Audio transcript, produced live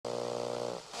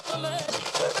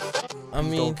I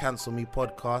mean, Don't Cancel Me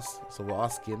podcast. So we're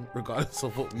asking, regardless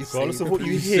of what we say. Regardless of what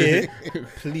you hear,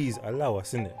 please allow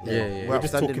us, innit? Yeah. We're We're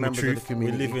just upstanding talking the members of the truth. We're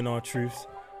community. living our truths.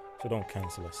 So don't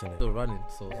cancel us, innit? still running,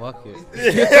 so fuck it.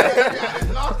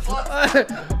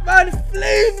 Man,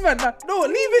 flames, man. No,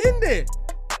 leave it in there.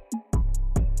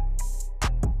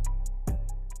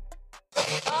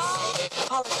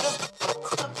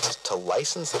 To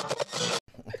license it.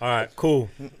 All right, cool.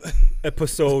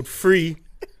 Episode 3.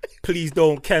 Please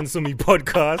don't cancel me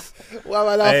podcast. Why am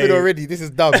I laughing Hey. already? This is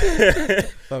dumb.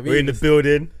 We're in the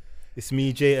building. It's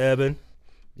me, Jay Urban.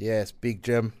 Yes, Big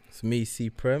Gem. It's me, C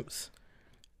Premps.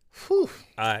 Whew.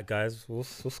 All right, guys.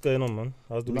 What's going on, man?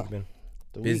 How's the week been?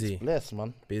 The Busy. week's blessed,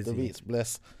 man. Busy. The week's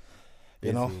blessed.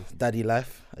 You know, Busy. daddy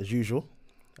life, as usual.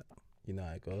 You know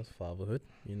how it goes, fatherhood.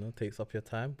 You know, takes up your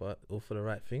time, but all for the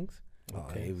right things. Oh,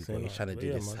 Okay, here we so go. He's trying to do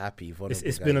yeah, this man. happy, vulnerable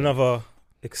It's guy. been another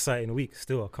exciting week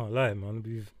still. I can't lie, man.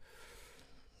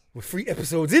 We're 3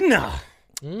 episodes in now.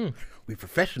 We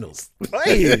professionals.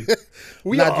 Hey,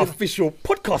 we Nah, are do you- official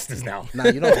podcasters now. Now,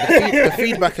 you know, the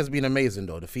feedback has been amazing,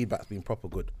 though. The feedback's been proper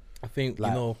good. I think, Like-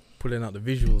 you know, pulling out the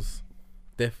visuals,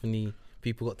 definitely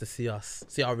people got to see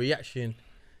our reaction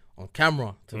on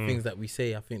camera to things that we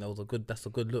say. I think that's a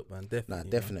good look, man. Definitely. Nah, you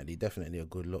know. definitely a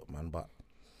good look, man. But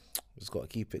just got to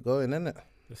keep it going, innit?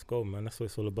 Let's go, man. That's what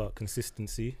it's all about.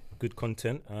 Consistency, good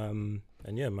content, and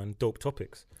yeah, man, dope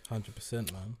topics.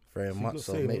 100%, man. Very So much let's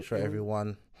so. say, Make sure yeah.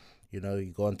 everyone, you know,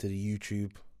 you go onto the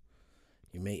YouTube,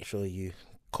 you make sure you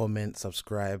comment,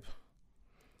 subscribe.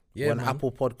 Yeah, We're on man.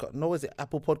 Apple Podcast. No, is it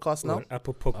Apple Podcast We're now? on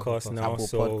Apple Podcasts Apple now, Apple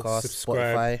so Podcast,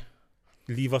 subscribe, Spotify.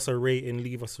 leave us a rating,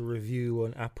 leave us a review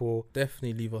on Apple.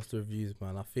 Definitely leave us the reviews,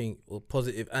 man. I think, well,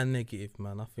 positive and negative,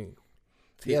 man. I think.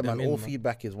 take Yeah, them man. in, All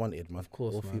feedback is wanted, man. Of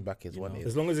course, all man. feedback is You know. wanted.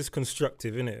 As long as it's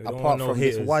constructive, innit? We don't Apart want no from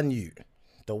haters. this one,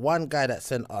 the one guy that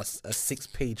sent us a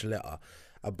 6-page letter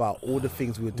about all the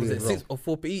things we were Was doing it wrong. 6 or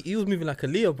 4? He was moving like a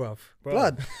Leo, bruv. Bruh.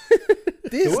 Blood. The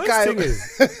This worst guy. thing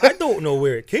is, I don't know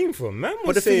where it came from, man.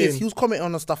 But the thing is, he was commenting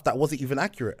on the stuff that wasn't even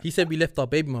accurate. He said we left our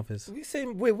baby mothers. we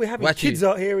saying we're having Watch kids you.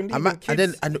 out here and And, leaving and kids.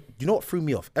 then, and you know what threw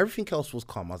me off? Everything else was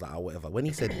calm. I was like, oh, whatever. When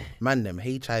he said, "Man, them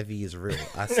HIV is real,"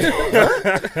 I said,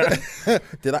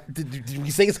 "What?" did we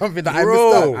say something that I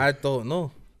Bro. missed out? I don't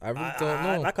know. I really don't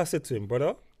know. Like I said to him,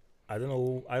 brother, I don't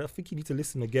know. I think you need to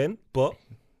listen again, but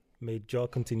may Jah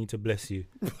continue to bless you.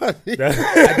 And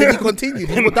then he continued.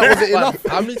 But that wasn't enough.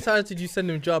 How many times did you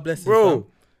send him jar blessings, Bro, fam?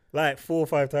 like 4 or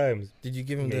 5 times. Did you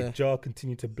give him May the? Jah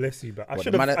continue to bless you, but I Well,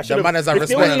 should the have. man- I the should have. manners and If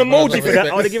there was an respect. emoji for that, I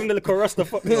Respect. would have given the little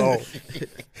Rasta. No,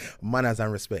 Manners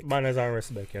and respect. manners and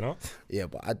respect, you know. Yeah,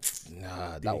 but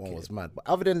that one was mad. But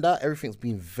other than that, everything's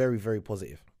been very, very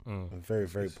positive. Very,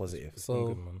 very positive. So,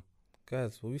 Good, man.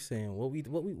 guys, what we saying? What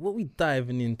we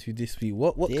diving into this week?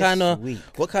 What This kind of week.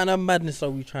 what kind of madness are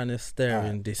we trying to stir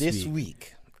in this This week?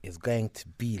 week is going to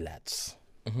be, lads.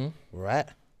 Mm-hmm. Right?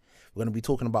 We're going to be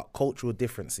talking about cultural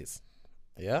differences.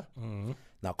 Yeah? Mm-hmm.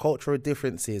 Now, cultural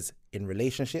differences in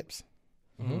relationships,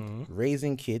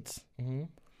 raising kids, and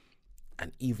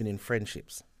even in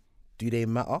friendships. Do they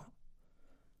matter?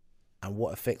 And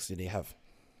what effects do they have?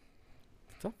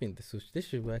 I think this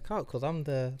should work out because I'm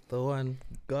the one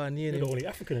Ghanaian. You're the only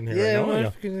African in here Yeah, right now, man, aren't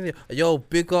African in here. Yo,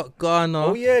 big up Ghana. you?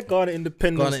 Oh yeah, Ghana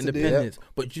independence. Ghana today. independence.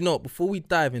 But you know, before we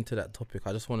dive into that topic,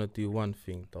 I just want to do one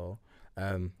thing though.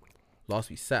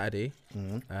 Last week Saturday,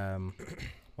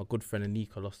 my good friend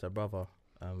Anika lost her brother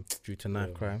due to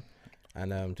knife crime,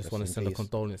 and just Rest want in to send a peace.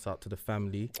 condolence out to the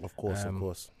family. Of course, of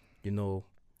course. You know,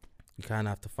 we kind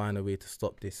of have to find a way to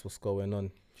stop this. What's going on?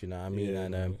 Do you know what I mean? Yeah,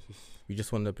 And man, it's just- we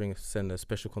just want to send a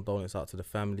special condolence out to the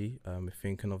family. We're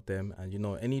thinking of them, and you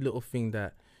know, any little thing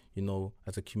that, you know,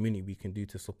 as a community we can do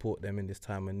to support them in this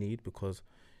time of need, because,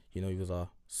 you know, he was a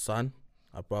son,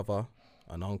 a brother,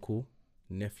 an uncle,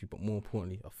 nephew, but more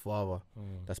importantly, a father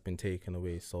that's been taken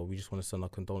away. So we just want to send our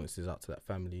condolences out to that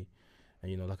family.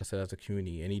 And, you know, like I said, as a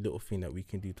community, any little thing that we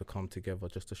can do to come together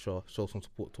just to show some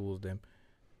support towards them,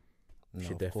 we No,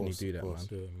 should of definitely course, do of that,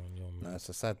 course. man. Yeah, man, yeah, man. No, it's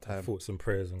a sad time. Thoughts and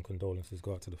prayers and condolences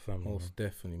go out to the family. man. Most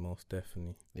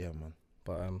definitely. Yeah, man.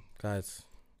 But guys,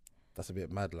 That's a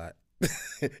bit mad. Like,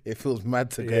 it feels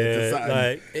mad to go Yeah, into something.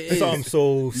 like It something is.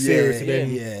 so serious. yeah,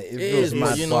 then yeah, it it feels is,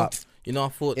 mad. but you know, I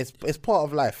thought It's part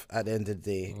of life. At the end of the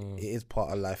day, it is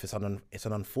part of life. It's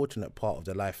an unfortunate part of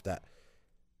the life that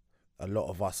a lot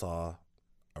of us are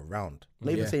around.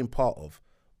 Not even Yeah. saying part of,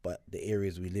 but the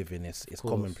areas we live in is Of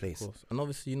commonplace. course. And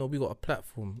obviously, you know, we got a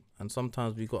platform, and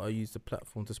sometimes we got to use the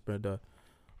platform to spread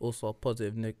also a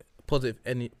positive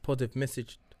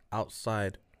message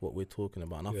outside what we're talking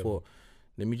about. And I Yeah, thought,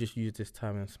 let me just use this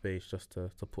time and space just to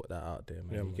put that out there,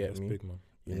 man. Yeah, you man, get that's me? big, man.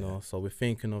 You know, so we're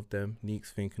thinking of them.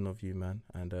 Neek's thinking of you, man,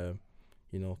 and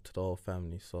you know, to the whole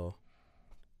family. So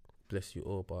bless you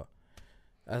all. But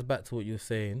as back to what you were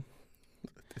saying,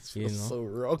 This you feels know. so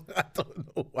wrong. I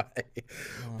don't know why.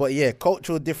 But yeah,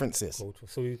 cultural differences. Culture.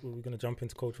 So we're going to jump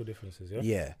into cultural differences, yeah?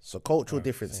 Yeah, so cultural Alright,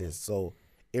 differences. So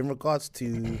in regards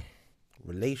to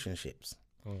relationships,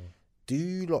 do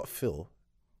you lot feel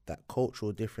that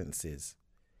cultural differences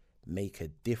make a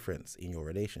difference in your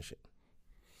relationship?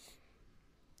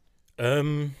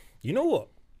 You know what?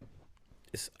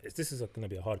 This is going to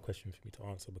be a hard question for me to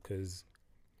answer because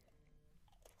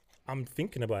I'm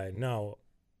thinking about it now.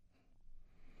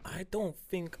 I don't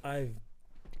think I've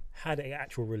had an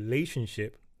actual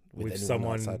relationship with anyone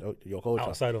someone outside of your culture?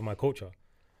 outside of my culture.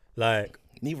 Like,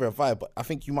 Neither have I, but I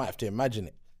think you might have to imagine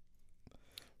it.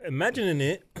 imagining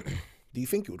it, Do you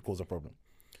think it would cause a problem?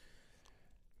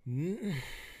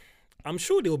 I'm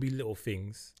sure there'll be little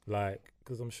things, like,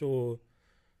 because I'm sure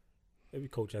every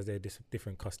culture has their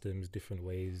different customs, different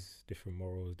ways, different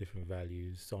morals, different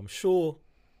values. So I'm sure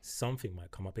something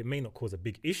might come up. It may not cause a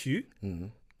big issue,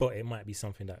 but it might be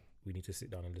something that we need to sit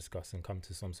down and discuss and come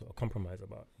to some sort of compromise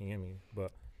about. You know what I mean?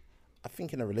 But I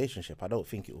think in a relationship, I don't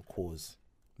think it will cause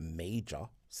major,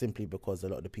 simply because a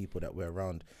lot of the people that we're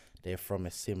around, they're from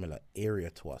a similar area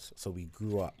to us. So we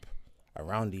grew up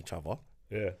around each other.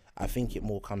 yeah, I think it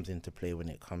more comes into play when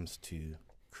it comes to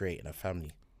creating a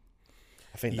family.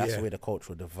 I think that's Yeah. where the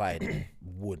cultural divide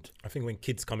would. I think when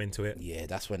kids come into it, Yeah,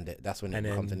 that's when it And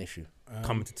becomes then- an issue.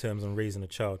 coming to terms on raising a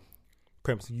child,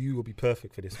 Prems, you will be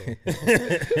perfect for this one.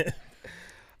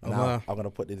 Now, I'm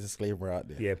gonna put the disclaimer out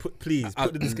there. Yeah, please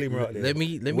put the disclaimer out there. Let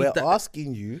me We're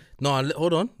asking you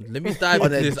hold on. Let me dive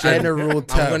on into a this. and general I'm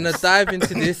gonna terms. dive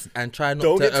into this and try not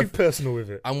Don't to. get too personal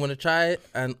with it. I'm gonna try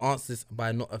and answer this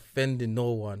by not offending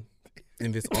no one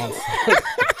in this answer.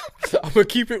 I'm gonna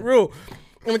keep it real.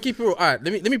 All right,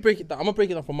 let me break it down. I'm gonna break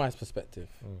it down from my perspective.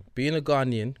 Being a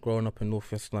Ghanaian, growing up in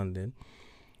Northwest London,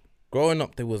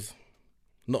 there was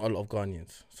not a lot of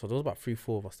Ghanaians. So there was about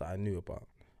 3-4 of us that I knew about.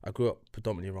 I grew up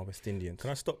predominantly around West Indians. Can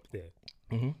I stop there?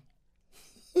 Mm-hmm.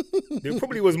 There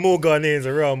probably was more Ghanaians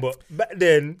around, but back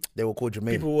then They were called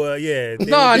Jermaine. people were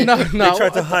No. They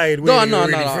tried to hide where they were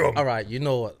really from. All right, you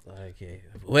know what? Okay,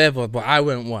 whatever. But I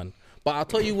went one. But I'll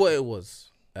tell you what it was.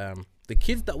 The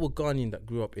kids that were Ghanaian that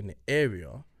grew up in the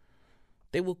area,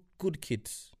 they were good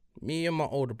kids. Me and my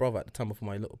older brother at the time before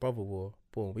my little brother were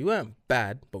born, we weren't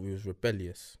bad, but we was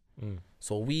rebellious.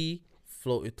 So we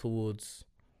floated towards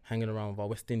hanging around with our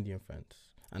West Indian friends.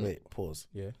 And Wait, pause.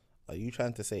 yeah. Are you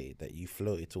trying to say that you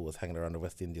floated towards hanging around the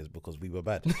West Indians because we were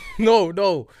bad? No.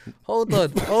 Hold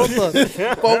on.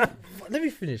 But let me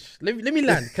finish. Let me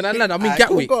land. Can I land? I'm in Alright,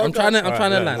 Gatwick. go on, I'm go trying on.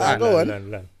 to land. Go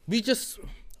on. Land. We just,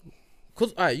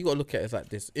 cause you gotta look at it like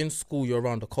this. In school, you're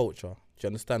around the culture. Do you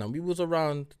understand? And we was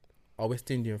around our West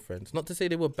Indian friends. Not to say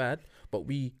they were bad, but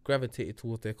we gravitated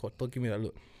towards their culture. Don't give me that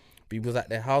look. We was at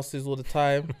their houses all the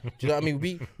time. Do you know what I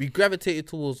mean? We gravitated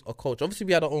towards a culture. Obviously,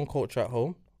 we had our own culture at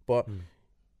home, but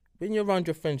when you're around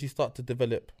your friends, you start to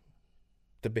develop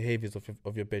the behaviors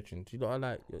of your bedroom. You know, I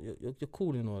like you're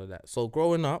cool and all of that. So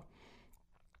growing up,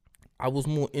 I was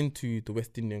more into the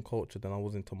West Indian culture than I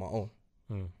was into my own,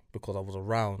 because I was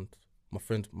around my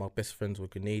friends. My best friends were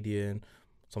Canadian.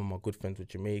 Some of my good friends were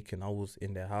Jamaican. I was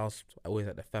in their house, always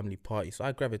at the family party. So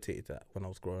I gravitated to that when I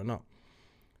was growing up.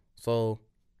 So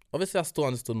obviously, I still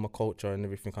understood my culture and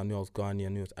everything. I knew I was Ghanaian, I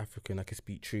knew I was African. I could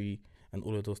speak Tree and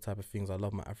all of those type of things. I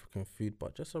love my African food,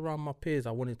 but just around my peers,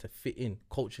 I wanted to fit in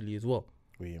culturally as well.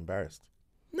 Were you embarrassed?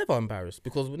 Never embarrassed,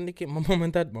 because when they came, my mum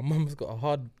and dad, my mum's got a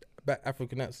hard back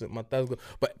African accent, my dad's got,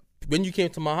 but when you came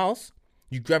to my house,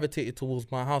 you gravitated towards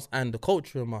my house and the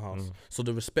culture in my house. So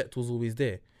the respect was always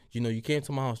there. You know, you came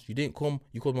to my house, you didn't come,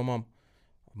 you called my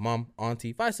mum,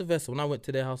 auntie, vice versa. When I went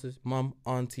to their houses, mum,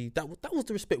 auntie, that was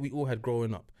the respect we all had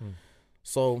growing up.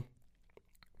 So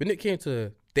when it came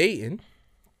to dating,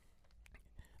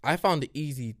 I found it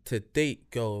easy to date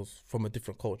girls from a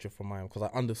different culture from mine because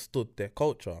I understood their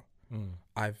culture.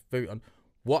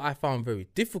 What I found very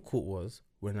difficult was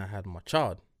when I had my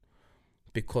child,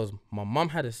 because my mum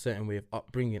had a certain way of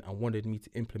upbringing and wanted me to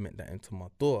implement that into my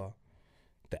daughter,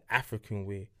 the African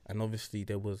way. And obviously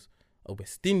there was a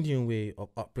West Indian way of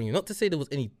upbringing. Not to say there was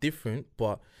any different,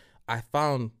 but I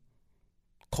found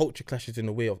culture clashes in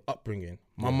the way of upbringing.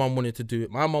 My mum wanted to do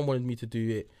it. My mum wanted me to do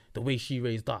it the way she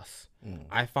raised us.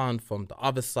 I found from the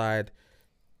other side,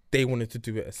 they wanted to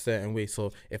do it a certain way.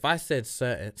 So if I said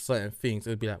certain things,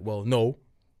 it would be like, well, no,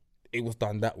 it was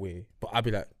done that way. But I'd be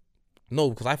like, no,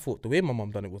 because I thought the way my mum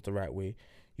done it was the right way.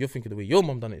 You're thinking the way your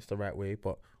mum done it is the right way.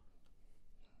 But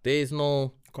there's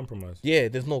no Compromise. yeah,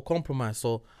 there's no compromise.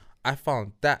 So I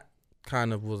found that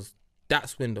kind of was,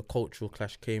 that's when the cultural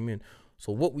clash came in.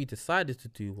 So what we decided to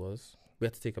do was we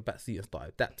had to take a back seat and start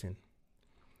adapting.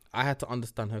 I had to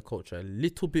understand her culture a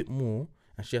little bit more,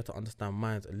 and she had to understand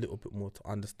mine a little bit more to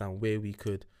understand where we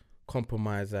could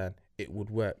compromise and it would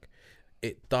work.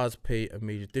 It does pay a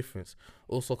major difference.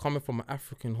 Also, coming from an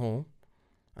African home,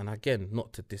 and again,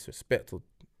 not to disrespect or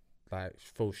like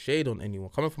throw shade on anyone,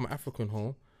 coming from an African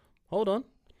home, hold on,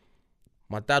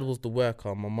 my dad was the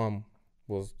worker, my mum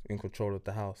was in control of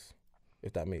the house,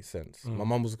 if that makes sense. My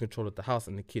mum was in control of the house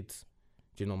and the kids.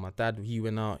 Do you know, my dad, he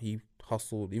went out, he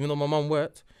hustled, even though my mum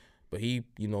worked, but he,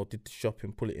 you know, did the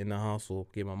shopping, put it in the house, or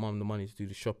gave my mum the money to do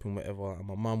the shopping, whatever. And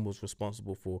my mum was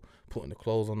responsible for putting the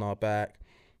clothes on our back,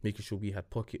 making sure we had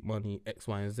pocket money, X,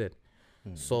 Y, and Z.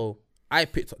 So I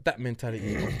picked up that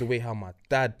mentality of the way how my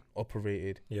dad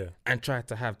operated, and tried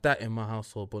to have that in my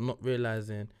household, but not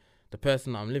realizing the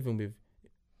person that I'm living with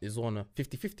is on a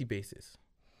 50-50 basis.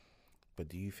 But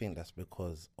do you think that's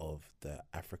because of the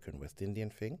African West Indian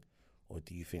thing, or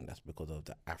do you think that's because of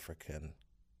the African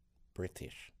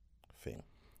British thing?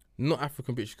 Not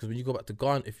African British, because when you go back to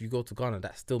Ghana, if you go to Ghana,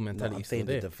 that's still No, mentality. I'm saying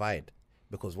the divide.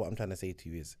 Because what I'm trying to say to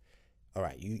you is, all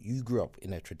right, you grew up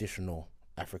in a traditional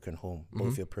African home.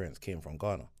 Both your parents came from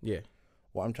Ghana. Yeah.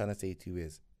 What I'm trying to say to you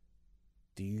is,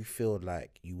 do you feel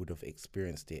like you would have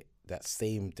experienced that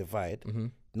same divide,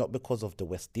 not because of the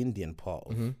West Indian part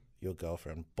of your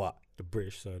girlfriend, but The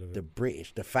British side of it. the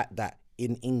British, the fact that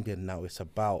in England now it's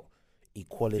about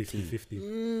equality.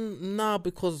 50-50. Nah,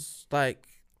 because like,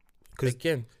 'Cause-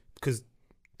 again, Because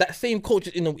that same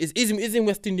culture, you know, is in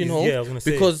West Indian Is- home. yeah, I was gonna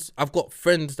say. Because I've got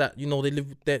friends that, you know, they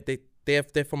live there,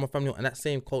 they're from a family, and that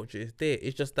same culture is there.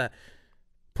 It's just that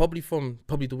probably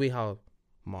the way how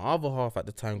my other half at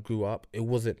the time grew up, it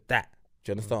wasn't that. Do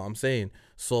you understand what I'm saying?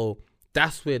 So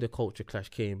that's where the culture clash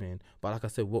came in. But like I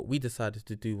said, what we decided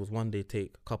to do was one day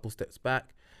take a couple steps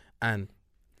back and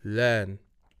learn,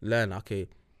 okay,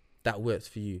 that works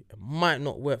for you. It might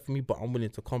not work for me, but I'm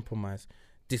willing to compromise.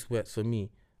 This works for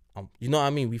me. You know what I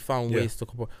mean? We found ways to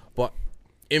compromise. But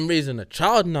in raising a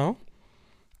child now,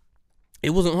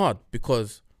 it wasn't hard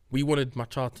because we wanted my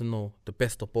child to know the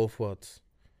best of both worlds.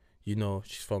 You know,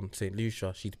 she's from St.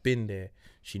 Lucia. She's been there.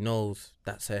 She knows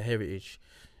that's her heritage.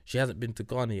 She hasn't been to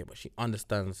Ghana yet, but she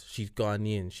understands she's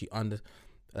Ghanaian.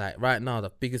 Like right now,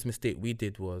 the biggest mistake we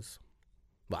did was,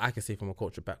 but I can say from a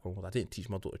cultural background, was I didn't teach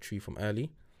my daughter tree from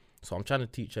early. So I'm trying to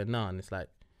teach her now, and it's like,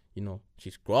 you know,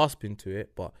 she's grasping to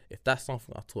it. But if that's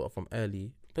something I taught her from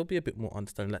early, there'll be a bit more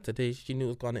understanding. Like today, she knew it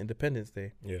was Ghana Independence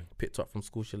Day. Yeah. Picked her up from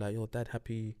school. She's like, yo, Dad,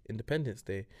 happy Independence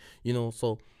Day. You know,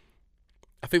 so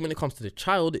I think when it comes to the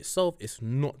child itself, it's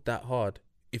not that hard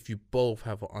if you both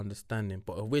have an understanding.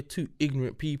 But if we're two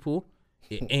ignorant people,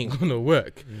 it ain't gonna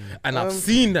work. And I've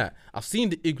seen that. I've seen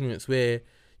the ignorance where,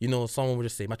 you know, someone would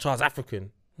just say, my child's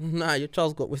African. Nah, your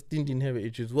child's got West Indian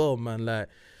heritage as well, man. Like,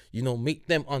 you know, make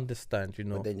them understand, you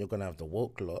know. But then you're gonna have the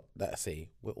woke lot that say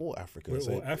we're all African. We're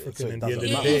all African it in the end doesn't of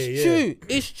the matter. day. It's true.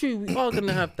 It's true. We are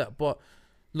gonna have that, but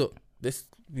look,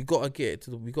 we gotta get it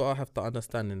to we gotta have the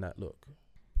understanding that look,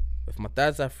 if my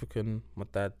dad's African, my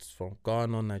dad's from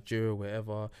Ghana, Nigeria,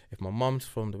 wherever. If my mum's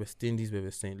from the West Indies, whether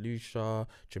it's St. Lucia,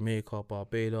 Jamaica,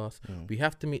 Barbados, we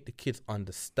have to make the kids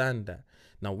understand that.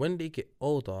 Now, when they get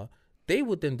older, they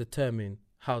would then determine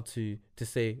how to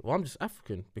say, well, I'm just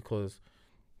African because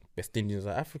West Indians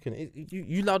are African.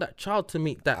 You allow that child to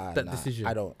make that Nah, decision.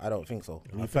 I don't think so.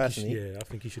 Me I think personally, I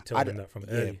think you should tell them that from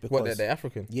early. What, that they're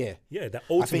African? Yeah, Yeah, that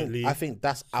ultimately I think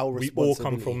that's our we responsibility.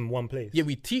 all come from one place. Yeah,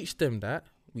 we teach them that.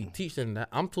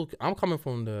 I'm coming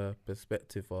from the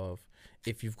perspective of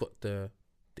if you've got the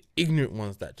ignorant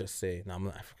ones that just say, "No, I'm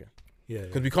not African," Yeah,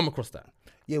 because we come across that.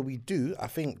 Yeah, we do. I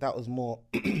think that was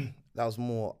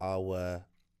more our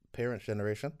parents'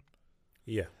 generation.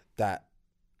 yeah. That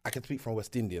I can speak from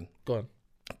West Indian. Go on.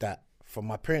 That from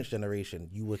my parents' generation,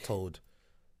 you were told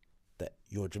that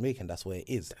you're Jamaican. That's where it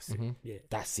is. Yeah.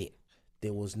 That's it.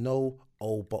 There was no,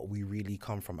 oh, but we really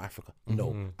come from Africa.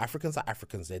 No, Africans are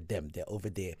Africans. They're them. They're over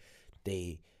there.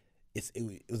 It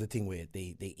was a thing where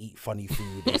they eat funny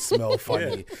food. They smell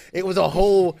funny. It was a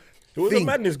whole. It was thing. a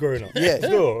madness growing up. Yeah,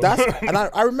 Still. and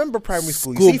I remember primary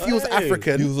school. You see, if he was Hey.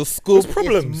 African, He was a scoop.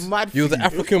 problems. mad. He was an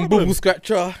African boo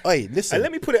scratcher. Hey, listen. And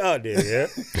let me put it out there, yeah.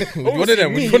 One of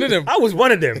them. Me, One of them. I was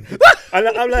one of them. And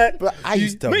I'm like, But I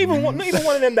used to not even one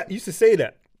of them that used to say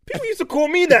that. People used to call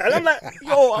me that, and I'm like,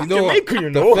 yo, I'm You know what? Jamaican, you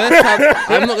know. First time,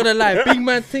 I'm not gonna lie, big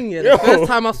man thing. Yeah, the Yo. first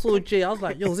time I saw Jay, I was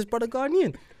like, "Yo, is this brother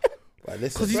Ghanaian?" But Because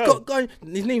listen, he's Bro. got Ghan.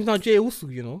 His name's now Jay also,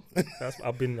 you know.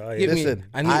 I've been. Get me? listen.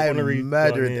 I need I honorary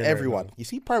murdered Ghanaian right everyone. now. You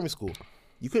see, primary school.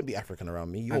 You couldn't be African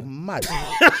around me. You're mad.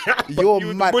 You're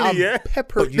You mad. bully, I'm yeah?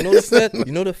 peppered. But you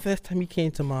know the first time he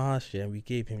came to my house, yeah, and we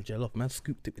gave him jollof, man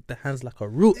scooped it with the hands like a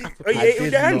real African. Oh, you ate it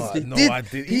with your hands? I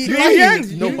did. He's did. lying.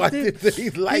 He No, I did. did.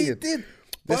 He's lying. He did.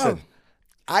 Listen, Wow.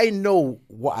 I know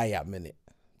what I am in it.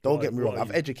 Don't get me what wrong. are I've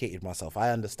you? educated myself. I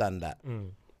understand that.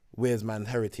 Where's man's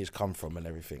heritage come from and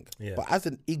everything. Yeah. But as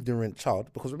an ignorant child,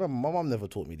 because remember, my mum never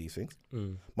taught me these things.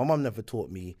 My mum never taught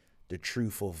me the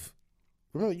truth of.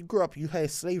 Remember, you grew up, you heard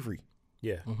slavery.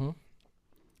 Yeah.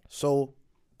 So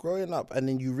growing up, and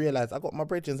then you realize I got my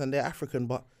brethren and they're African,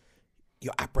 but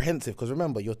you're apprehensive because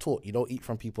remember, you're taught you don't eat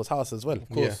from people's house as well. Of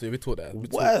course, yeah, we taught that.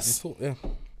 Worse. Yeah.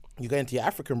 You go into your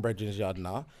African brethren's yard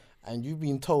now, and you've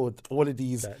been told all of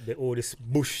these. All this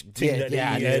bush thing that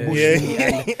Yeah, they yeah, eat. bush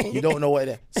Yeah. meat and you don't know what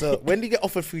it is. So when you get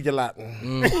offered food, you're like,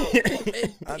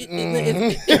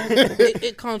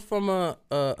 It comes from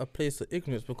a place of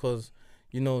ignorance because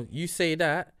you say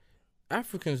that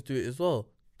Africans do it as well.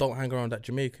 Don't hang around that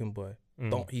Jamaican boy.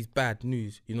 He's bad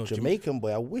news. Jamaican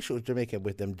boy. I wish it was Jamaican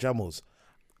with them jammos.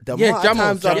 The Yeah, amount of jammos,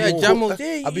 times I've yeah, been jammos, called-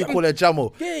 yeah, I've been you- called a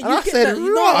jammo. Yeah, and you I get said, that.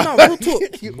 No, "Rah." real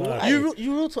talk. You Right. lying.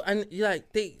 You real talk, and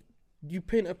you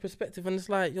paint a perspective, and it's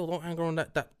like, yo, don't hang around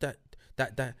that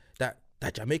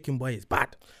Jamaican boy is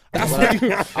bad. That's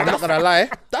I'm not gonna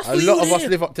lie. That's A what lot you of us hear.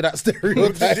 live up to that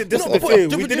stereotype. This is the but- thing.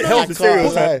 but We you didn't know help the what?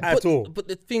 stereotype at but, all. But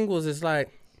the thing was, it's like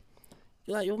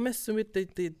you're messing with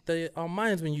our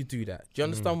minds when you do that. Do you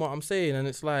understand what I'm saying? And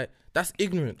it's like that's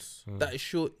ignorance.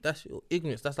 That's your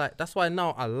ignorance. That's why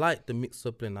now I like the mixed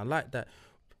up blend. I like that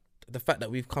the fact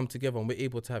that we've come together and we're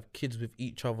able to have kids with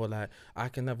each other. Like I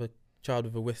can have a child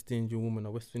with a West Indian woman,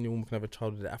 a West Indian woman can have a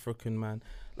child with an African man.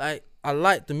 Like I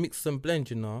like the mix and blend,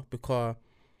 because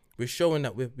we're showing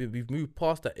that we've moved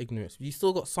past that ignorance. You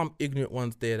still got some ignorant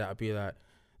ones there that'll be like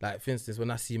for instance,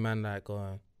 when I see man like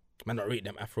man not rate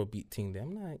them Afrobeat thing there,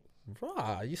 I'm like,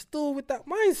 rah, you still with that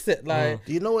mindset. Like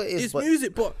Do you know what it is? it's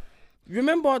music, but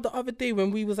remember the other day when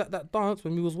we was at that dance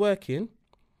when we was working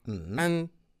and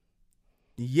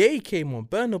Ye came on,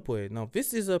 Burna Boy. Now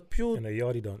this is a pure And a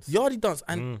yardie dance. yardie dance,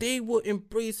 and they were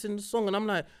embracing the song, and I'm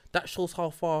like, that shows how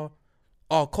far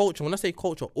our culture. When I say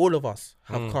culture, all of us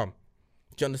have come.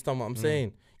 Do you understand what I'm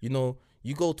saying? You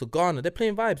go to Ghana, they're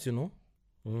playing vibes.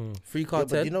 Free Yeah, Cartel.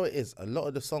 but you know what it is? A lot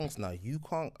of the songs now, you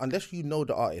can't, unless you know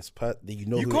the artist, that you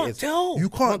know You who can't it is. tell. You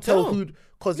can't tell tell. who,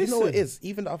 because you know what it Listen. is?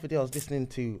 Even the other day I was listening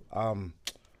to,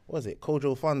 what was it?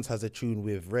 Kojo Funds has a tune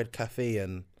with Red Cafe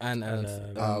and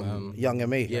Young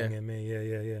M.A. yeah.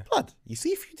 Yeah. Blood, you see,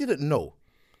 if you didn't know,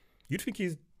 You'd think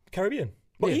he's Caribbean.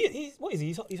 But Yeah. he's what is he?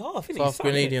 He's half, isn't he? half He's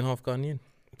Southern. Grenadian, half Ghanaian.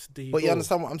 but you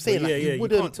understand what I'm saying? Yeah, Like, yeah, you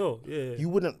wouldn't, can't tell. Yeah. you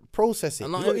wouldn't process it.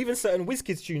 And You got even certain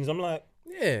WizKids tunes, I'm like,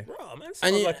 Yeah. bro, man, And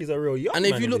sounds you- like he's a real young And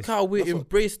man if you in look this. how we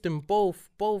embraced them both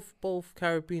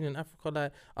Caribbean and Africa,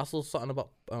 like I saw something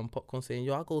about Popcorn saying,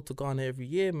 yo, I go to Ghana every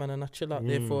year, man, and I chill out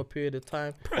there for a period of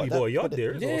time. Probably But bought a that- yard but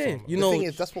there as well. yeah, something. you the know, thing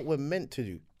is, that's what we're meant to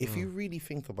do. If you really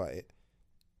think about it,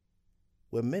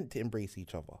 we're meant to embrace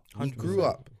each other. We 100%. grew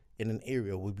up in an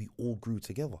area where we all grew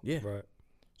together. yeah, Right.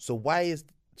 So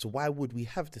why would we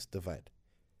have this divide?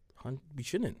 we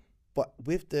shouldn't. But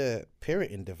with the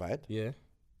parenting divide, Yeah.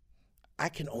 I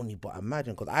can only but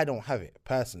imagine, because I don't have it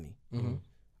personally.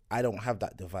 I don't have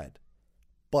that divide.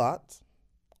 But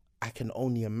I can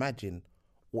only imagine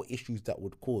what issues that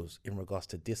would cause in regards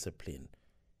to discipline,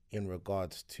 in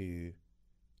regards to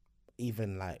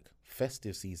even like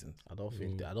festive seasons. I don't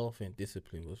think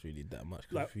discipline was really that much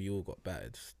because Like- we all got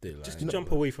battered still. Just like, to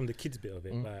jump away from the kids bit of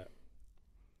it, like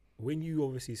when you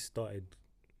obviously started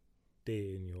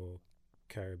dating your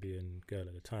Caribbean girl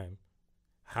at the time,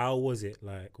 how was it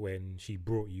like when she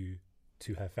brought you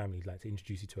to her family, like to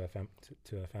introduce you to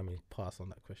her family? pass on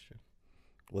that question.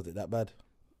 Was it that bad?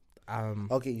 Um,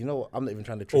 Okay, you know what? I'm not even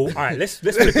trying to Oh, trigger. all right, let's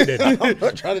flip it then. I'm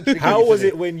not trying to trigger How you was today.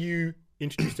 it when you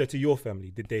introduced her to your family?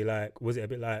 Did they was it a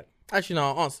bit like, actually, no,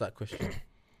 I'll answer that question.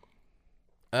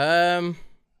 I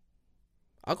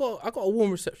got a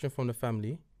warm reception from the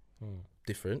family.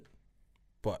 Different,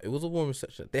 but it was a warm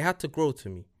reception. They had to grow to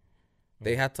me.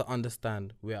 They had to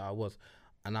understand where I was,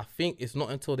 and I think it's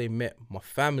not until they met my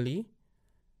family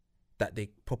that they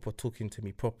proper talking to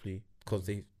me properly, because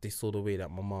they saw the way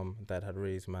that my mum and dad had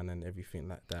raised man and everything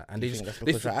like that. And Do they you think just that's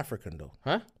because you're African though?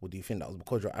 huh? Or do you think that was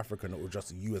because you're African, or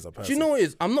just you as a person? Do you know what it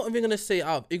is? I'm not even gonna say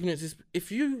out of ignorance. Is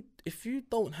if you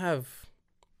don't have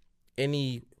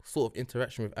any sort of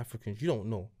interaction with Africans, you don't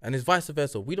know, and it's vice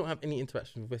versa. We don't have any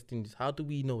interaction with West Indies. How do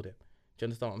we know them? Do you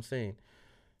understand what I'm saying?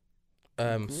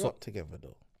 We grew up together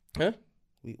though. Huh?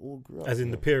 We all grew up. as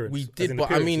in the together. parents? We As did, in the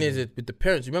but I mean, parents, is you it with the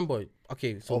parents? Remember?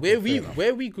 Okay, so Okay, where fair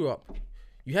enough. we grew up,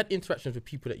 you had interactions with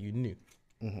people that you knew.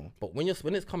 But when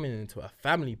it's coming into a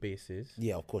family basis,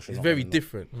 Yeah, of course. you're it's not very gonna know.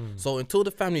 different. So until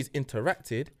the families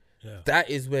interacted, Yeah. that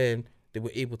is when they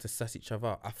were able to suss each other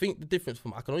out. I think the difference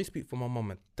from, I can only speak for my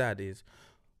mum and dad, is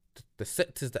the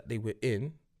sectors that they were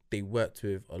in, they worked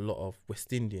with a lot of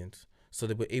West Indians. So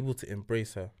they were able to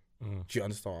embrace her. Do you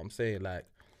understand what I'm saying? Like,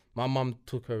 my mum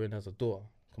took her in as a daughter,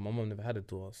 because my mum never had a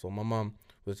daughter. So my mum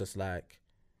was just like,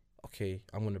 okay,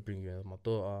 I'm going to bring you as my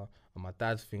daughter. And my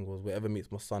dad's thing was, whatever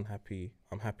makes my son happy,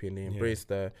 I'm happy. And they embraced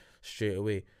her straight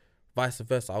away. Vice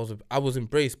versa, I was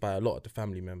embraced by a lot of the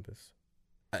family members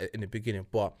in the beginning,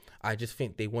 but I just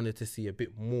think they wanted to see a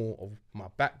bit more of my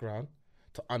background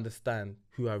to understand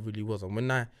who I really was. And when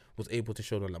I was able to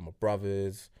show them, like, my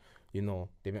brothers, you know,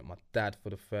 they met my dad for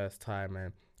the first time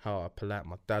and how polite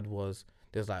my dad was,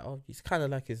 they was like, oh, he's kind of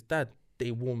like his dad.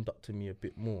 They warmed up to me a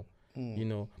bit more, you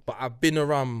know. But I've been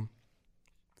around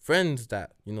friends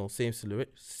that, you know, same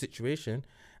situation,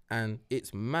 and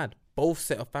it's mad. Both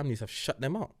set of families have shut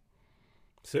them out.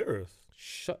 Serious.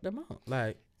 Shut them out.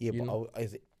 Like, Yeah, you but know,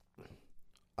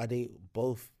 are they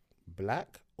both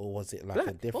black, or was it like a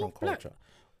Black, different both black. culture?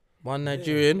 one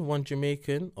Nigerian, one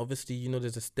Jamaican. Obviously, you know,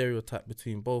 there's a stereotype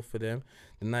between both of them.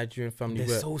 The Nigerian family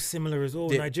They're were so similar as well.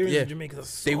 They- Nigerians yeah. and Jamaicans are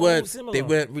so they weren't similar. they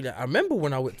weren't really. I remember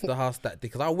when I went to the house that day,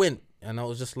 because I went and I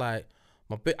was just like,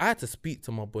 I had to speak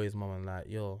to my boy's mum and like,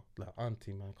 yo, like,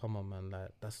 auntie, man, come on, man, like,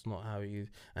 that's not how it is.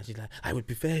 And she's like, I would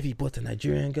prefer if he brought a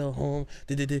Nigerian girl home.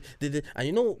 And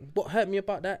you know what hurt me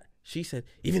about that? She said,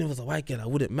 even if it was a white girl, I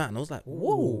wouldn't matter. And I was like,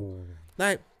 whoa, Ooh.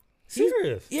 like,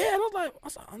 Serious? yeah. And I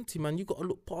was like, auntie, man, you gotta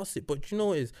look past it. But you know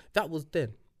what it is? That was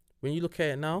then. When you look at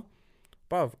it now,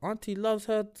 bruv, auntie loves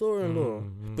her daughter-in-law.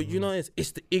 But you know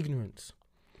it's the ignorance.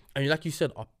 And like you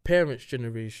said, our parents'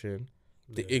 generation,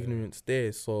 the ignorance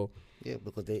there. So Yeah,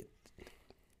 because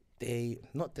they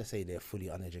not to say they're fully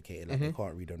uneducated, like they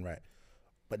can't read and write,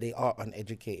 but they are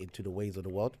uneducated to the ways of the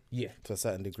world yeah, to a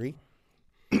certain degree.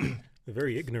 They're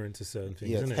very ignorant to certain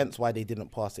things, Yes, isn't hence why they didn't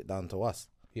pass it down to us.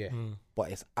 yeah,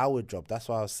 But it's our job. That's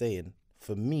why I was saying,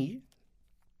 for me,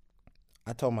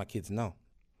 I tell my kids now.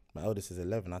 My eldest is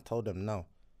 11. I told them now.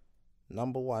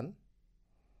 Number one,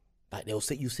 like they'll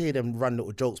say, you see them run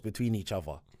little jokes between each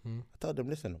other. I told them,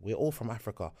 listen, we're all from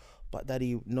Africa. But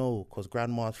daddy, no, because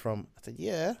grandma's from. I said,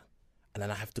 yeah. And then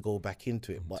I have to go back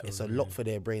into it. But it's a lot for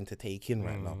their brain to take in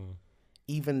right now.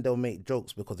 Even they'll make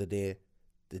jokes because of the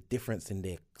difference in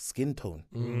their skin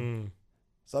tone.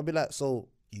 So I'll be like, so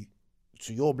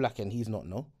you're black and he's not,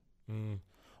 no?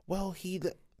 Well,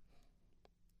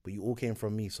 but you all came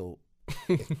from me, so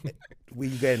where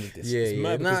you going with this? yeah, It's yeah.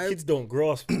 mad because kids don't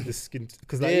grasp the skin.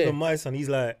 Because like even my son, he's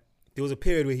like, there was a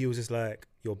period where he was just like,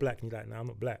 you're black. And he's like, nah, I'm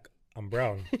not black. I'm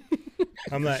brown.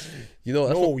 I'm like, You know,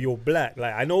 that's no, you're black.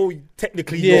 Like, I know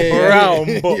technically Yeah, you're yeah,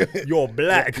 brown, but you're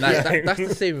black. like, that's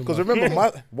the same. Because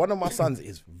remember, one of my sons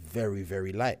is very,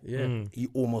 very light. yeah, He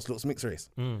almost looks mixed race.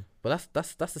 but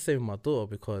that's the same with my daughter,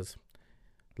 because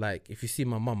like if you see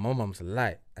my mum's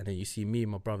light, and then you see me,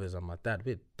 my brothers, and my dad,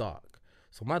 we're dark.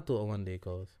 So my daughter one day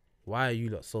goes, "Why are you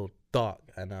lot so dark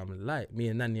and I'm light? Me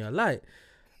and Nanny are light."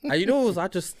 And you know, I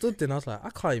just stood there and I was like, I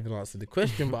can't even answer the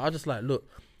question, but I just like, look,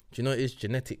 do you know it's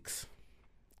genetics?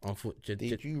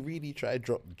 Did you really try to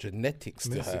drop genetics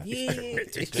to her? Yeah,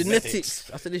 it's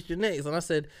genetics. I said it's genetics, and I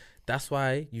said that's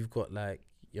why you've got like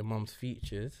your mum's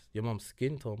features, your mum's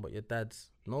skin tone, but your dad's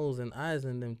nose and eyes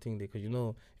and them thing there. Because you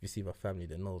know, if you see my family,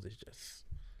 the nose is just.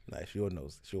 Nah, it's your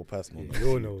nose. It's your personal nose.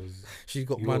 Your nose. She's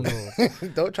got my nose.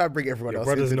 Don't try to bring everyone Your else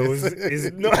brother's into nose this.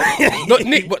 is not. Not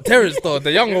Nick, but Terrence though.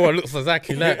 The younger one looks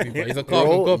exactly like me, but he's a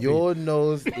carbon copy. Your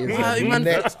nose is Ah, the man.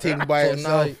 next thing by So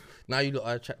itself. now you look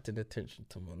are attracting attention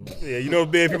to my nose. Yeah, you know,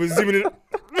 bare people zooming in.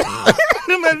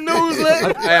 My nose,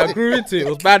 like. I grew into it. It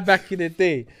was bad back in the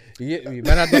day. You get me?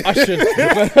 Man, I had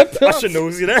the Usher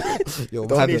nose, you know? Yo,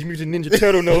 Teenage Mutant Ninja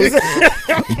Turtle nose.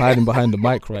 I'm hiding behind the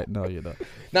mic right now, you know.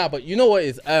 Nah, but you know what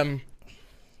is?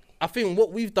 I think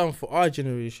what we've done for our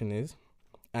generation is,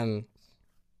 and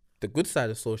the good side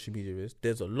of social media is,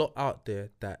 there's a lot out there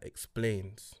that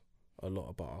explains a lot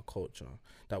about our culture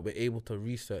that we're able to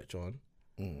research on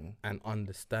and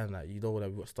understand. Like, you know, that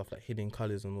we've got stuff like hidden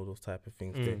colours and all those type of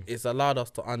things. It's allowed us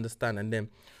to understand, and then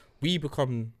we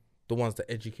become the ones that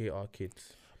educate our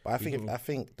kids. But I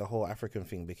think the whole African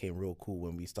thing became real cool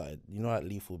when we started. You know, at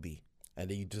Lethal B, and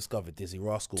then you discovered Dizzy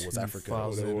Rascal was African.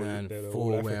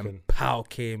 2004 when African. Pow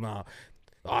came out,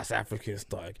 us Africans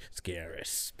started getting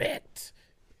respect.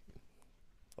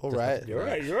 All right, You're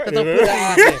right, you're right. Let's not put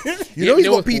that out there. you know he's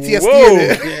there got was- PTSD Whoa. in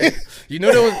it. Yeah. You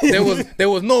know there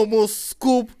was no more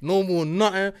scoop, no more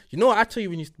nothing. You know what I tell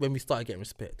you when we started getting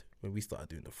respect, when we started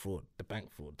doing the fraud, the bank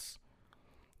frauds.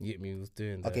 You get me? Was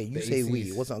doing Okay, the you say we. ACs.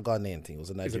 It wasn't a Ghanaian thing. It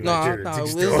was a It's a Nigerian. Nah, Nigerian nah, thing it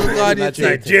was still. a Ghanaian thing.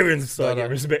 Nigerians start Brother.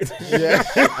 getting respect. Yeah.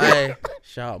 Hey,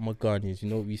 shout out my Ghanaians. You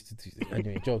know what we used to do.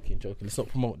 Anyway, joking. Let's not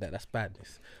promote that. That's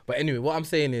badness. But anyway, what I'm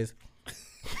saying is,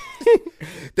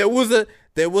 there was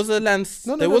a lance.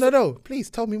 No. Please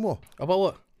tell me more About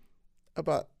what?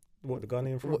 about What, the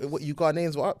Ghanaian from? what you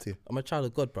Ghanaians were up to. I'm a child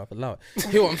of God, bruv. Allow it.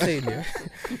 Hear what I'm saying, yeah?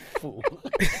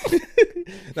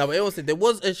 No, but it was, there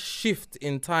was a shift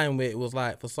in time where it was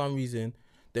like, for some reason,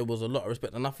 there was a lot of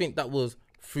respect. And I think that was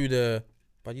through the...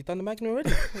 But you done the Magnum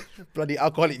already? Bloody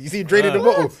alcoholic. You see him draining the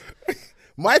bottle.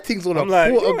 My thing's all I'm a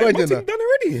like, quarter yo, gun, my you thing know. done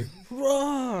already.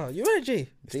 Bruh, you right, Jay?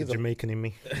 It's the Jamaican in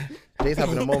me. Jay's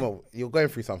having a moment. You're going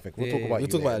through something. We'll talk about we'll you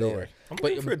talk later, about it don't later. worry. I'm But-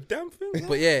 waiting for a damn thing.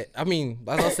 But yeah, I mean,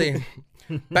 as I was saying,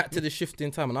 back to the shift in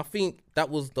time. And I think that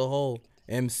was the whole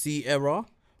MC era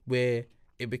where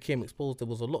it became exposed. There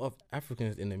was a lot of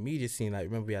Africans in the media scene. Like,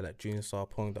 remember we had like Junior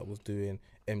Sarpong that was doing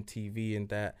MTV and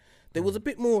that. There was a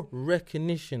bit more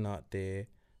recognition out there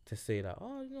to say that,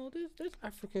 oh, you know, there's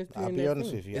Africans doing I'll be their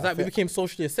honest thing. with you, It's I like we think- became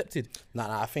socially accepted.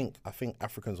 Nah, I think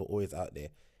Africans were always out there.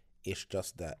 It's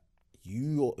just that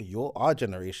our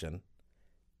generation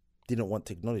didn't want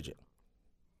to acknowledge it.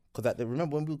 Because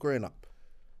remember when we were growing up,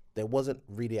 there wasn't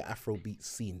really an Afrobeat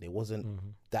scene. There wasn't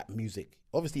that music.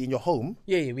 Obviously, in your home,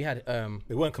 Yeah, we had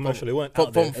They weren't commercial. They weren't from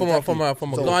out there.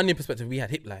 from a So- Ghanaian perspective, we had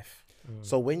hip life,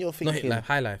 so when you're not hip thinking, life,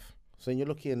 high life. so when you're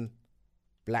looking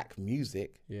black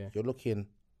music, Yeah. you're looking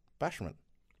bashment,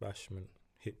 Bashment,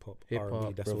 hip hop, Hip-hop,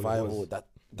 R&B. That's all it revival. was.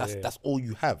 That's Yeah. that's all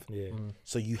you have. Yeah.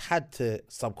 So you had to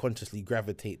subconsciously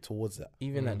gravitate towards that.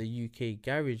 Even at the UK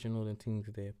garage and all the things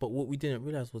there. But what we didn't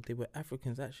realize was there were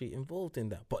Africans actually involved in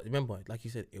that. But remember, like you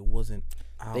said, it wasn't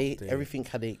out there. Everything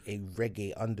had a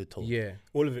reggae undertone. Yeah.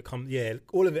 All of it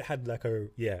all of it had like a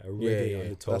reggae yeah.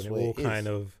 undertone. That's It what all it is. kind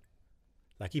of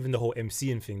like even the whole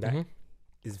MCing thing that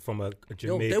is from a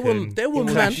Yo, Jamaican. there were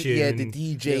man, clashing, Yeah, the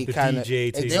DJ the kind of.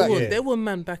 DJ thing. there were Yeah. there were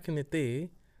men back in the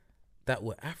day that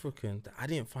were African that I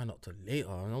didn't find out till later,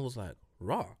 and I was like,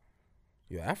 "Rah,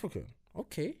 you're African,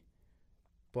 okay."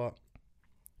 But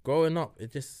growing up,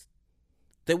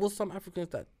 there was some Africans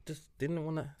that just didn't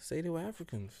want to say they were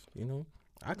Africans. You know,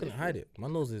 I couldn't hide it. My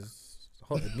nose is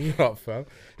hotting me up, fam.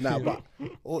 Nah,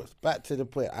 but back to the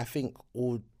point. I think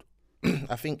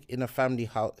I think in a family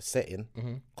house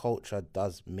setting, culture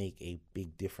does make a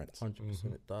big difference, 100%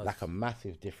 it does. like a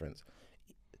massive difference.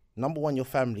 Number one, your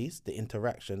families, the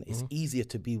interaction, it's easier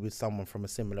to be with someone from a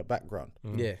similar background.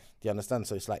 Yeah. Do you understand?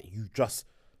 So it's like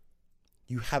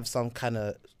you have some kind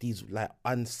of these like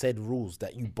unsaid rules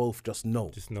that you both just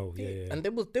know. Just know, yeah. And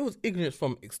there was ignorance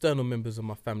from external members of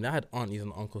my family. I had aunties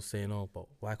and uncles saying, "Oh, but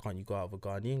why can't you go out with a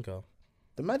Ghanaian girl?"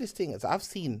 The maddest thing is I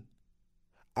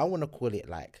want to call it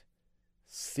like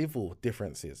civil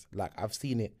differences. Like I've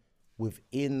seen it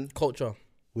within Culture.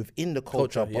 the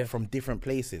culture, but yeah. from different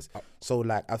places. So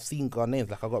like I've seen Ghanaians,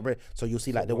 like I got read. So you'll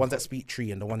see like the ones that speak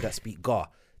Tree and the ones that speak Ga,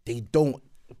 they don't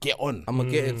get on. I'm gonna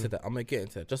get into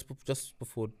that. Just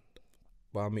before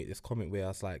I make this comment where I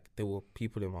was like, there were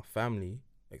people in my family,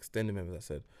 extended members, that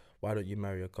said, "Why don't you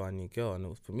marry a Ghanaian girl?"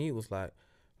 And for me, it was like,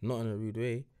 not in a rude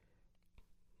way.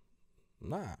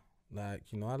 Nah, like,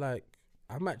 you know,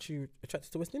 I'm actually attracted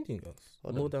to West Indian girls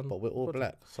more than. But we're all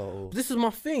black, so This is my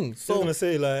thing. I was So gonna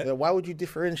say like yeah, why would you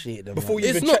differentiate them? before man? you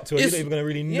It's even not- chat to her, you're it's- not even gonna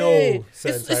really yeah, know. it's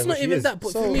certain times not what she even is. that.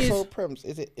 But so for me, so it's,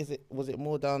 Prems, was it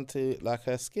more down to like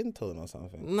her skin tone or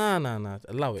something? nah.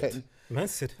 Allow it. Okay, Man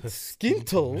said her Skin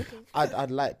tone.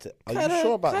 I'd like to. Are you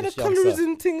sure about Kind this, of young sir?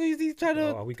 colorism thing is he trying to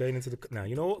Oh, are we going into the now?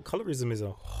 You know what? Colorism is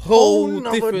a whole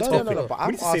nother- different No, topic. no, but We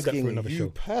I'm need to save that for asking another you show.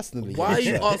 personally. Why are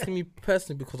you young sir. asking me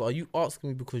personally? Because are you asking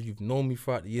me because you've known me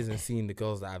throughout the years and seen the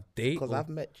girls that I've dated? Because I've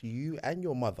met you and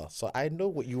your mother, so I know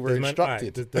what you were does man,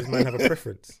 instructed. alright, does man have a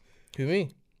preference? Who, me?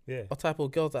 Yeah, What type of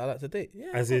girls that I like to date? Yeah,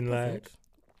 as I've in got like preference.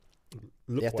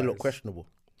 They have to look look-wise. questionable.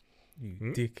 You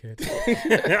Hmm?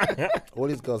 dickhead. All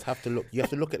these girls have to look. You have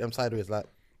to look at them sideways. Like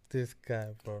This guy,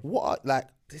 bro. what? Like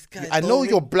This guy. I know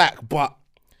you're black, but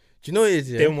Do you know what it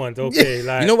is? Yeah. Them ones, okay.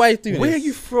 Like You know why he's doing where this? are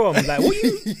you from? Like what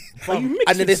you? Are you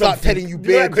and then they start telling you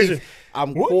bare Right, things.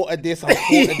 I'm What? caught at this. I'm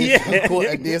caught at this. Yeah. I'm caught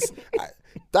at this.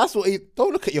 That's what.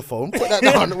 Don't look at your phone. Put that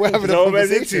down. We're having a No, man's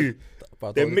conversation. into.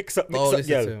 But They don't- mix up, don't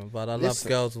listen yeah. to him, but I love Listen.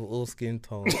 girls with all skin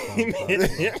tones. fam,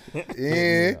 but-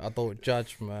 Yeah. I don't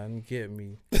judge, man. You get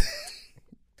me?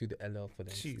 Do the LL for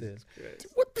them. Jesus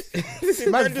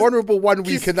still. Man's vulnerable one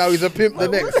week and now he's a pimp the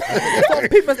next. Stop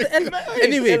people as the ele-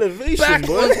 Anyway, elevation, back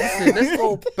boy. on, listen, let's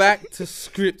go back to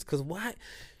script because why?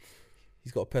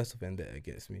 He's got a personal vendetta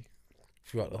against me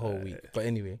throughout the whole week. But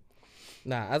anyway,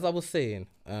 as I was saying,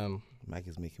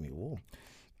 Maggie's making me warm.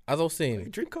 as I was saying,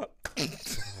 Drink up. I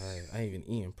ain't even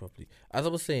eating properly. As I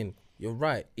was saying, you're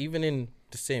right. Even in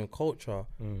the same culture,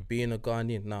 being a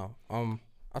Ghanaian now, I'll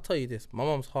tell you this: my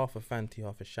mom's half a Fanti,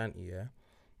 half a Shanti, yeah,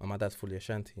 and my dad's fully a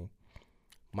Shanti.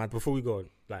 Before we go,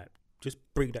 like, just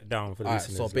break that down for the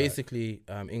listeners. So basically,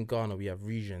 in Ghana we have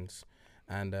regions,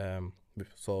 and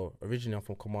so originally I'm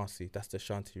from Kumasi. That's the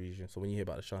Shanti region. So when you hear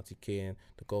about the Shanti King,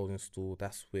 the Golden Stool,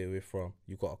 that's where we're from.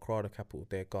 You got Accra, the capital,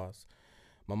 there, Gas.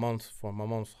 My mom's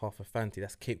half a Fanti.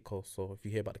 That's Cape Coast. So if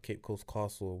you hear about the Cape Coast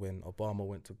Castle, when Obama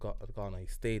went to Ghana, he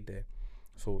stayed there.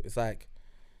 So it's like,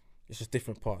 it's just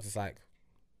different parts. It's like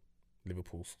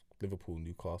Liverpool,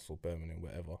 Newcastle, Birmingham,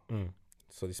 whatever.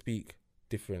 So they speak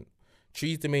different.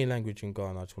 Tree's the main language in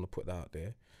Ghana. I just want to put that out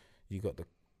there. You got the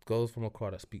girls from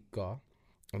Accra that speak Ga,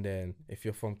 and then if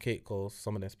you're from Cape Coast,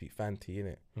 some of them speak Fanti,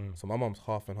 innit? So my mom's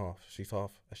half and half. She's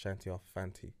half Ashanti, half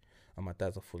Fanti, and my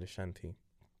dad's a full Ashanti.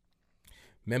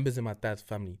 Members in my dad's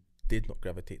family did not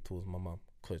gravitate towards my mum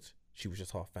because she was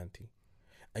just half Fanti.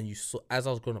 And you saw, as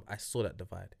I was growing up, I saw that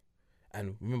divide.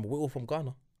 And remember, we're all from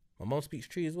Ghana. My mum speaks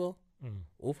Tree as well.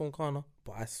 All from Ghana.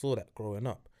 But I saw that growing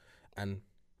up. And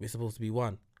we're supposed to be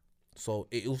one. So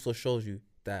it also shows you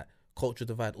that cultural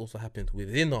divide also happens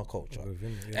within our culture.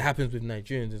 It happens with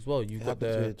Nigerians as well. You've got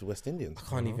the West Indians. I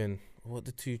can't even, what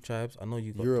the two tribes? I know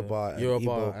you got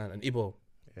Yoruba and Igbo.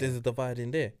 There's a divide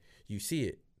in there. You see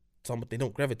it. They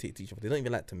don't gravitate to each other. They don't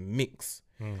even like to mix.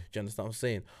 Do you understand what I'm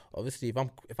saying? Obviously,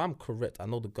 if I'm correct, I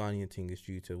know the Ghanaian thing is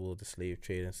due to all the slave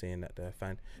trade and saying that the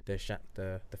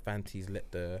Fantis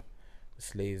let the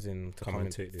slaves in to come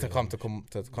to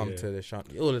the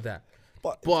Shanti, all of that.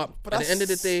 But at the end of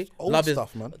the day, love is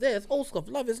stuff, man. Yeah, it's old stuff.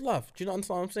 Love is love. Do you know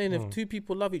what I'm saying? If two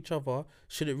people love each other,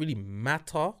 should it really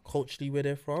matter culturally where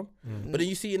they're from? But then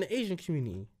you see in the Asian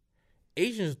community,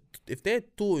 Asians, if their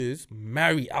daughters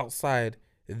marry outside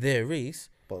their race,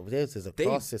 but theirs is a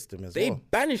class system as well. They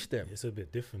banish them. It's a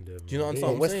bit different there. Do you know what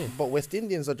I'm saying? But West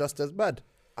Indians are just as bad.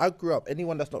 I grew up,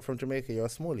 anyone that's not from Jamaica, you're a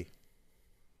smallie.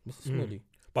 Mr. Smalley.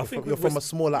 But I think you're from a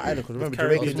smaller island, because remember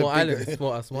Jamaica small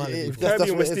island. With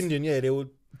Caribbean, West Indian, yeah, they would.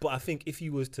 But I think if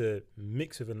you was to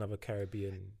mix with another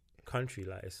Caribbean country,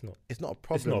 like it's not a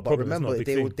problem. But remember,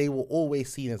 they were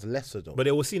always seen as lesser, though. But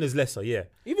they were seen as lesser, yeah.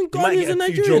 Even you might Ghanaians get and a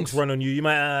few Nigerians jokes run on you. You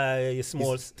might you're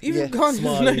small. Even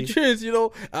Ghanaians and Nigerians, you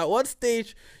know. At one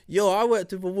stage, I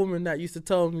worked with a woman that used to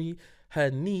tell me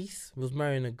her niece was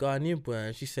marrying a Ghanaian boy,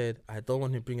 and she said, "I don't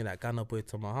want him bringing that Ghana boy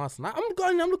to my house." And I'm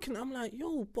Ghanaian. I'm like,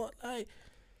 yo, but like.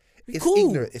 It's cool.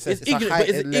 ignorant. It's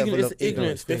ignorant. It's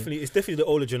ignorant. It's definitely the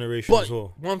older generation as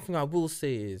well. One thing I will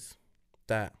say is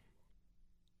that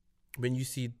when you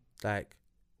see like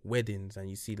weddings and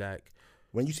you see like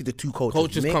when you see the two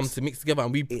cultures come to mix together,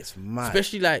 and it's mad.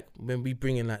 Especially like when we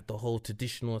bring in like the whole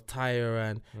traditional attire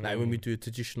and like when we do a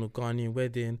traditional Ghanaian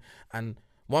wedding. And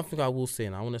one thing I will say,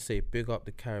 and I want to say, big up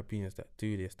the Caribbeans that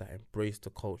do this, that embrace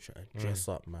the culture and dress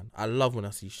up, man. I love when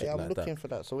I see shit like that. I'm looking for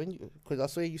that. So because I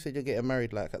saw you said you're getting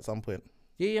married like at some point.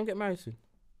 Yeah, I'm getting married soon.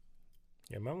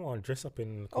 Yeah, man, I want to dress up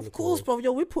in. Of course, bro.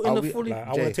 Yo, we're putting the fully. Like, I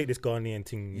want to take this Ghanaian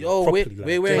thing. Yo,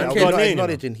 properly, we're not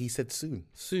acknowledging. He said soon.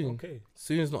 Soon. Okay.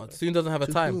 Soon's not. Soon doesn't have a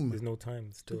time. Whom? There's no time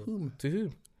still. To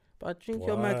whom? But I drink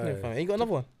your magnet, fam. Ain't you got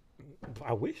another one?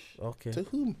 I wish. Okay. To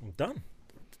whom? I'm done.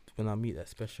 When I meet that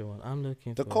special one, I'm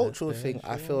looking the for cultural thing.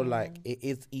 I feel like it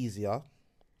is easier.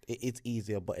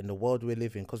 But in the world we're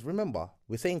living, because remember,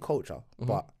 we're saying culture,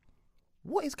 but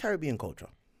what is Caribbean culture?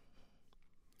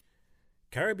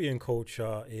 Caribbean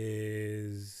culture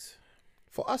is,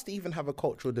 for us to even have a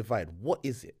cultural divide, what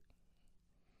is it?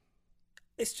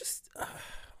 It's just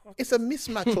it's a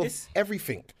mismatch of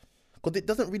everything, because it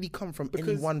doesn't really come from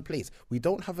any one place. We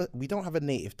don't have a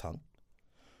native tongue.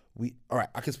 All right,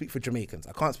 I can speak for Jamaicans.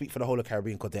 I can't speak for the whole of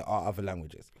Caribbean because there are other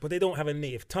languages. But they don't have a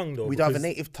native tongue, though. We don't have a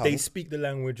native tongue. They speak the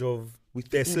language of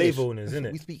their slave owners,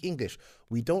 innit? We speak English.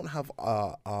 We don't have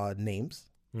our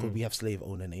names because we have slave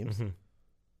owner names.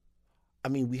 I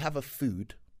mean, we have a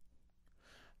food.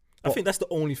 I think that's the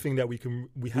only thing that we have.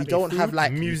 We don't have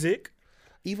like music.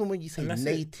 Even when you say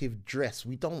native dress,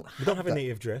 we don't have a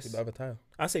native dress. We don't have a tile.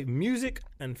 I say music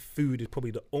and food is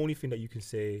probably the only thing that you can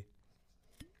say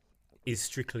is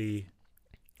strictly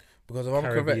because if I'm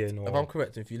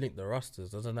correct, if you link the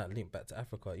Rastas, doesn't that link back to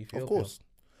Africa, Ethiopia? Of course.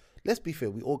 Let's be fair,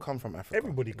 we all come from Africa.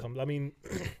 Everybody comes. I mean,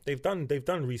 they've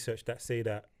done research that say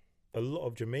that a lot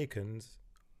of Jamaicans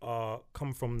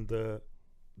come from the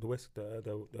West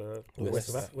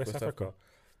Africa.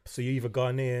 So you're either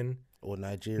Ghanaian or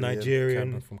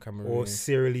Nigerian from Cameroon, or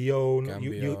Sierra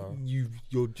Leone.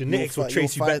 Your genetics will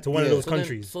trace you back to one of those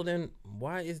countries. So then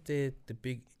why is there the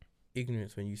big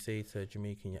ignorance when you say to a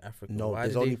Jamaican you're African? No, Why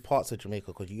there's do they only parts of Jamaica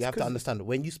because you have to 'cause- understand that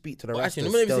when you speak to the Well, actually,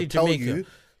 Rastas, let me they'll say tell Jamaica. you.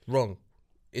 wrong?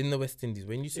 In the West Indies,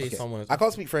 when you say Okay, someone is I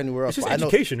can't speak for anywhere else. It's just but I know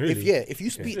education, really. If you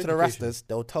speak It's to the education. Rastas,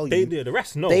 they'll tell They you do. The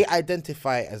rest know. they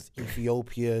identify as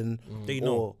Ethiopian. They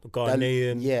know. or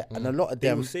Ghanaian. Yeah, and a lot of They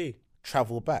them will say.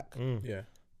 travel back. yeah.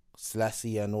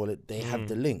 Selassie and all that, they have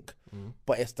the link.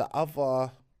 But it's the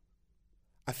other.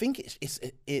 I think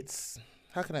it's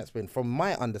how can I explain? From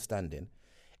my understanding,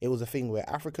 it was a thing where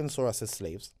Africans saw us as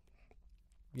slaves.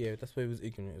 Yeah, that's why it was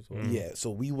ignorant as well. Yeah, so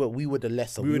we were the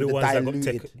lesser. We were the ones that got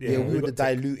diluted. tech- Yeah, yeah, we we were the got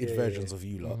tech. diluted Yeah, versions yeah. of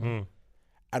you lot. Mm.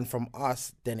 And from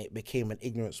us, then it became an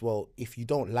ignorance. Well, if you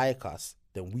don't like us,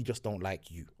 then we just don't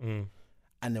like you, Mm.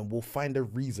 and then we'll find a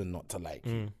reason not to like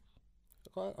you. Mm.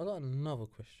 I got another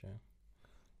question,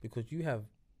 because you have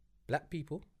black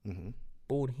people hmm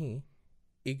born here,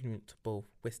 ignorant to both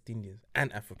West Indians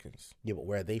and Africans. Yeah, but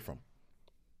where are they from?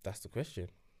 That's the question.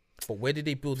 But where did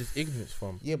they build this ignorance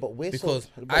from? Yeah, but we're Because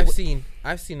but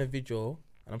I've seen a video,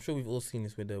 and I'm sure we've all seen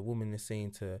this, where the woman is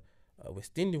saying to a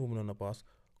West Indian woman on the bus,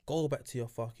 "Go back to your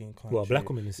fucking country." Well, a black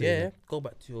woman is saying yeah, that. go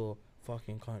back to your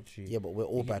fucking country. Yeah, but we're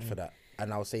all bad for that.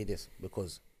 And I'll say this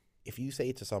because if you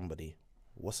say to somebody,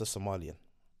 "What's a Somalian?"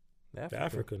 They're The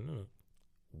African. No.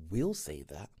 We'll say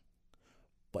that,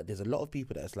 but there's a lot of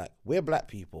people that's like, "We're black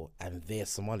people and they're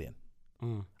Somalian."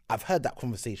 Mm. I've heard that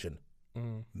conversation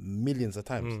millions of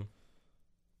times.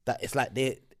 That it's like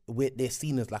they're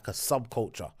seen as like a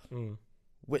subculture,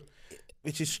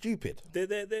 which is stupid. They're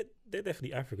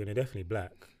definitely African. They're definitely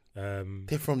black.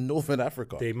 They're from Northern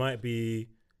Africa. They might be.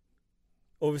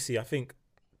 Obviously, I think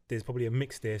there's probably a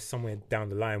mix there somewhere down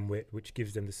the line which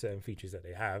gives them the certain features that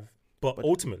they have. But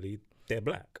ultimately, they're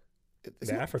black. It's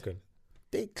They're not- African.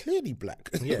 They're clearly black.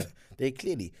 Yeah.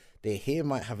 Their hair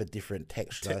might have a different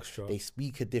texture. They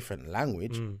speak a different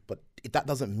language, but that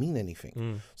doesn't mean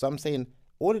anything. So I'm saying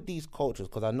all of these cultures,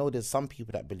 because I know there's some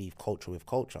people that believe culture with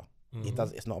culture.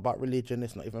 It's not about religion.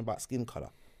 It's not even about skin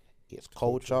color. It's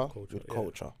culture with yeah.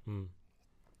 culture. Mm.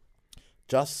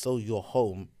 Just so your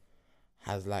home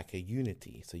has like a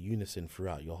unity, it's a unison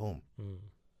throughout your home.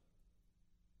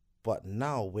 But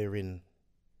now we're in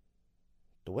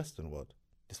the Western world,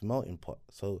 this melting pot.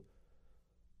 So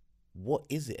what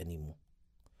is it anymore?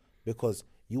 Because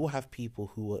you will have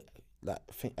people who are like,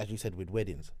 as you said, with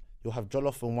weddings, you'll have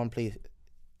jollof in one place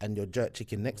and your jerk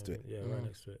chicken next to it. Yeah, right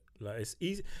next to it. Like, it's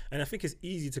easy, and I think it's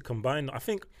easy to combine. I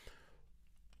think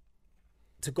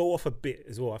to go off a bit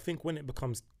as well. I think when it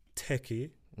becomes techie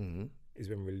is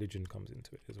when religion comes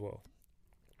into it as well.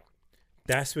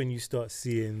 That's when you start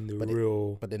seeing the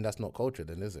real. But then that's not culture,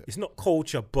 then, is it? It's not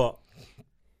culture, but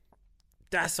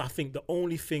that's, I think, the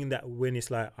only thing that when it's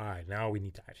like, all right, now we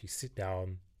need to actually sit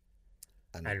down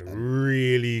and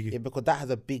really Yeah, because that has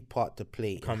a big part to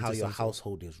play in Come how to your some sort-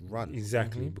 household is run.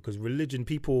 exactly, because religion,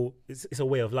 people, it's a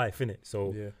way of life, innit?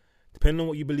 So Yeah, depending on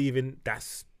what you believe in,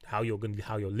 that's how you're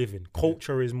living.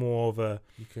 Culture is more of a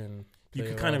you can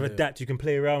kind of adapt. You can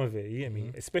play around with it. You get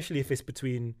me? Especially if it's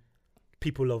between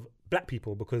people of black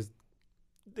people, because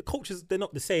the cultures, they're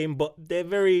not the same, but they're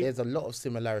very. There's a lot of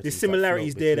similarities. There's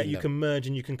similarities there that between you them. can merge,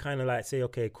 and you can kind of like say,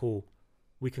 okay, cool,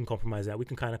 we can compromise that. We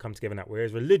can kind of come together in that.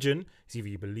 Whereas religion is either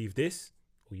you believe this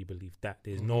or you believe that.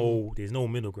 There's no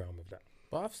middle ground with that.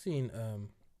 But I've seen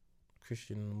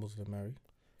Christian and Muslim marry.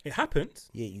 It happens,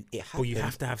 Yeah, it but you happens.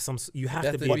 have to have some. You have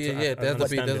There to has be to able be- to yeah, have there has to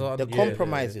be- there's understanding. a- The Yeah,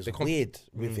 compromise is the com- weird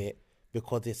with it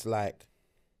because it's like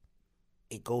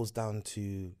it goes down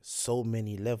to so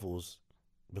many levels.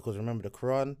 Because remember, the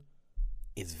Quran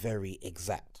is very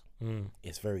exact.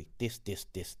 It's very this.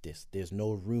 There's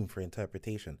no room for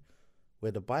interpretation.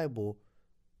 Where the Bible,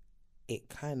 it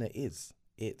kind of is.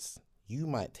 It's, you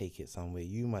might take it somewhere,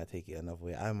 you might take it another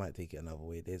way, I might take it another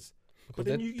way. There's But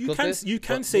then you because can there's- you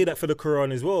can but- say that for the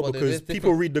Quran as well, but because there's people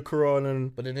different- read the Quran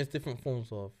and But then there's different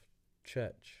forms of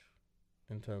church,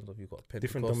 in terms of you've got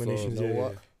different Pentecostal, dominations. you know Yeah,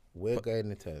 what? We're going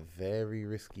into a very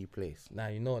risky place Nah,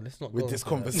 you know what? Let's not with go this into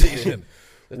that. conversation.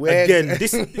 We're- Again,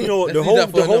 this you know Let's the leave whole that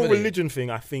for the whole another day. religion thing.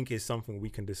 I think is something we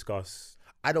can discuss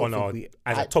I don't on think our we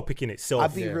as a topic in itself. I'll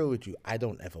be Yeah. real with you. I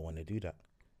don't ever want to do that.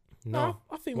 No,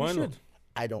 I think why we not? should.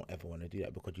 I don't ever want to do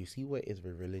that because you see where it is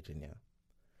with religion, yeah?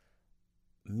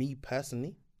 Me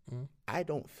personally, I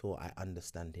don't feel I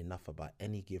understand enough about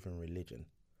any given religion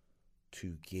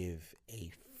to give a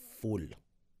full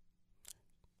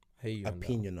Hey, you on that.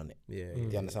 opinion on it. Yeah, Do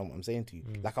you understand what I'm saying to you?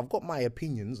 Like, I've got my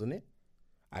opinions on it.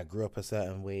 I grew up a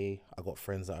certain way. I got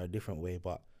friends that are a different way,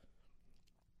 but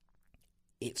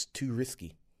it's too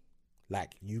risky.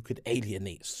 Like, you could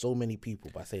alienate so many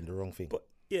people by saying the wrong thing. But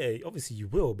yeah, obviously you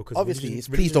will, because Obviously, religion- it's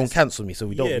please religion don't is- cancel me, so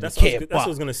we don't really that's care. what I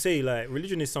was but gonna say. Like,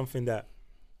 religion is something that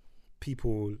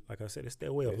people, like I said, it's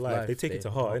their way of It's life. life, They take it they-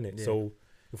 to heart, innit? yeah. So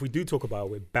if we do talk about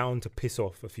it, we're bound to piss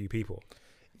off a few people.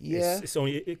 Yeah. It's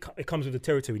only it comes with the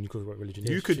territory when you talk about religion.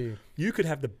 It's true. You could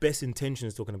have the best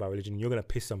intentions talking about religion. You're gonna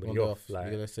piss somebody Gonna go off. Like,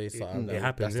 you're gonna say something it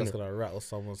happens, that's innit? gonna rattle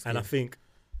someone's and I skin. think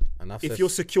And I've if said- you're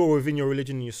secure within your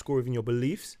religion and you're secure within your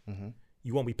beliefs, Mm-hmm.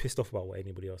 you won't be pissed off about what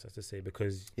anybody else has to say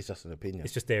because It's just an opinion.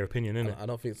 it's just their opinion, isn't it? I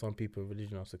don't think some people in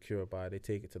religion are secure about it. They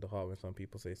take it to the heart when some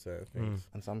people say certain things.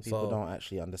 And some people So- don't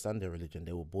actually understand their religion.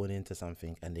 They were born into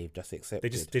something and they've just accepted.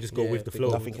 They just go Yeah, with the they flow.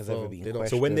 go Nothing with has the ever flow. been They don't-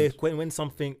 So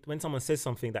questioned. when someone says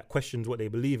something that questions what they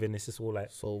believe in, it's just all like,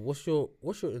 So what's your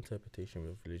interpretation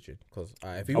of religion? Because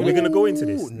if you are we gonna go into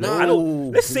this? Ooh, I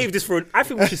don't. Let's save this for. I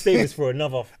think we should save this for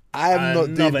another. I am not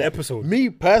doing another that. episode. Me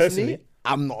personally, Personally.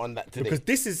 I'm not on that today. Because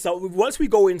this is so. Once we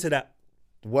go into that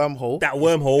wormhole.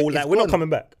 wormhole, it's like we're not gone. coming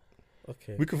back.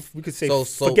 okay, We could say So-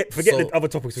 forget so- the other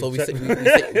topics. so we're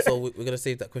we're gonna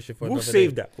save that question for we'll another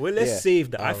save day. that. Well, let's Yeah.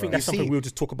 save that. I Alright. think that's You something see- we'll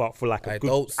just talk about for like a I good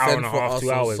don't hour send and a for half, us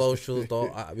 2 on hours. socials.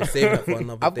 Don't we save that for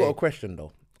another I've day? got a question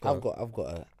though. Go I've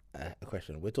got a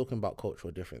question. We're talking about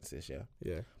cultural differences, yeah.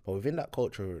 Yeah. But within that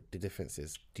cultural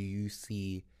differences, do you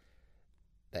see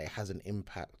that it has an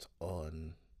impact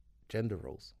on gender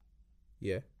roles?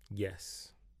 Yeah.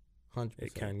 Yes, 100%.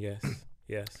 it can. Yes,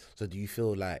 yes. So do you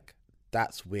feel like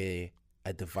that's where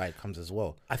a divide comes as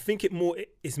well? I think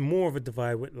it's more of a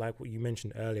divide with like what you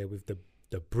mentioned earlier with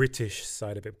the British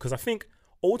side of it, because I think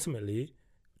ultimately,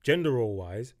 gender role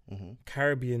wise,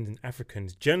 Caribbeans and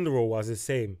Africans, gender role wise, is the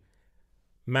same.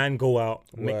 Man go out,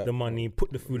 make Work, the money,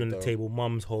 put the food on the the- table,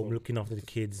 mum's home, looking after the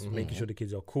kids, making sure the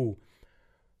kids are cool.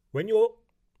 When you're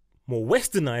more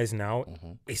westernized now,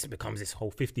 it becomes this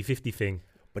whole 50-50 thing.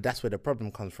 But that's where the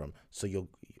problem comes from. So you're,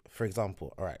 for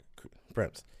example, all right,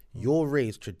 Breps, you're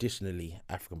raised traditionally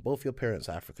African. Both your parents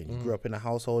are African. You grew up in a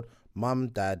household, mum,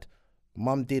 dad.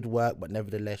 Mum did work, but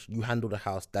nevertheless, you handle the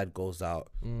house. Dad goes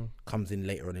out, comes in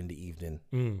later on in the evening,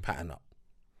 pattern up.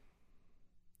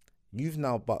 You've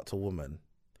now bucked a woman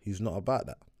who's not about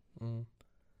that.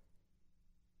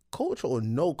 Culture or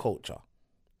no culture,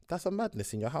 that's a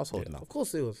madness in your household now. Of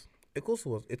course it was. Of course it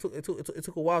was. It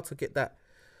took a while to get that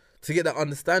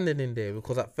understanding in there,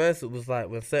 because at first it was like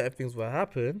when certain things were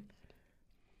happen,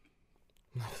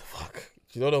 fuck,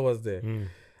 you know what was there,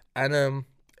 and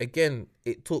again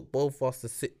it took both of us to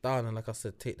sit down and, like I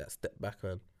said, take that step back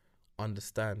and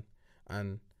understand,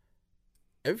 and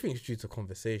everything's due to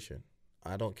conversation.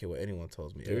 I don't care what anyone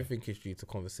tells me. Everything is due to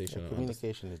conversation. and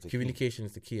Communication is the key. communication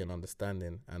is the key, and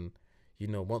understanding. And you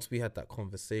know, once we had that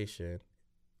conversation,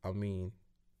 I mean,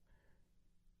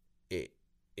 it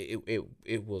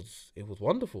was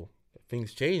wonderful.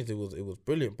 Things changed. It was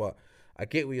brilliant. But I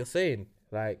get what you're saying.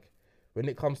 Like, when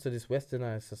it comes to this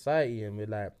westernized society and we're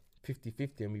like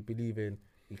 50-50 and we believe in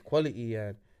equality,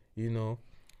 and you know,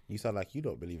 You sound like you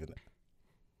don't believe in it.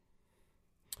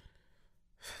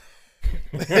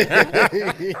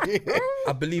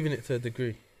 I believe in it to a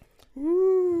degree.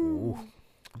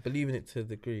 I believe in it to a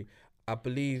degree. I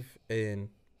believe in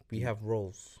we have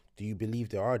roles. Do you believe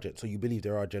there are so you believe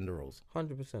there are gender roles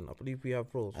 100%. I believe we have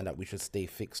roles. and that we should stay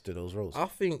fixed to those roles? I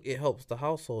think it helps the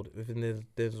household within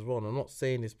there's a role. I'm not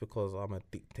saying this because I'm a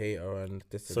dictator and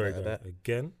this and Sorry, that. guys,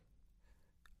 again,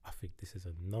 I think this is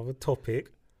another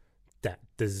topic that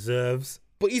deserves.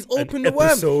 But he's an opened the worm.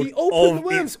 episode He opened the of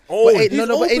worm. its own. But He's no,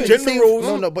 but open. in Gender same-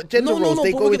 roles- but gender roles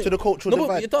they but go we're into gonna- the cultural no,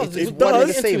 but divide. it does. It's It one and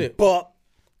the does. same. Into it. But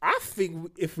I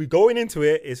think if we going into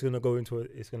it, it's gonna go into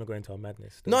a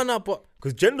madness. No, but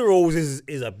because gender roles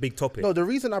is a big topic. No, the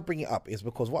reason I bring it up is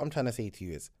because what I'm trying to say to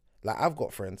you is, like, I've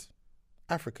got friends,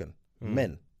 African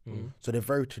men, so they're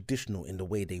very traditional in the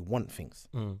way they want things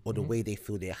or the way they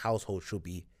feel their household should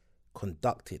be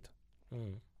conducted.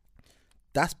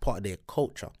 That's part of their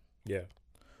culture, Yeah,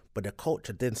 but the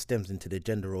culture then stems into the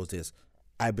gender roles is,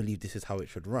 I believe this is how it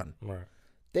should run. right.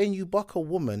 Then you buck a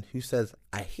woman who says,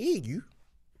 I hear you.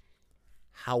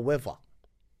 However,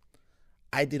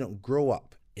 I didn't grow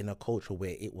up in a culture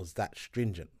where it was that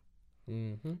stringent.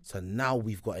 So now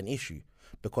we've got an issue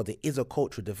because it is a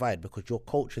cultural divide, because your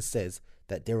culture says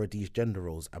that there are these gender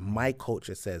roles and my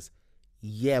culture says,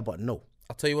 yeah, but no.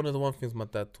 I'll tell you, one of the one things my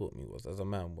dad taught me was, as a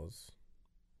man, was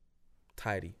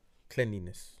tidy,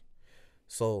 cleanliness.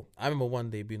 So I remember one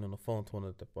day being on the phone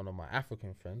to one of my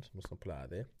African friends, I'm just gonna put it out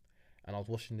there, and I was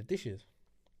washing the dishes.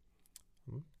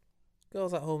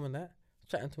 Girls at home and that,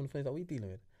 chatting to him on the phone, he's like, what are you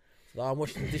dealing with? So I'm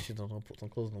washing the dishes, and I'm gonna put some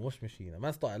clothes in the washing machine. And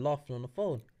man started laughing on the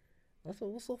phone. I said,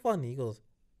 what's so funny? He goes,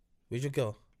 where's your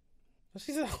girl?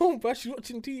 She's at home, bro. She's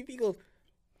watching TV. He goes,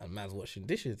 and man's washing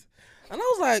dishes. And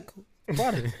I was like,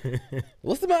 brother,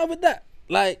 what's the matter with that?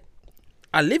 Like,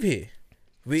 I live here.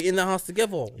 We're in the house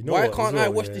together. know Why what, can't as I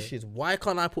well, wash yeah. dishes? Why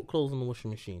can't I put clothes in the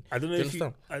washing machine? I don't know Do you if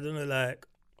understand? I don't know, like,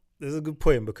 there's a good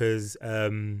point because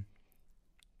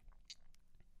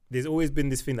there's always been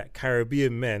this thing that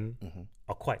Caribbean men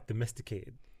are quite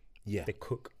domesticated. Yeah. They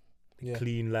cook, they Yeah.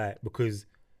 clean, like, because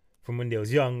from when they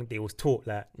was young, they was taught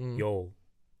like, yo, you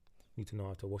need to know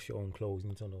how to wash your own clothes, you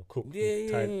need to know how to cook.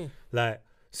 Yeah. Like,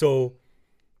 so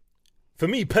for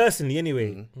me personally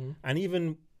anyway, Mm-hmm. and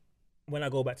even when I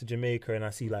go back to Jamaica and I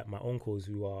see like my uncles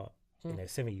who are in their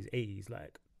 70s, 80s,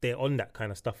 like they're on that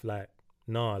kind of stuff, like,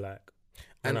 nah, like.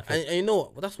 And, I think- and you know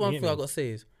what? That's one You get thing I me? got to say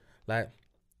is, like,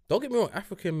 don't get me wrong,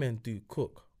 African men do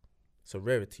cook. It's a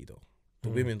rarity, though. The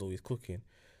women's always cooking.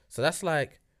 So that's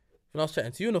like, when I was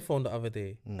chatting to you on the phone the other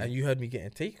day, and you heard me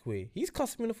getting takeaway, he's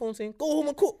cussing me on the phone saying, go home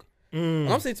and cook. And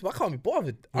I'm saying to him, I can't be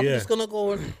bothered. I'm Yeah. just going to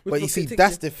go and... But you see,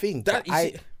 that's the thing. That-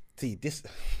 But you see this.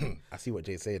 I see what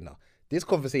Jay's saying now. This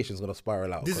conversation is gonna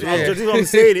spiral out. This is, 'cause this is what I'm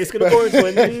saying. It's gonna go into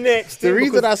a next. The thing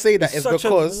reason because I say that it's is such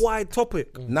because a wide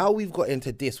topic. now we've got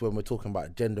into this when we're talking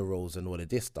about gender roles and all of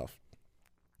this stuff.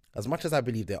 As much as I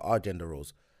believe there are gender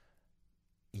roles,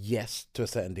 yes, to a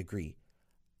certain degree,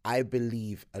 I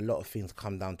believe a lot of things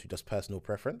come down to just personal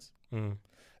preference.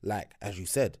 Like, as you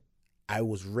said, I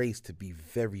was raised to be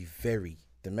very, very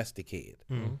domesticated.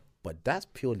 But that's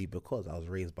purely because I was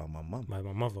raised by my mum. My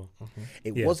mother.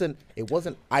 It Yeah.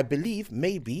 wasn't, I believe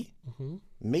maybe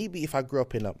if I grew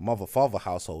up in a mother-father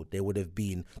household, there would have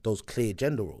been those clear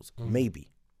gender roles, maybe.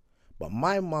 But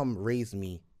my mum raised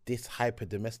me this hyper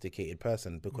domesticated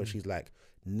person because she's like,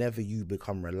 never you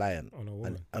become reliant On a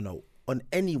woman. on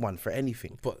anyone for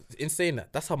anything. But in saying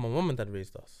that, that's how my mum and dad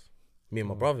raised us. Me and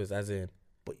my brothers, as in...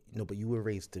 But but you were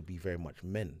raised to be very much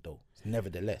men though,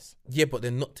 nevertheless. Yeah, but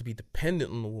they're not to be dependent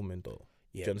on the woman, though.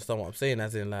 Yeah. Do you understand what I'm saying?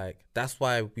 As in, like, that's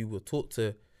why we were taught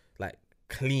to, like,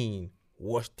 clean,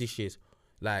 wash dishes,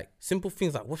 like, simple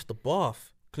things like wash the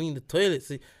bath, clean the toilet,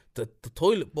 the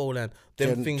toilet bowl, and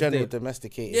them things. General there.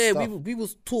 domesticated Yeah, stuff. we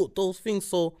was taught those things.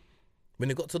 So when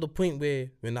it got to the point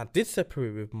where when I did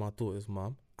separate with my daughter's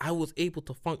mom, I was able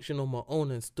to function on my own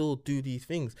and still do these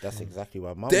things. That's exactly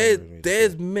why my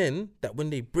There's men that when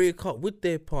they break up with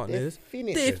their partners,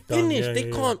 finished. they're They're done, finished. yeah, they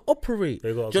yeah, can't operate. They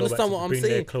Do gotta you go understand back to what I'm bring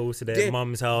their saying? clothes to their They're-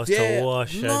 mum's house they're- to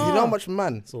wash. Nah. And You know how much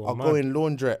man So are mad. going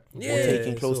laundrette or Yeah.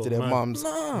 taking clothes So to their mad. mums?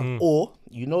 Nah. Or,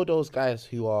 you know those guys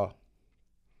who are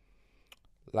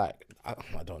like, I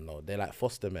don't know, they're like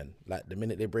foster men. Like, the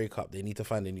minute they break up, they need to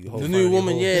find a new home. The find new a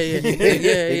woman, home. yeah.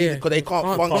 Because they can't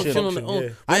function. on their own. yeah.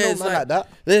 I know Whereas, man like that.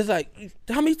 There's like,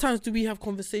 how many times do we have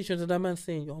conversations with that man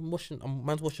saying, "Yo,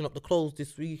 man's washing up the clothes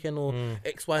this weekend," or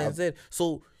X, Y, and Z.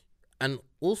 So, and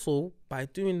also by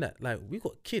doing that, like, we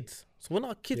got kids. So when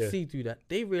our kids Yeah. see you do that,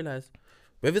 they realize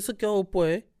whether it's a girl or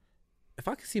boy, if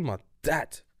I can see my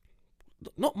dad,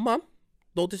 not mum,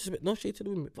 no disrespect, no shade to the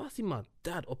women, if I see my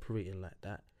dad operating like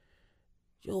that,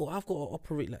 yo, I've got to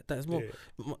operate like that as well.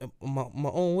 My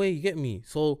own way, you get me?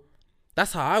 So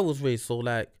that's how I was raised. So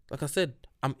like I said,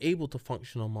 I'm able to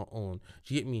function on my own.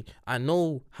 Do you get me? I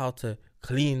know how to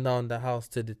clean down the house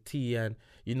to the T, and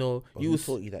you know, But you who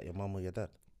taught you that, your mum or your dad?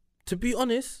 to be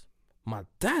honest, my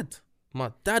dad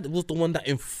was the one that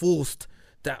enforced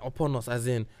that upon us, as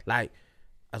in, like,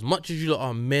 as much as you lot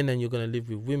are men and you're gonna live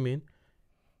with women,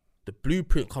 the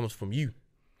blueprint comes from you.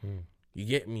 You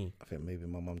get me? I think maybe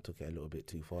my mum took it a little bit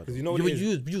too far. Because though. you know what it is?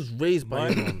 You was raised by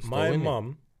your mums, my though, innit?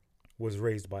 mum was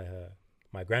raised by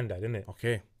my granddad, innit?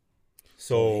 Okay.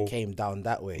 So it came down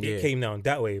that way. Yeah. it came down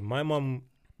that way. My mum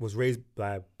was raised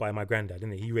by my granddad,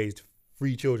 innit? He raised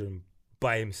 3 children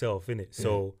by himself, innit?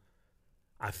 So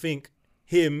I think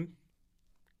him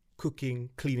cooking,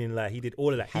 cleaning, like, he did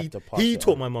all of that. Had to pass He it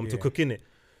taught on. my mum to Yeah. cook, innit?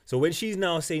 So when she's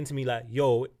now saying to me like,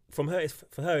 yo, for her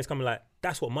it's coming like,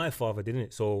 that's what my father did,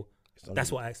 innit? So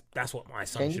that's what my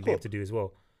son Can you should be able cook? to do as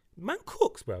well. Man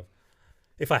cooks, bruv.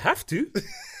 If I have to,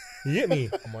 you get me?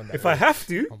 If I have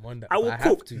to, I'm on that, I but will I have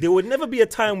cook. to. There would never be a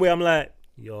time where I'm like,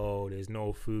 yo, there's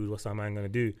no food. What's that man gonna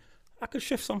do? I could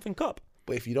chef something up.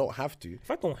 But if you don't have to, If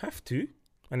I don't have to,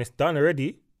 and it's done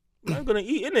already, I'm gonna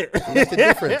eat, innit? that's the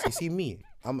difference. You see me,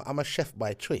 I'm a chef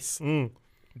by choice.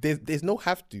 There's no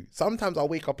have to. Sometimes I'll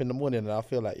wake up in the morning and I'll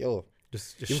feel like, yo,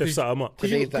 Just chef something up.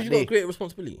 Today's You that got day. great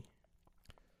responsibility.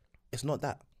 it's not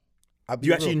that. I'll be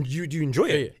You real. actually do you enjoy it?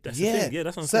 Yeah, yeah. That's the Yeah, thing. Yeah,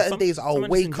 that's what I'm saying. certain days Some I'll man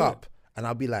just wake enjoy up and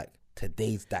I'll be like,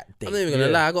 today's that day. I'm not even gonna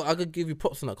Yeah. lie. I could give you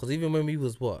props on that, because even when we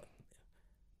was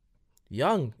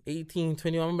young, 18,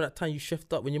 21, I remember that time you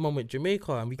chefed up when your mum went to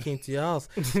Jamaica and we came to your house.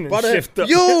 it. Brother, Chefed up.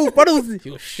 yo, brother,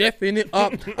 you were chefing it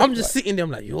up. I'm just sitting there.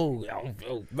 I'm like, yo,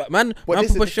 but man, But man,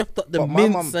 this is people the- chefed up the but my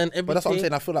mints mum- and everything. But that's what I'm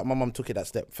saying. I feel like my mum took it that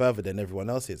step further than everyone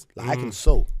else's. Like, I can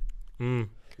sew.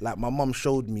 Like my mum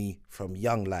showed me from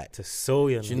young, like To sew,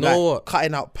 you Do you know. know like, what?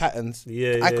 cutting out patterns. Yeah,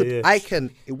 I yeah, could, yeah. I can.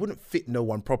 It wouldn't fit no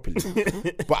one properly,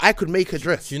 but I could make a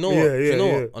dress. Do you know Yeah, what? Do you yeah, know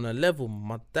yeah. what? On a level,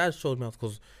 my dad showed me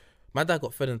because my dad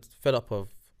got fed up of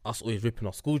us always ripping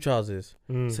off school trousers.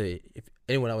 Mm. So if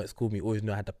anyone that went to school with me always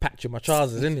knew I had to patch in my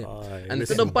trousers, innit? Aye, And listen.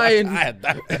 instead of buying I had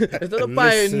that. instead of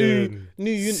buying new Listen.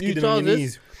 new Skid on your trousers,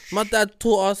 knees. my dad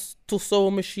taught us to sew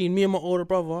a machine. Me and my older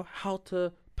brother how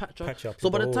to patch up. Patch up So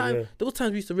the by the hole, time yeah. there was times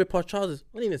we used to rip our trousers,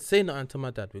 I didn't even say nothing to my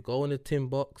dad. We go in the tin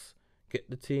box, get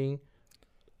the thing,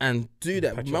 and do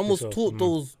that. Patch up Man was yourself. taught Mm.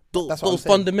 those That's what I'm those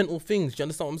saying. fundamental things. Do you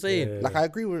understand what I'm saying? Yeah. Like I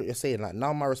agree with what you're saying. Like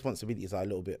now my responsibilities are a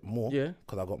little bit more. Yeah.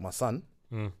 Because I got my son.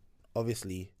 Mm.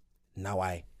 Obviously, now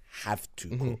I have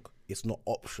to cook. It's not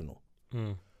optional.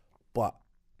 Mm. But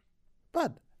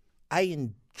I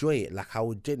enjoy it. Like I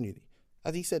would genuinely,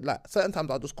 as he said, like certain times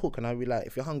I'll just cook and I'll be like,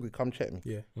 if you're hungry, come check me.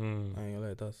 Yeah, Mm. I ain't gonna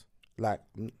lie, it does. Like,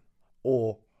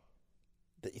 or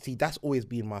see, that's always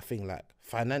been my thing. Like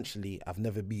financially, I've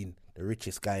never been the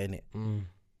richest guy in it. Mm.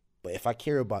 But if I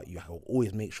care about you, I will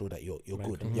always make sure that you're Man,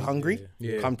 good. come You're on, hungry,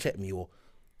 yeah. Yeah. come check me, or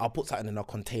I'll put something in a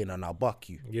container and I'll buck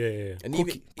you. Yeah, yeah. And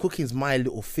even Cooking's my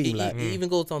little thing. Like, it even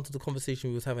goes down to the conversation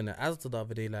we was having at Asda the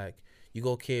other day. Like, you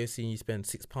go KFC and you spend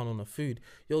 £6 on the food.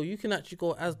 Yo, you can actually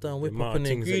go Asda and whip amount up of an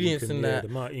things that you ingredients can- and yeah, that, the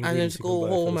amount of and then ingredients just you can go buy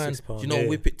for home the and £6, you know yeah.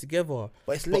 whip it together.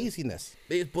 but it's laziness.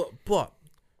 But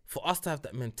for us to have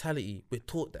that mentality, we're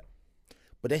taught that.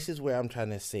 But this is where I'm trying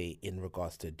to say in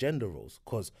regards to gender roles.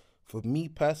 Because for me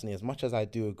personally, as much as I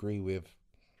do agree with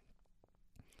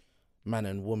man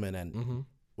and woman, and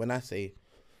when I say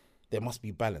there must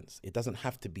be balance, it doesn't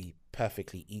have to be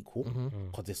perfectly equal,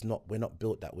 because it's not. We're not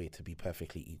built that way to be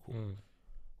perfectly equal.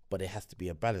 But there has to be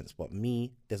a balance. But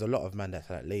me, there's a lot of man that's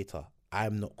like later,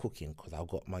 I'm not cooking because I've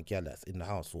got my girl that's in the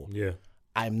house, or Yeah.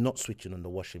 I'm not switching on the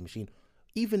washing machine.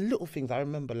 Even little things, I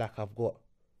remember, like I've got,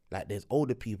 like there's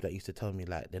older people that used to tell me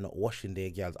like they're not washing their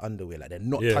girl's underwear, like they're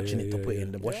not Yeah, touching yeah, it to yeah, put it yeah.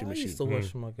 in the washing I machine. used to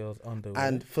wash my girl's underwear.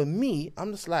 And for me,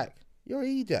 I'm just like, you're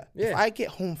an idiot. If Yeah. I get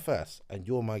home first and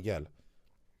you're my girl,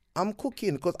 I'm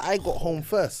cooking because I got home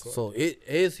first. so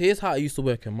here's how it used to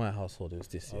work in my household. It was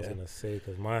this, I was yeah. gonna say,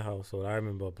 because my household, I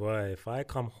remember, boy, if I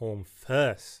come home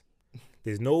first,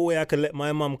 there's no way I can let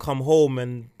my mum come home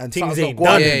and And things something's ain't not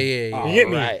going. done. Yeah, yeah, yeah. You get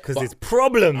me? Alright, Because but there's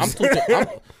problems. I'm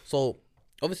talking. So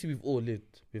obviously we've all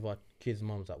lived with our kids'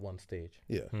 mums at one stage.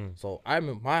 Yeah. So I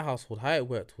remember my household, how it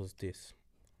worked was this.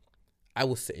 I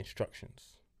would set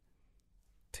instructions.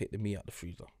 Take the meat out the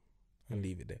freezer and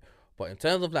leave it there. But in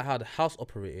terms of like how the house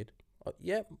operated,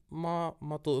 yeah, my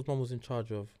daughter's mum was in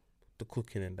charge of the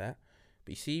cooking and that.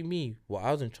 But you see me, what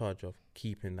I was in charge of,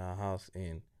 keeping our house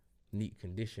in neat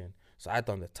condition. So I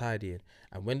done the tidying.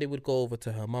 And when they would go over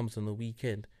to her mum's on the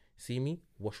weekend, see me,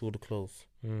 wash all the clothes,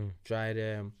 dry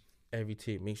them,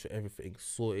 everything, make sure everything's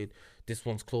sorted. This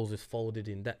one's clothes is folded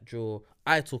in that drawer.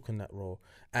 I took on that role.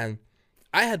 And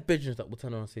I had bedrooms that would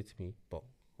turn around and say to me, but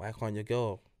why can't your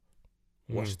girl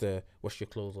wash your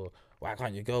clothes, or why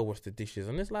can't your girl wash the dishes?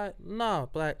 And it's like, nah,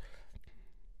 but like,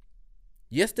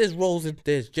 yes, there's roles and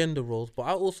there's gender roles, but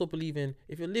I also believe in,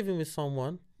 if you're living with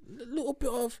someone,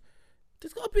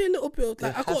 there's got to be a little bit of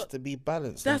There like, has to be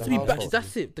balance. there in has the to be balance. household.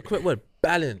 That's it. The correct word,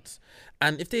 balance.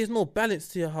 And if there's no balance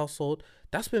to your household,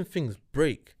 that's when things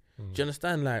break. Do you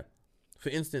understand? Like, for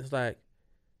instance, like,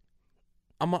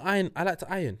 I like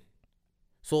to iron.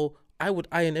 So I would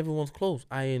iron everyone's clothes,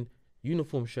 iron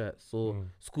uniform shirts or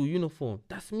school uniform.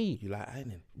 That's me. You like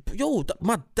ironing? Yo,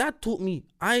 my dad taught me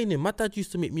ironing. My dad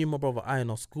used to make me and my brother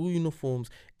iron our school uniforms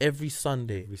every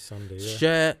Sunday. Every Sunday, yeah.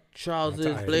 Shirt, trousers,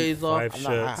 iron blazer. five I'm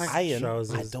like, shirts, I iron. I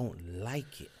trousers. don't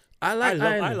like it. I like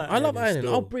ironing. I love ironing.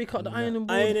 still. I'll break out the ironing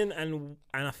board. Ironing and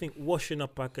I think washing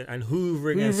up and hoovering and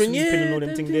Hoovering, sweeping yeah, and all them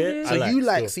them things things, there. yeah. So I you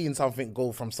like still. seeing something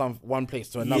go from one place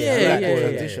to another. Yeah, you like yeah, the yeah,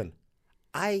 transition.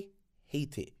 I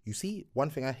hate it. You see,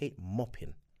 one thing I hate,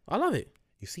 mopping. I love it.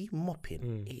 You see,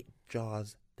 mopping, it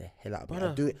jars the hell out of me.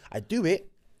 Brother. I do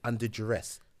it under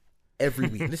duress every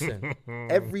week. Listen,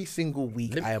 Every single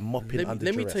week I am mopping under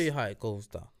let me duress. tell you how it goes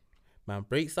down. Man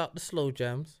breaks out the slow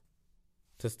jams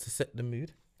just to set the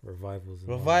mood. Revivals. and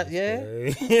Revive, all yeah.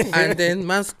 that. And then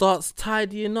man starts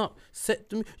tidying up, set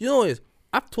the mood. You know what it is?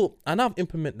 I've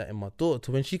implemented that in my daughter.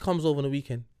 So when she comes over on the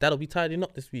weekend, that'll be tidying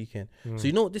up this weekend. So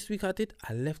you know what this week I did?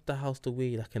 I left the house the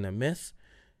way like in a mess.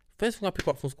 First thing I pick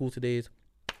up from school today is,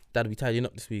 that'll be tidying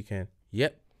up this weekend.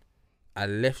 Yep. I've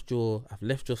left your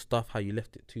stuff how you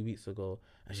left it 2 weeks ago.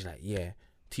 And she's like, yeah,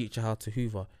 teach her how to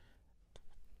hoover.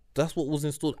 that's what was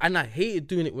installed, and I hated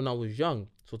doing it when I was young.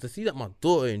 So to see that my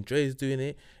daughter enjoys doing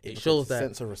it, it shows that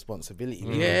sense of responsibility.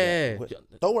 Yeah.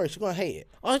 Don't worry, she's gonna hate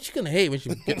it. oh, she's gonna hate when she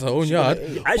gets her own yard.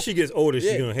 As she gets older,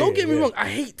 she's Yeah, gonna hate don't get it, me yeah. wrong, I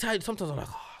hate tidy. Sometimes I'm like,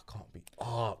 oh, I can't be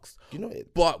asked. You know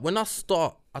it. But when I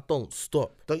start, I don't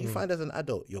stop. Don't you find as an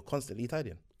adult you're constantly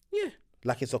tidying? Yeah.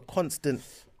 Like it's a constant.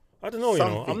 I don't know, you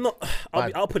know. Something. I'm not.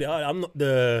 I'll put it out. I'm not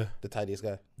the tidiest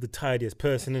guy. tidiest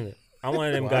person in it. I'm one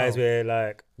of them guys where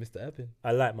like Mr. Epping.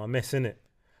 I like my mess in it.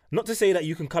 Not to say that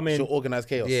you can come in. She'll organize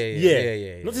chaos.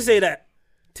 Yeah. Not to say that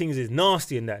things is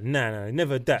nasty and that. Nah,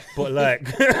 never that. But like,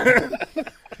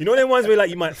 you know them ones where like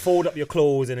you might fold up your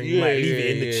clothes and then you might leave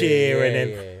it in the chair and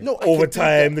then No, I over can do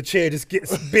time the chair just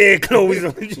gets bare clothes.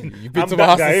 You've been to my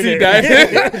house to see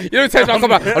that. You don't tell me, I'll come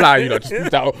back. I'm like, you know, just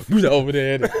move that over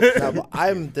there. Nah, but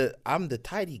I'm the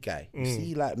tidy guy. You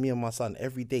see, like me and my son,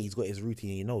 every day he's got his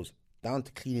routine. He knows down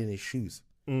to cleaning his shoes.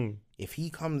 If he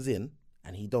comes in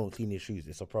and he don't clean his shoes,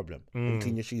 it's a problem. When you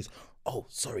clean your shoes, oh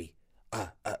sorry,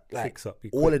 like Fix up, be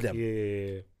all quick. of them.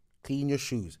 Yeah. Clean your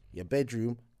shoes, your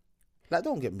bedroom. Like,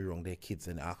 don't get me wrong, they're kids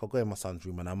in it. I could go in my son's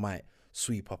room and I might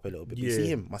sweep up a little bit. But you see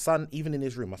him, my son, even in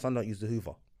his room, my son don't use the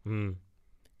Hoover.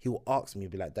 He will ask me,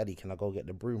 be like, Daddy, can I go get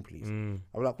the broom, please? I'm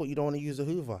like, what, you don't want to use the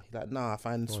Hoover? He's like, nah, I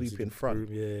find sweep in front.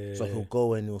 So he'll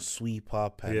go and he'll sweep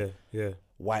up and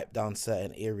wipe down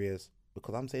certain areas.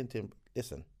 Because I'm saying to him,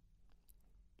 listen,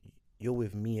 you're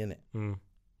with me, innit?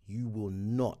 You will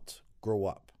not grow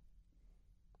up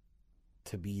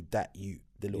to be that you,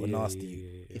 the little nasty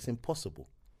you. It's impossible.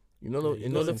 You know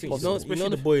the thing, especially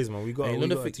the boys, man. We got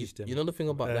to teach them. You know the thing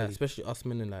about that, especially us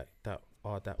men like that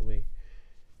are that way.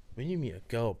 When you meet a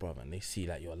girl, brother, and they see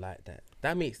like you're like that,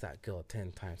 that makes that girl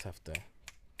 10 times have to.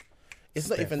 It's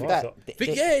not even that.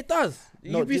 Yeah, it does.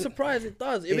 No, You'd be surprised. It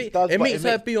does. It does, but makes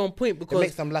her be on point It because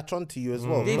makes them latch on to you as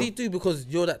well. they do, because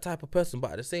you're that type of person.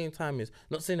 But at the same time, is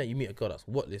not saying that you meet a girl that's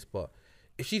whatless, but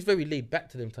if she's very laid back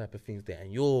to them type of things there,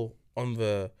 and you're on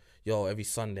the every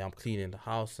Sunday I'm cleaning the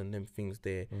house and them things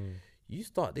there. They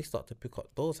start to pick up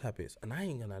those habits. And I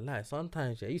ain't gonna lie,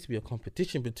 sometimes there used to be a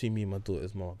competition between me and my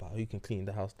daughter's mom about who can clean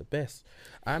the house the best.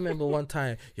 I remember one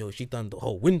time, she done the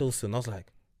whole windowsill. I was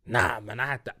like, nah, man, I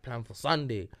had that plan for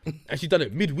Sunday. And she done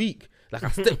it midweek. Like, I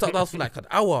stepped out the house for like an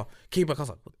hour, came back, I was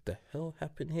like, what the hell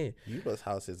happened here? You lot's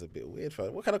house is a bit weird,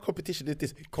 fam. What kind of competition is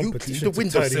this? Competition You to clean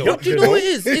the tidy windowsill. up. Do you know what it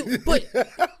is? Do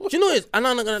you know what it is? And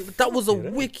that was a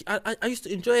wicked. I used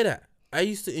to enjoy that. I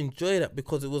used to enjoy that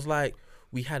because it was like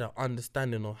we had an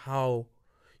understanding of how,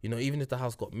 even if the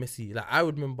house got messy. Like, I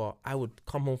would remember I would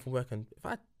come home from work and if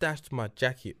I dashed my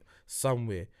jacket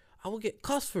somewhere, I would get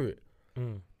cussed for it.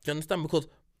 Do you understand? Because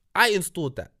I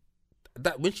installed that.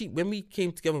 That when we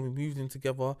came together, we moved in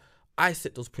together, I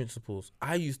set those principles.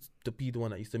 I used to be the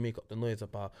one that used to make up the noise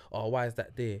about, oh, why is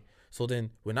that there? So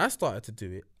then when I started to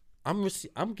do it, I'm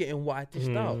getting what I dished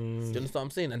out. Do you understand what I'm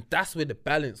saying? And that's where the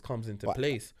balance comes into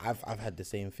place. I've had the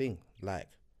same thing. Like,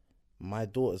 my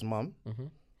daughter's mum,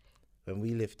 when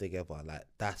we lived together, like,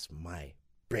 that's my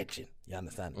brethren. You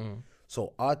understand?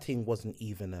 So our thing wasn't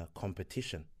even a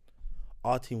competition.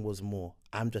 Our thing was more,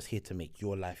 I'm just here to make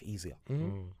your life easier.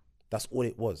 That's all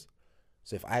it was.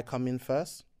 So if I come in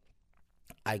first,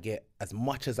 I get as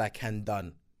much as I can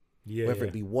done. Whether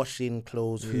it be washing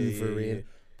clothes, hoovering,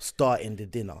 starting the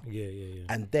dinner.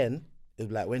 And then it'll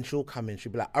be like, when she'll come in,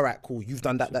 she'll be like, all right, cool, you've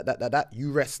done that.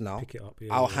 You rest now. Pick it up.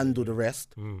 I'll handle the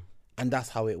rest. And that's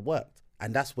how it worked.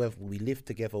 And that's whether we lived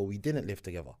together or we didn't live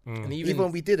together. And even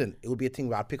when we didn't, it would be a thing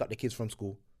where I'd pick up the kids from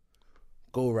school,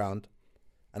 go around,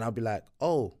 and I'll be like,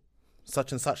 oh,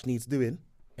 such and such needs doing.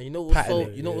 And you know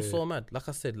what's so mad? Like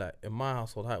I said, like in my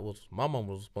household, how it was, my mum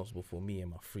was responsible for me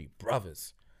and my 3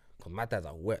 brothers, because my dad's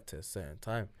at work at a certain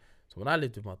time. So when I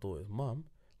lived with my daughter's mum,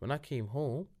 when I came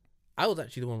home, I was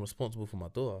actually the one responsible for my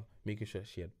daughter, making sure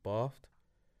she had bathed,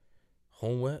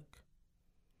 homework,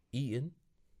 eaten,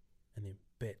 and in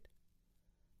bed.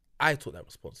 I took that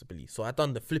responsibility. So I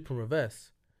done the flip and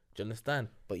reverse. Do you understand?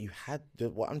 But you had,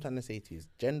 what I'm trying to say to you is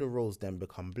gender roles then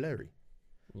become blurry.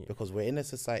 Because we're in a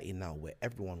society now where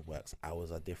everyone works,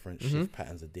 hours are different, shift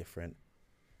patterns are different.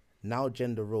 Now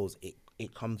gender roles,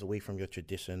 it comes away from your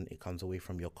tradition, it comes away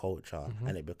from your culture,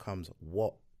 and it becomes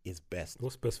what is best.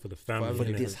 What's best for the family? For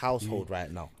this household right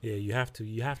now. Yeah, you have to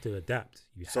adapt.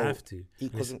 You have to.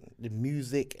 Because the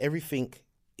music, everything,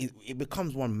 it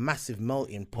becomes one massive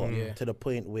melting pot to the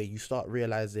point where you start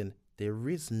realizing there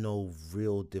is no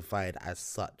real divide as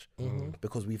such,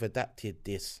 because we've adapted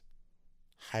this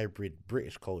hybrid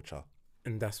British culture.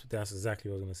 And that's exactly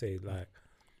what I was going to say. Like,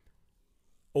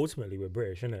 ultimately, we're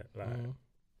British, innit? Like,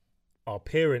 our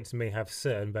parents may have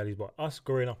certain values, but us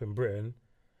growing up in Britain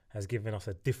has given us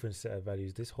a different set of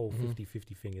values. This whole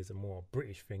 50-50 thing is a more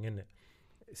British thing, isn't it?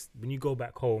 It's, when you go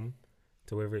back home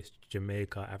to whether it's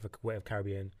Jamaica, Africa, whatever,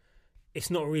 Caribbean, it's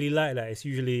not really like that. It's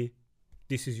usually,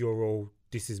 this is your role,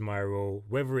 this is my role.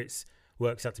 Whether it's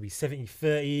works out to be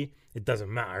 70-30, it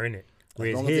doesn't matter, innit?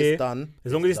 As long as it's done.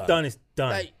 As long as it's done, it's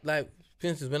done. Like, for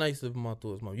instance, when I used to live with my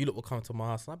daughter's mum, you lot would come to my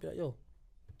house and I'd be like, yo,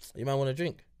 you might want a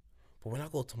drink. But when I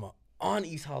go to my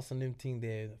auntie's house and them thing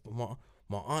there,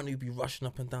 my auntie would be rushing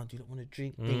up and down, do you not want a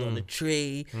drink? Bring it on the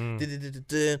tray,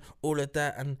 all of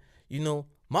that. And, you know,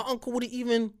 my uncle wouldn't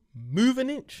even move an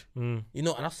inch, you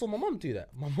know, and I saw my mum do that.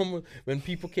 My mum, when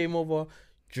people came over,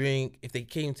 drink, if they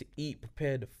came to eat,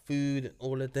 prepare the food and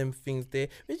all of them things there.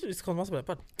 It just comes like,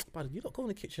 but you don't go in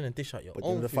the kitchen and dish out your But own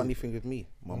you know the food. funny thing with me,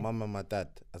 my mum and my dad,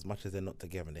 as much as they're not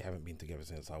together, and they haven't been together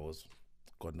since I was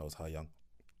God knows how young,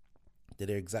 they're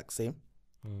the exact same.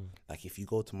 Like if you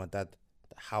go to my dad,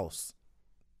 the house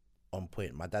on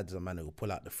point, my dad's a man who will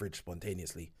pull out the fridge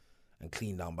spontaneously and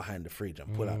clean down behind the fridge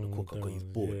and pull out the cooker because he's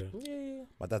bored. Yeah.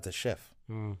 My dad's a chef.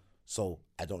 So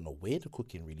I don't know where the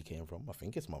cooking really came from. I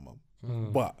think it's my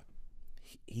mum. But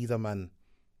he's a man,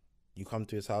 you come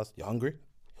to his house, you're hungry,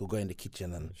 he'll go in the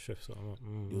kitchen and Chef, so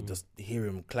you'll just hear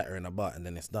him clattering about and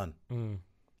then it's done.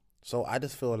 So I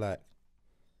just feel like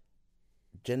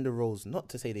gender roles, not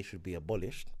to say they should be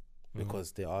abolished,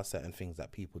 because there are certain things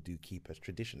that people do keep as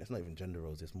tradition. It's not even gender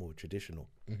roles, it's more traditional,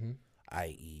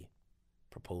 i.e.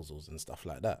 proposals and stuff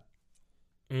like that.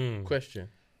 Question.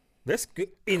 Let's get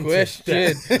into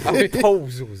Question. that.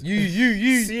 Proposals.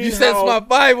 You Seeing sensed how my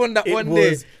vibe on that It one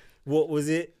day. was, what was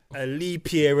it? A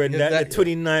leap year and that, the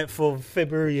 29th of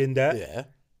February and that. Yeah.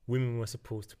 Women were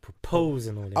supposed to propose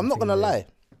and all that. I'm not going to lie.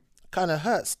 Kind of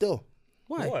hurt still.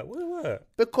 Why? What?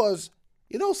 Because,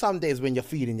 you know, some days when you're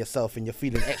feeling yourself and you're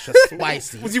feeling extra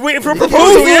spicy. Was you waiting for a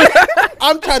proposal?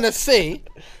 I'm trying to say,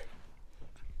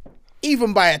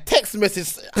 even by a text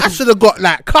message, I should have got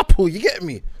like couple, you get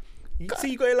me? You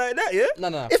see, you got it like that, yeah?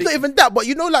 No. It's not even that, but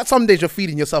you know, like some days you're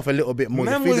feeling yourself a little bit more.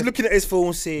 Man You're was feeling- looking at his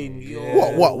phone saying,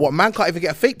 yo. What? Man can't even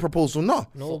get a fake proposal, no.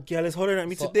 No, girl is hollering at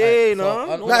me So, today, so,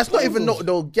 no? Like, it's not even no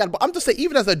girl, but I'm just saying,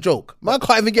 even as a joke, man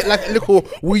can't even get like a little,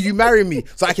 will you marry me?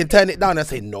 So I can turn it down and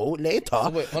say no later. So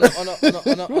wait,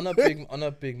 on a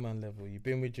big man level, you've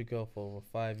been with your girl for over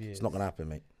 5 years. It's not gonna happen,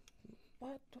 mate.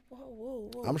 What? Whoa.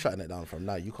 I'm shutting it down from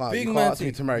now. You can't, Big you man can't ask me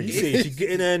thing. to marry You you. say she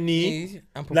getting her knee.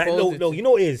 And Like, propose no, it you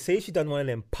know what it is? Say she done one of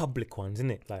them public ones,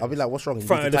 innit? Like, I'll be like, what's wrong? in You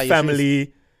front need of to the tie your shoes.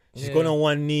 family. She's Yeah. gone on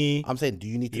one knee. I'm saying, do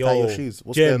you need to tie your shoes?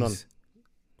 What's going on?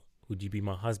 Would you be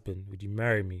my husband? Would you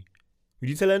marry me? Would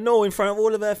you tell her no in front of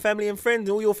all of her family and friends,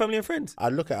 all your family and friends?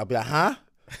 I'd look at her, I'd be like, huh?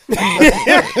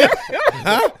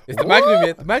 It's the Magnum,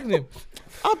 yeah. The Magnum.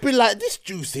 I'd be like, this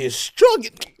juice is strong.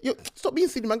 You, stop being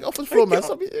silly, man. Get off the floor, man.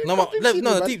 Stop being, No, stop being silly,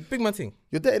 man. deep, big man thing.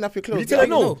 You're dirtying up your Would clothes. you tell her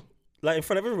no. no? Like in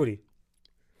front of everybody?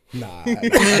 Nah.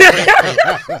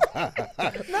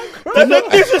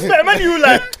 Disrespect, man. You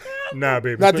like, nah,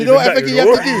 baby. Now, do you know what I think you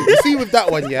have to do? You see, with that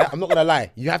one, yeah, I'm not gonna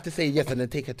lie. You have to say yes and then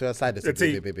take her to her side and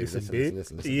say, baby,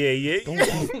 listen. Yeah.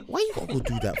 Why you gotta go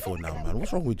do that for now, man?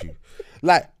 What's wrong with you?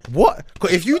 Like, what?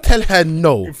 'Cause if you tell her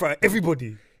no, In front of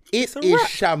everybody. it is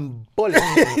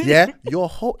shambolic. Yeah,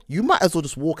 you might as well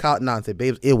just walk out now and say,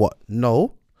 babes, what?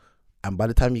 No. And by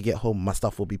the time you get home, my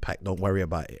stuff will be packed. Don't worry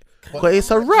about it. But it's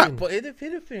a wrap. But the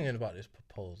thing about this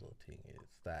proposal thing is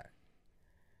that,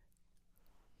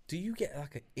 do you get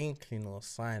like an inkling or a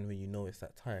sign when you know it's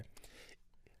that time?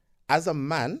 As a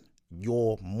man,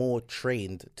 you're more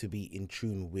trained to be in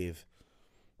tune with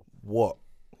what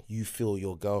you feel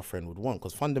your girlfriend would want.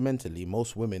 Because fundamentally,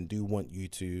 most women do want you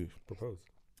to Propose.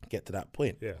 get to that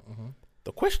point. Yeah.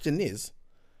 The question is,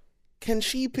 can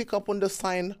she pick up on the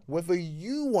sign whether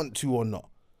you want to or not?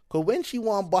 Because when she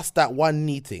want to bust that one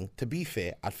knee thing, to be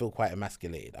fair, I'd feel quite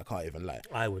emasculated. I can't even lie.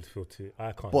 I would feel too.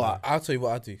 I can't. But I'll tell you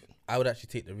what I do. I would actually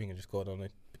take the ring and just go down there.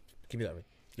 Give me that ring.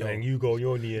 and then you go on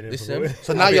your knee and then Listen. propose.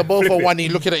 So now you're both on one knee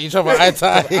looking at each other eye to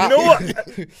eye. You know what?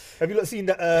 Have you not seen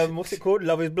that? What's it called?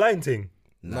 Love is Blind thing.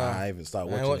 Nah, I haven't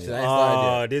started I ain't watching watched it. it. Nice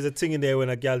idea. There's a thing in there when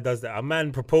a gal does that. A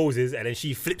man proposes and then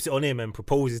she flips it on him and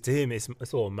proposes to him. It's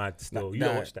all mad still. You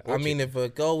don't watch that. I mean, if a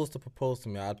girl was to propose to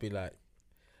me, I'd be like,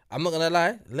 I'm not gonna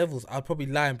lie, levels. I'd probably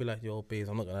lie and be like, yo, babes,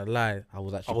 I'm not gonna lie. I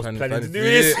was actually planning to do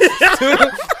this.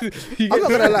 I'm not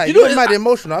gonna lie. You're mad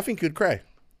emotional. I think you'd cry.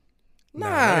 Nah.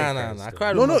 I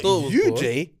cried No, with my daughter you, before.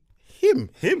 Jay. Him.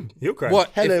 He'll cry. What?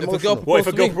 Hella If a girl emotional. What if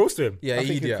a proposed girl to me? proposed to him? Yeah, I think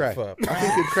you'd idiot. cry. Fuck. I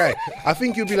think you'd cry. I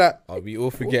think you'd be like, Are we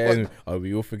all forgetting? Are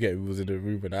we all forgetting we was in the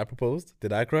room when I proposed?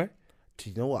 Did I cry? do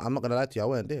you know what? I'm not gonna lie to you. I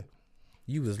weren't there.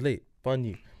 You was late. Bun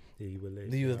you. Yeah, you were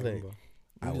late. You was I late. remember.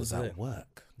 I was late. at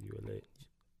work. You were late.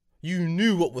 You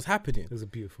knew what was happening. It was a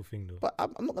beautiful thing, though. But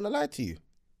I'm not gonna lie to you.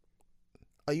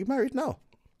 Are you married now?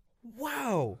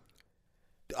 Wow.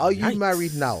 Are you Yikes.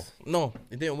 married now? No,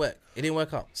 it didn't work. It didn't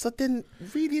work out. So then,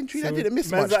 really and truly, I So, didn't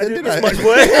miss man's much. like, I Then, didn't did miss I?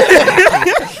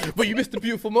 much work. But you missed the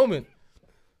beautiful moment.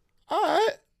 All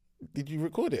right. Did you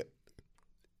record it?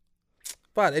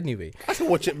 But anyway, I can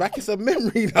watch it back. It's a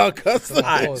memory now, cuz.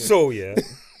 Alright, so yeah,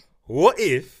 what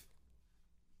if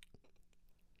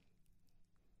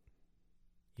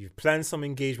you've planned some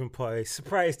engagement party,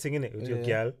 surprise thing in it with your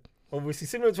gal? Obviously,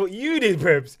 similar to what you did,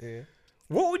 Prebz. Yeah.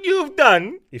 What would you have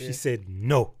done if she said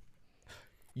no?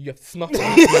 you have to snuff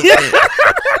it.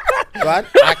 But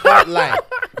I can't lie.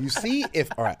 You see,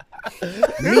 all right,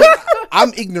 me,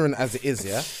 I'm ignorant as it is,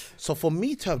 yeah. So for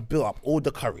me to have built up all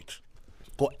the courage,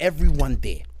 got everyone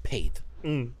there paid,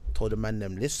 told the man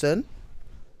them, listen,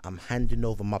 I'm handing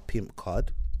over my pimp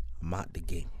card. I'm out the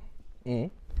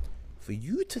game. For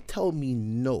you to tell me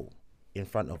no in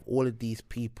front of all of these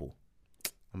people,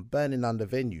 I'm burning down the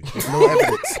venue. There's no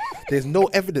evidence. There's no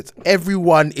evidence.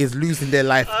 Everyone is losing their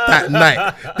life that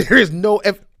night. There is no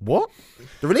what?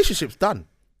 The relationship's done.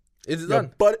 Is it Yeah,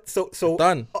 done? but so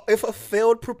Done. If a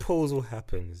failed proposal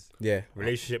happens, Yeah.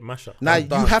 relationship mash up. Now I'm you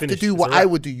done, have to finished. do It's what a I wrap.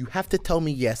 would do. You have to tell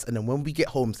me yes, and then when we get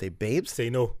home, say, babes, Say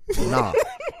no. nah,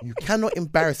 you cannot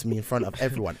embarrass me in front of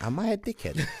everyone. Am I a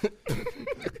dickhead?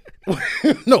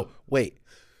 No, wait.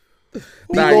 Nah,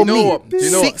 Big you old know me, what? Do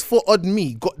you know 6 foot odd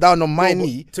me, got down on my No, but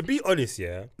knee. to be honest,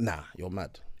 yeah, Nah, you're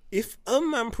mad. if a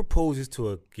man proposes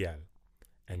to a gal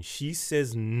and she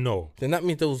says no, Then that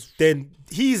means there was then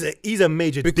he's a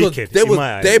major because dickhead. there in was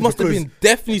my eyes, there must have because been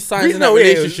definitely signs Reason in that no, yeah,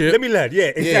 relationship. Let me land. Yeah,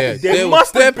 exactly. Yeah, there there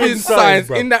must was have been definitely signs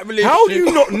bruv. in that How do you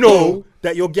relationship. not know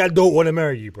that your gal don't want to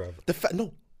marry you, bro? The fact,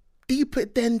 no, deeper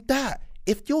than that.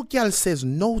 If your gal says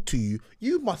no to you,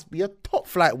 you must be a top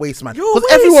flight waste man. You're Because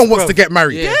waste, everyone wants bruv. to get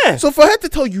married. Yeah. So for her to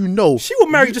tell you no, She will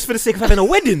marry just for the sake of having a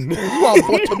wedding. you are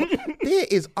bottom. There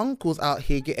is uncles out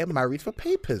here getting married for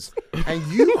papers, and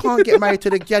you can't get married to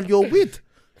the gal you're with.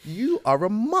 You are a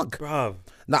mug. Bruv.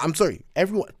 Now I'm sorry,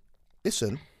 everyone.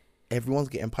 Listen, everyone's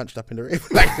getting punched up in the rave.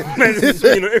 Like,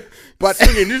 You know, but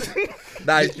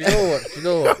Nah, you know what? You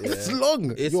know what? it's yeah.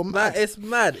 long. It's You're mad. mad. It's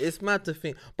mad. It's mad to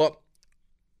think. But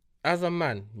as a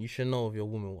man, you should know if your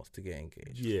woman wants to get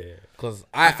engaged. yeah. Because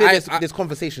I feel there's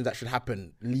conversations that should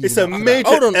happen. leading It's a up to that. major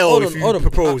Hold on, L hold if on, you hold on.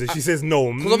 propose and she says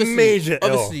no. 'cause obviously, Major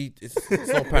L. obviously it's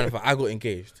not apparent if I got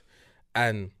engaged,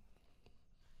 and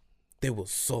there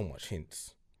was so much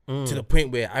hints to the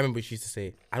point where I remember she used to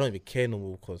say, "I don't even care no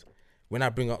more," because when I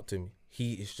bring it up to him,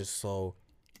 he is just so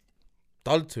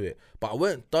dull to it. But I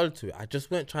weren't dull to it. I just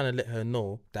weren't trying to let her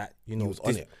know that was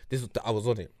on it. I was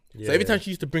on it. Yeah, so every time yeah.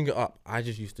 she used to bring it up, I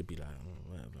just used to be like, oh,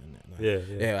 whatever. Innit? Like,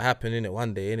 Yeah. it happened in it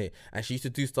one day, innit? And she used to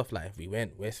do stuff like, if we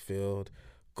went Westfield,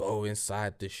 go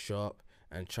inside the shop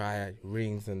and try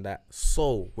rings and that.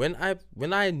 So when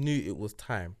I knew it was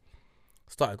time,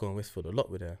 I started going Westfield a lot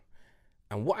with her.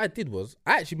 And what I did was,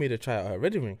 I actually made her try out her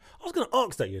wedding ring. I was gonna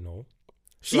ask that, you know.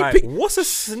 She Like, picked. what's a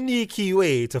sneaky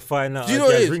way to find out Do you a know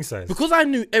what it gal's is? ring size? Because I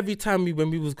knew every time when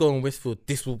we was going Westfield,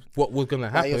 this was what was gonna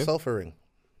Buy happen. yourself a ring.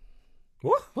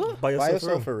 What? Buy Buy yourself,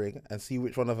 yourself a a ring and see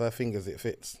which one of her fingers it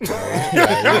fits.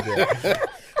 Yeah.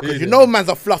 Because you know man's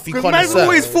a fluffy Because man's connoisseur.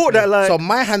 always thought that, like, So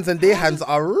my hands and their hands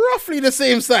are roughly the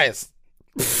same size.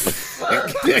 you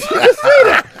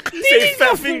say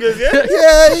fat fingers, yeah?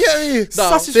 Yeah, you get me?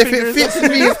 Sausage So if it fingers. fits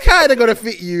me, it's kind of going to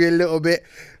fit you a little bit.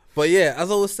 But yeah, as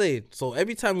I was saying, so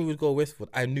every time we would go Westfield,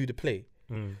 I knew the play.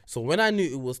 So when I knew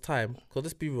it was time, because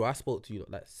let's be real, I spoke to you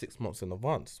like 6 months in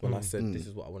advance when I said this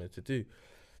is what I wanted to do.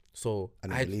 So I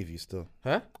didn't believe you still.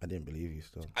 huh? I didn't believe you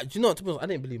still. Do you know what? To be honest, I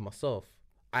didn't believe myself.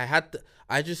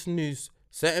 I just knew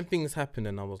certain things happened,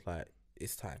 and I was like,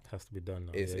 it's time. Has to be done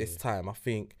now. It's time. I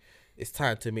think it's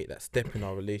time to make that step in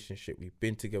our relationship. We've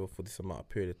been together for this amount of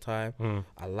period of time.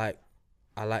 I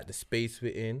like the space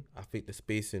we're in. I think the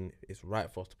spacing is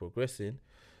right for us to progress in.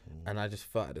 And I just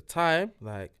felt at the time,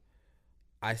 like,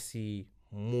 I see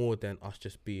more than us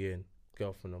just being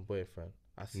girlfriend and boyfriend.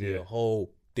 I see a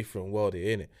whole different world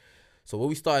here, innit? So what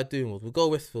we started doing was we go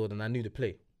Westfield, and I knew the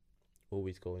play.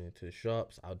 Always going into the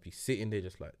shops. I would be sitting there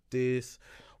just like this,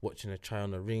 watching her try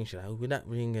on the ring. She'd like, open that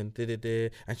ring and da-da-da.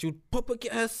 And she would pop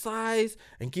get her size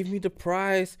and give me the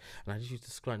price. And I just used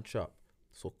to scrunch up.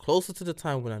 So closer to the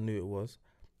time when I knew it was,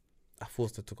 I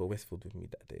forced her to go Westfield with me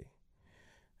that day.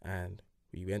 And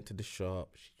we went to the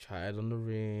shop. She tried on the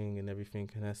ring and everything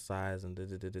and her size and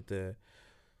da-da-da-da-da.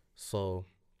 So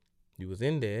we was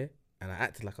in there, and I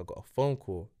acted like I got a phone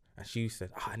call. And she said,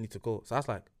 I need to go. So I was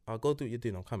like, I'll go do what you're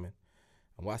doing. I'm coming.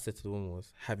 And what I said to the woman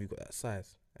was, have you got that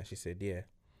size? And she said, yeah.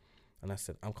 And I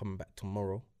said, I'm coming back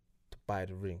tomorrow to buy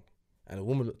the ring. And the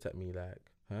woman looked at me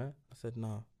like, huh? I said,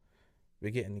 nah,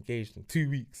 we're getting engaged in 2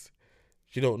 weeks.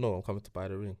 She don't know I'm coming to buy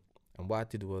the ring. And what I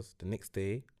did was the next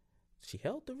day, she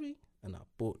held the ring and I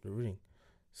bought the ring.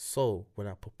 So when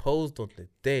I proposed on the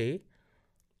day,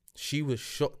 she was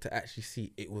shocked to actually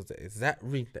see it was the exact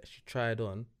ring that she tried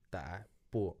on that I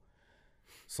bought.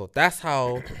 So that's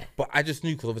how, but I just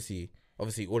knew because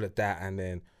obviously all of that, and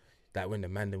then that when the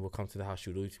man then would come to the house, she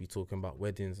would always be talking about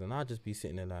weddings, and I'd just be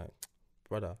sitting there like,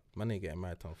 brother, man ain't getting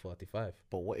married till I'm 45.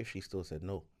 But what if she still said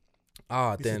no?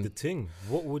 This is Then the thing.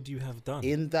 What would you have done?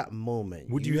 In that moment,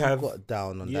 Would you have- got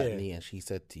down on that Yeah. knee and she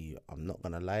said to you, I'm not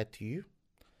going to lie to you.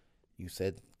 You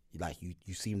said, like,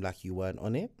 you seemed like you weren't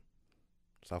on it.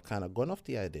 So I've kind of gone off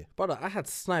the idea. brother, I had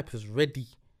snipers ready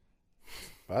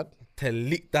But to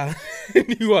lick down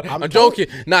anyone. I'm I'm joking.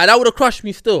 Nah, that would have crushed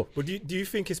me still. But do you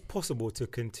think it's possible to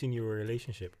continue a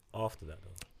relationship after that, though?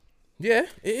 Yeah,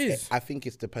 it is. I think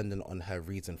it's dependent on her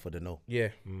reason for the no. Yeah.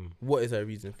 What is her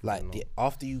reason for Like, that? No?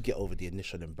 after you get over the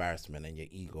initial embarrassment and your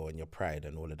ego and your pride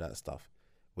and all of that stuff,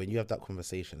 when you have that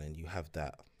conversation and you have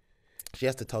that, she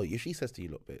has to tell you. If she says to you,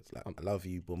 look, bitch, like, I love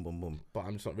you, boom, boom, boom. But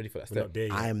I'm just not ready for that We're step. not there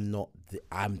yet.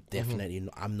 I'm definitely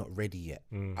not, I'm not ready yet.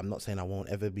 Mm. I'm not saying I won't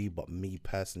ever be, but me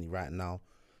personally right now,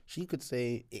 she could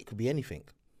say it could be anything.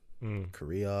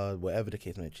 Career, whatever the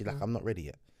case may be. She's like, I'm not ready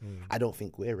yet. I don't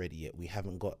think we're ready yet. We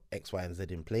haven't got X, Y, and Z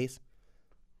in place.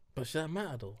 But should that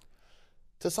matter though?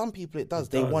 To some people, it does.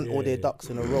 It They does, want all their yeah. ducks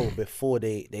in a row before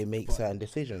they make certain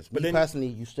decisions. But But then- personally,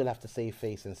 you still have to save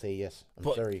face and say yes. I'm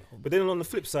But- sorry. But then on the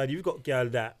flip side, you've got gal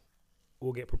that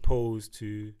will get proposed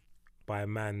to by a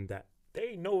man that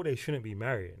they know they shouldn't be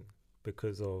marrying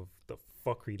because of the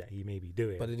fuckery that he may be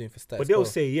doing. But they're doing for status But they'll quo.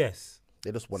 say yes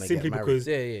They just want to get simply married. because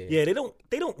Yeah.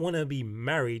 they don't want to be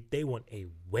married. They want a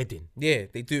wedding. Yeah,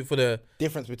 they do it for the.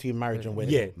 Difference between marriage and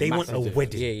wedding. Yeah, they want Massive a difference.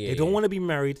 wedding. Yeah, They don't want to be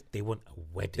married. They want a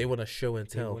wedding. They want to show and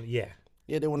They tell. want- yeah,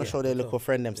 Yeah, they want to Yeah, show their so- little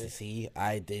friend them to see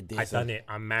I did this. I done it.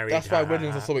 I'm married. That's why ha, ha,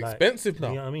 weddings ha. are so Like, expensive now.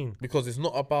 You know what I mean? Because it's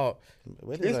not about.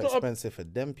 Weddings It's are not a- expensive for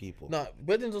them people. Nah,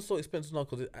 weddings are so expensive now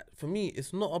because for me,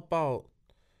 it's not about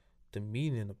the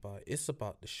meaning about it. It's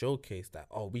about the showcase that,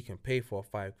 oh, we can pay for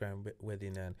a $5,000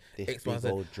 wedding and This X, Y, big Z.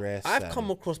 old dress. I've and-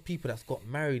 come across people that's got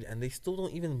married and they still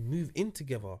don't even move in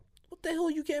together. What the hell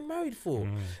are you getting married for?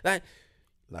 Like,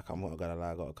 Like, I'm not gonna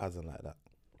lie, I got a cousin like that.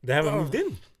 They haven't moved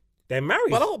in. They're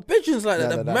married. but I got pigeons like that.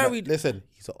 No, They're no, no, married. Listen,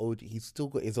 he's an old. He's still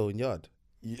got his own yard.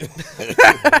 Yeah,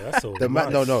 that's all The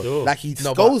man, no, much, though. like he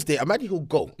No, goes there. Imagine he'll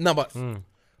go, No, but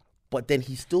but then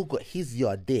he's still got his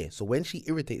yard there. So when she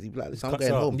irritates, he'll be like, "Listen, I'm Cuts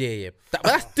going out. home." yeah. But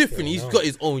that's different. He's got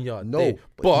his own yard. No, there.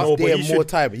 but but he's there you more should-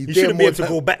 time. He's You there shouldn't be more able to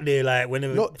time. go back there like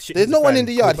whenever. No, shit there's hits no the one fan, in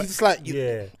the go yard. back. He's just like,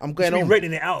 Yeah, I'm going You should home. be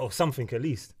renting it out or something at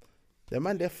least. The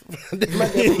man there,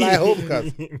 fly home,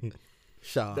 cuz.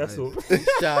 shout That's all.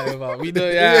 Shout him out. We know.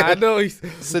 Yeah, I know. He's,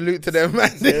 Salute to them,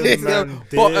 man. Them man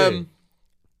but there.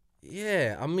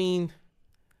 yeah. I mean,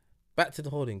 back to the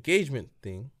whole engagement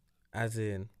thing, as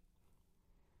in,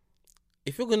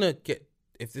 if you're gonna get,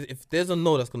 if there's a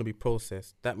no that's gonna be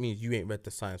processed, that means you ain't read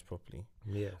the science properly.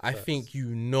 Yeah, I facts. think you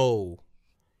know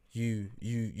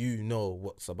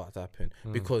what's about to happen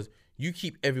because you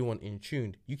keep everyone in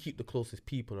tune. You keep the closest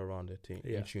people around the thing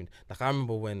Yeah. in tune. Like I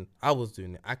remember when I was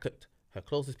doing it, I kept her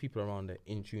closest people around her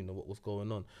in tune of what was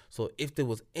going on. So if there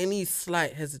was any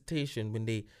slight hesitation when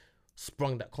they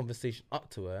sprung that conversation up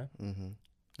to her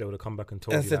they would have come back and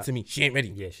told and you said that. to me, she ain't ready.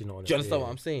 Yeah, she's not on it. Do you understand Yeah.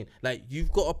 what I'm saying? Like,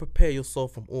 you've got to prepare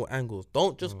yourself from all angles.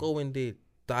 Don't just go in there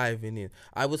diving in.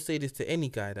 I would say this to any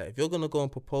guy, that if you're going to go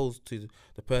and propose to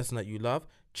the person that you love,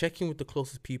 check in with the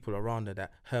closest people around her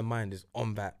that her mind is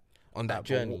on that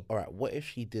journey. All right. What if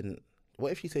she didn't?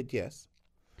 What if she said yes,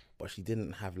 but she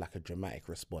didn't have like a dramatic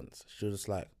response? She was just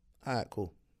like, "All right,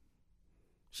 cool."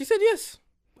 She said yes.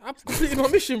 I've completed my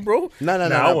mission, bro. No, no,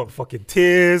 Nah, I no, want fucking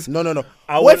tears. no, no, no.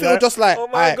 I What want if it was that- just like, oh "All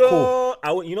my right, god, cool"?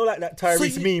 I want, you know, like that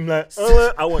Tyrese So meme,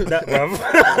 like, I want that,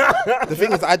 bruv. The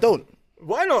thing is, I don't.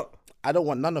 Why not? I don't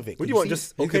want none of it. What do You you want? see-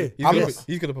 Just He's okay. gonna, yes.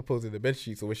 he's gonna propose in the bed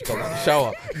sheet so when she comes out the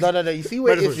shower. No. You see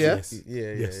where it is, yeah? Yes.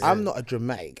 Yeah, Yes. yeah. I'm not a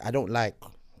dramatic. I don't like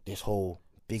this whole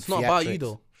big. It's not about you theatrics.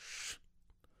 though.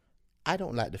 I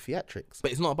don't like the theatrics.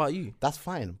 But it's not about you. That's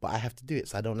fine, but I have to do it,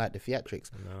 so I don't like the theatrics.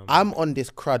 No, I'm on this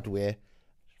crud where,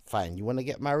 fine, you want to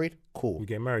get married? Cool. We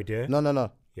get married, yeah? No.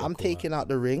 Yeah, I'm cool, taking out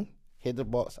the ring, hit the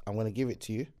box. I'm gonna give it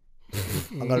to you.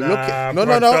 I'm gonna Nah, look at. No.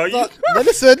 brother, you- No,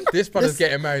 listen. This brother's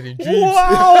getting married in dreams.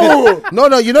 Wow!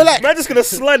 No. You know, like Man, just gonna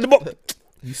slide the box.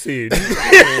 You see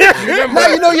it? now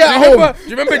you know you're at home. Do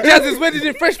you remember Jazz's wedding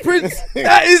in Fresh Prince?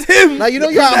 That is him. Now you know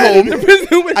you're at home, The prison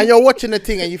wedding. and you're watching the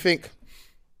thing, and you think,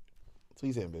 "So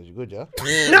you saying, bitch, you good, yeah?"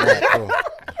 Right, cool.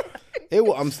 Hear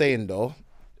what I'm saying though.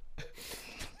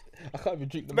 I can't even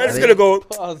drink the Man's milk. gonna go.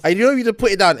 Pause. And you know, you just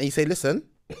put it down and you say, listen,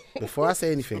 before I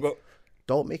say anything, Go.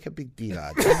 don't make a big deal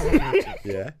out of this.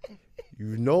 Yeah?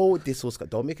 You know this was,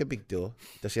 don't make a big deal.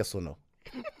 Just yes or no.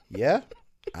 Yeah?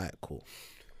 All right, cool.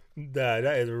 Nah,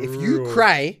 that is If real. you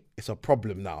cry, it's a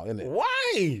problem now, isn't it?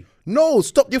 Why? No,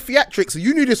 stop your theatrics.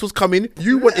 You knew this was coming.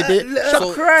 You wanted it.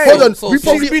 So- cry. Hold on. so- we so-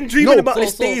 probably She's been dreaming no, about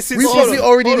this so- day so- since. we Hold probably on,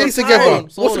 already hold on, lived hold together. on,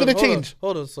 so What's hold gonna on, hold on, change?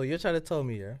 Hold on. So you're trying to tell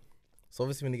me, yeah? So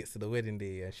obviously when it gets to the wedding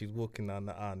day, yeah, she's walking down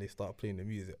the aisle and they start playing the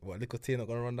music. What, little tear not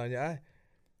gonna run down your eye?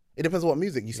 It depends what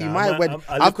music. You see, Nah, my wedding,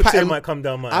 a I've little tear patterned, might come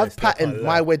down my eye, I've still, I can't patterned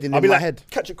lie. my wedding I'll in be my like, head.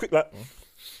 catch it quick, like.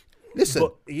 Listen,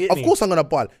 But, you get of me? course I'm gonna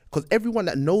ball because everyone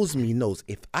that knows me knows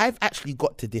if I've actually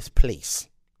got to this place,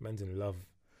 Man's in love.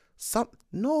 some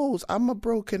knows I'm a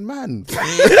broken man.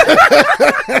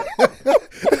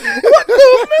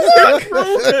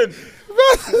 Broken.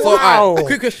 So, alright,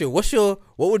 quick question: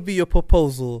 what would be your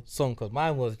proposal song? Because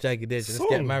mine was Jagged Edge. Let's get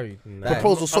Song? married. Nah. Like,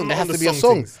 Proposal I'm song. There not has on to the be a song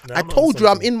song. things. Nah, I I'm not on told the you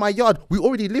song I'm in my yard. We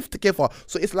already live together,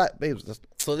 so it's like, babes.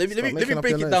 So let Stop me making up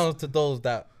break your it noise. down to those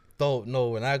that don't know.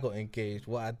 When I got engaged,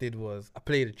 what I did was I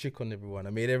played a trick on everyone. I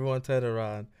made everyone turn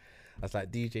around. I was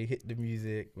like, DJ, hit the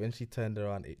music. When she turned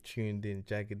around, it tuned in.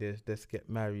 Jagged Edge, let's get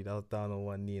married. I was down on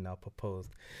one knee and I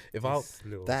proposed. If I This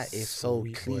little That is so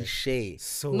sweet boy. cliche.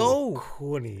 So No.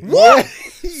 corny. What?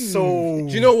 So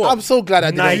do you know what? I'm so glad I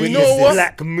didn't. 90s win You know what?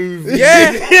 black movie.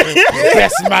 Yeah.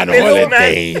 Best man Little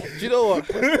holiday. Do you know what?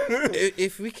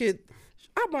 if we could,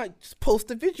 I might just post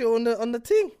a video on the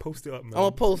thing. Post it up, man. I'm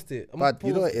gonna post it. But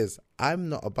you know what it is? I'm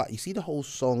not about. You see the whole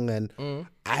song, and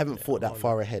I haven't thought that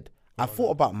far ahead. I thought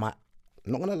about my.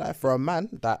 I'm not gonna lie, for a man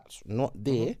that's not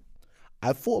there,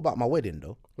 I thought about my wedding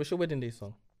though. What's your wedding day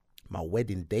song? My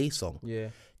wedding day song. Yeah,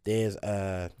 There's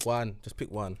one. Just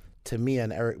pick one. Tamia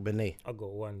and Eric Benet. I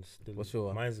got one. Still. What's your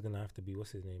one? Mine's gonna have to be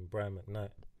what's his name, Brian McKnight.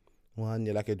 One,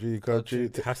 you're like a dream come true.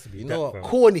 It has to be You that. know what? fam.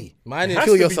 Corny. Mine It is has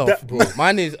Kill to be yourself, that, bro.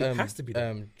 Mine is has to be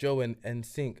that. Joe and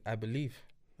NSYNC. I believe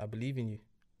in you.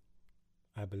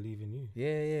 I believe in you.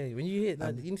 Yeah, yeah. When you hear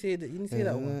that, you didn't say that. You didn't say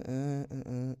that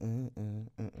one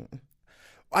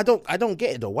I don't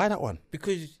get it though. Why that one?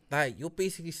 because like you're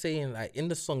basically saying like in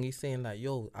the song you're saying like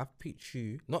yo I've picked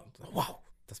you. Not wow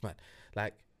that's mad.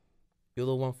 Like you're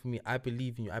the one for me. I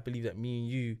believe in you. I believe that me and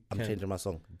you. I'm can- changing my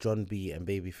song. John B and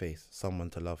Babyface, Someone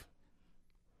to Love.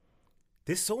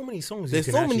 There's so many songs. There's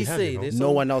you can so many actually have, say. you know? There's No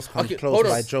so- one else comes Okay, close hold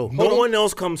on. by Joe. No one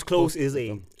else comes close. Is a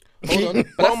Hold on. But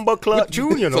that's- Bomber Club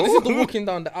Junior. So this is the No, walking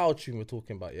down the aisle tune we're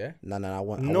talking about, yeah? No, I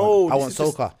want. no. I want this is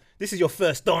just- soca. This is your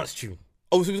first dance tune.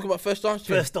 Oh, so we're talking about first dance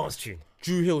tune. First dance tune.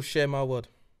 Drew Hill, Share My Word.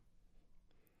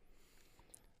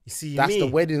 You see That's me. the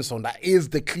wedding song. That is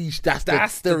the cliche. That's the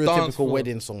That's the dance stereotypical floor.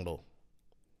 wedding song though.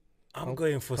 I'm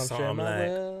going for Come share something my like.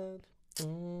 word.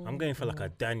 I'm going for like a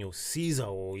Daniel Caesar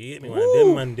or you get me, one of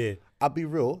them man there. I'll be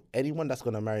real. Anyone that's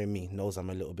gonna marry me knows I'm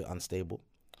a little bit unstable,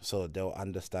 so they'll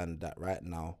understand that right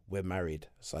now we're married.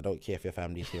 So I don't care if your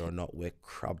family's here or not. We're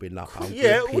crubbing up. I'm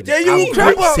Yeah, gripping, there you I'm go,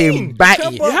 crab up. gripping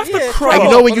batty. You have to Yeah, crab And you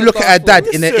up. know when you on look the at her dance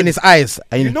dad floor. in his eyes,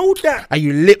 and You know that. and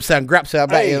you lips and grabs her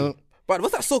back. Hey. You know? But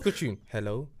what's that soca tune?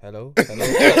 Hello, hello, hello.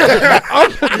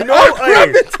 You know,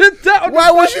 hey,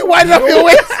 Why was you winding up your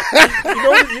waist?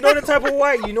 you know the type of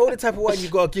white. You know the type of white you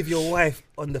gotta give your wife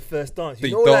on the first dance. You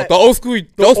The, know, the, like, the old school,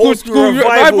 the old school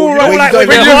revival. You know, right? like When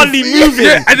when you you're don't hardly even- moving.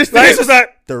 Yeah, and it's Like, it's just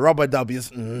like, The rubber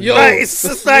W's. Yo, like it's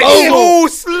just like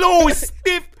slow,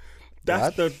 stiff.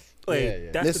 That's the. Wait, Yeah,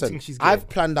 yeah. that's the Listen, thing she's getting. I've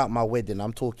planned out my wedding.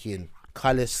 I'm talking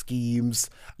color schemes.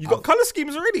 You got color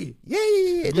schemes already. Yeah.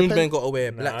 It groomsmen depends. got to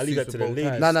wear black I'll leave suits that to with the bow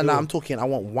ladies. ties. No. still. I'm talking. I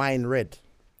want wine red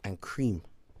and cream.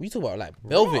 We talk about like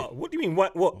velvet. What do you mean?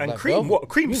 What? And Like cream? velvet. What?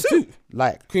 Cream Me suit? too.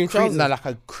 Like Cream trousers. no, like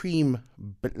a cream,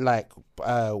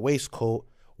 waistcoat,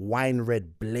 wine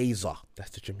red blazer.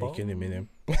 That's the Jamaican in him.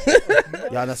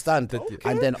 You understand?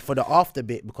 And then for the after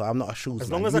bit, because I'm not a shoes As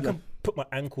man. long as you I can put my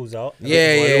ankles out.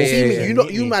 Yeah, yeah, know, see me, yeah. you know,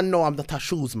 you man know I'm not a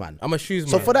shoes man. I'm a shoes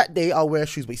man. So for that day, I'll wear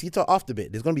shoes. But you see, to after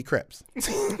bit, there's gonna be crepes.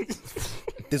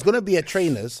 There's gonna be a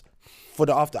trainers for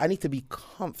the after. I need to be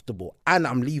comfortable, and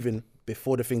I'm leaving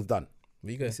before the thing's done.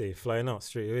 Where you I going? say flying out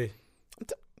straight away.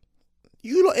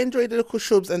 You lot enjoy the little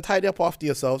shubs and tidy up after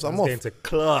yourselves. I'm I'm off. going to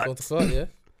Clark. Going to start, yeah?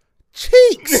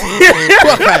 Cheeks,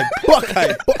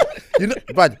 Buckeye. You know,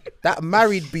 but that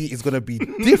married beat is gonna be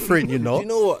different. You know. Do you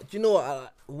know what? Do you know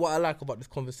what I like about this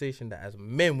conversation? That as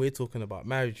men we're talking about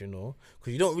marriage, you know,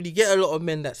 because you don't really get a lot of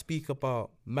men that speak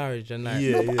about marriage and like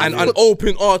and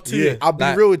open art too. Yeah. I'll be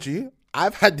Like, real with you.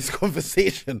 I've had this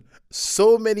conversation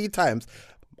so many times.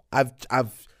 I've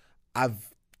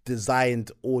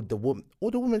designed all the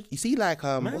women. You see, like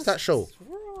what's that show?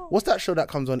 What's that show that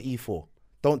comes on E4?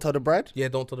 Don't Tell the Bride. Yeah,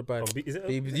 Don't Tell the Bride. Is it?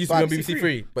 It used to be on BBC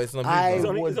Three, but it's on I BBC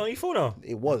now. Is it on your phone now?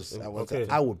 It was. I was. Okay.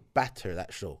 I would batter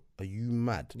that show. Are you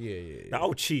mad? Yeah. Nah, I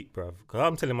would cheat, bruv. Because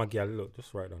I'm telling my girl, look,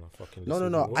 just write down a fucking No,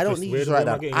 list. I don't need you to write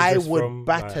that. I would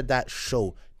batter that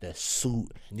show. The suit,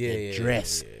 Yeah, the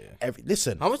dress, every.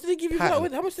 Listen, How much did they give you for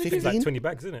that? How much did they give you? Like 20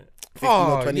 bags, isn't it? 15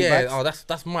 or Oh 20 yeah, bags. oh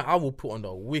that's my. I will put on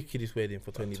the wickedest wedding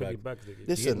for 20 20 bags. bags. They give.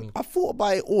 Listen, I thought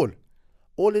about it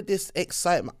all of this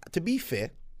excitement. To be fair,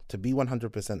 to be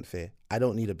 100% fair, I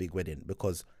don't need a big wedding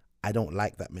because I don't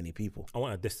like that many people. I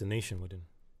want a destination wedding.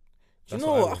 Do you That's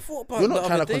know what I what I want. thought about? You're not the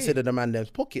trying to other day. consider the man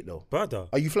them's pocket though. Brother.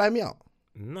 Are you flying me out?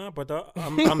 Nah, brother.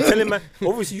 I'm telling man,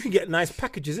 obviously you can get nice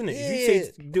packages, innit? If you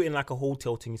say, do it in like a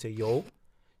hotel thing, you say, yo, you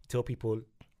tell people,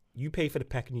 you pay for the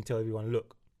pack and you tell everyone,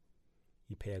 look,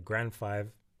 you pay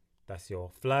 $1,500, that's your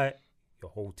flight,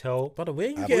 your hotel. Brother, where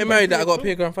you But getting married that I got to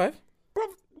pay $1,500?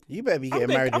 You better be getting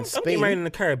married in I'm Spain. getting married in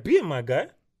the Caribbean, my guy.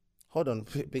 Hold on,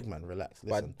 big man, relax.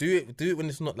 Listen. But do it when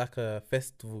it's not like a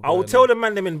festival. I will tell the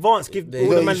man them in advance, give all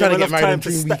the man them enough time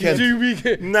to stack.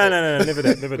 weekend. No, never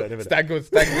that. Stag.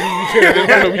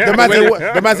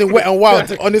 The man's in Wet and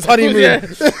Wild on his honeymoon.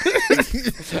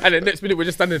 And the next minute we're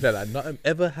just standing there like nothing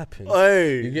ever happened.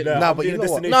 Hey, You get- nah, Nah, I'm but doing you a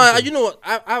know what? destination No, thing. you know what?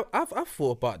 I've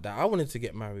thought about that. I wanted to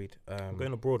get married.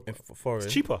 Going abroad. in foreign.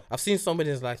 It's cheaper. I've seen some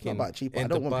weddings like not in about cheaper. in I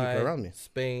don't Dubai, want people around me.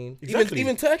 Spain, Exactly.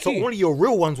 even Turkey. So only your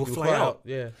real ones will You fly out.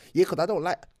 Yeah. Yeah, because I don't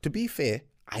like. To be fair,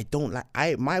 I don't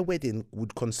like. My wedding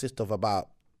would consist of about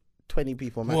 20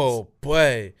 people max. Whoa,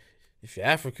 boy! If you're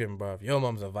African, bruv, your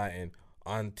mum's inviting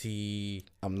auntie.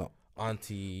 I'm not. I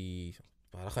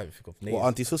can't even think of names. What,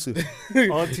 Auntie Susu?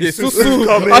 Auntie Yeah, Susu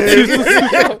coming.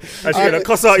 And she's gonna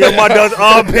cuss out your mother's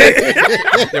armpit.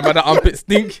 Your mother armpit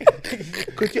stink.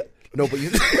 Could you? No, but you.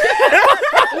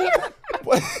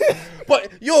 But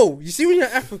yo, you see when you're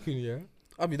African, yeah.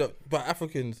 I mean, but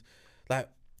Africans, like,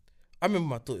 I remember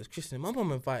my daughter's christening. My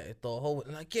mum invited the whole,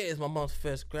 and I get it's my mum's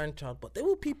first grandchild, but there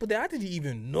were people there I didn't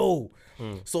even know.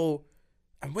 So,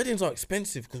 and weddings are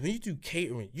expensive because when you do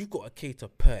catering, you've got to cater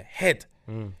per head.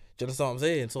 Do you understand what I'm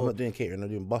saying? I'm So, not doing catering. I'm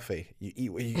doing buffet. You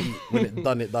eat what you eat. When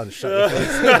it's done. Shut your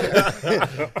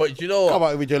face. but you know, Come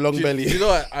what? out with your long belly. You know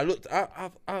what?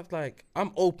 I was like,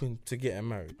 I'm open to getting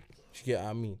married. You get what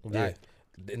I mean? Yeah. Like,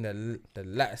 in the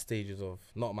latter stages of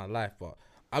not my life, but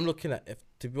I'm looking at,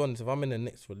 to be honest, if I'm in the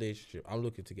next relationship, I'm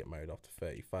looking to get married after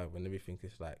 35 when everything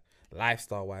is like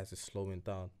lifestyle wise is slowing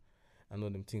down and all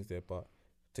them things there. But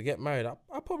to get married,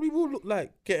 I probably will look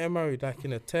like getting married like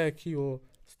in a Turkey or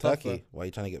stuff. Turkey. Like, Why are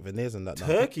you trying to get veneers and that? now?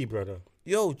 Turkey, brother.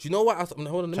 yo, do you know what? Hold on,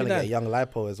 let Trying me to get a land. young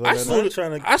lipo as well. I innit? saw- I'm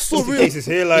trying to I saw just in real- case his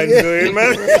hairline going,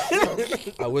 man.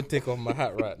 I would take off my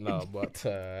hat right now, but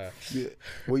Yeah.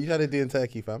 What you trying to do in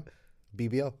Turkey, fam?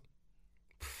 BBL.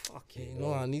 okay,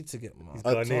 no, I need to get my.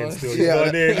 Ghanaian still. Yeah,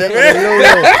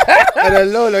 Ghanaian. And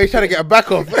then Lolo, he's trying to get a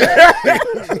back off.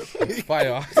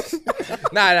 Fire.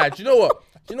 nah. Do you know what?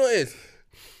 Do you know what it is?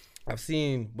 I've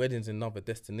seen weddings in other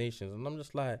destinations, and I'm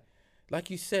just like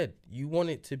you said, you want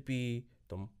it to be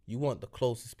you want the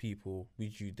closest people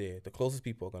with you there. The closest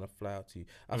people are gonna fly out to you.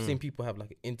 I've seen people have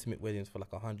like intimate weddings for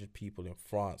like 100 people in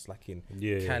France, like in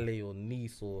Yeah. Calais or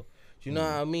Nice, or do you know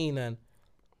what I mean? And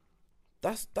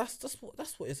that's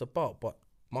what it's about. But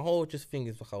my whole just thing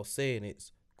is, like I was saying,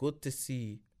 it's good to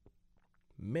see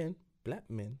black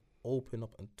men open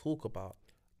up and talk about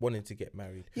wanting to get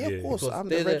married. Yeah, Yeah. of course. Because I'm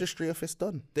the there's a- registry office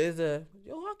done.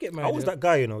 I'll get married. I was that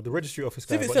guy, you know, the registry office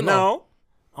guy. Civic But Centre. now,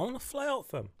 I want to fly out,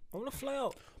 fam. I want to fly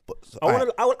out. But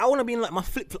I want to be in like my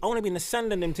flip. I want to be in the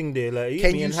sand and them thing there, like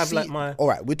can me, you and have see? like my All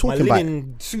right, we're my talking about.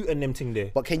 linen suit and them thing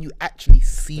there. But can you actually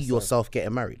see yourself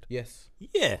getting married? Yes.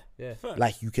 Yeah, Yeah. fam.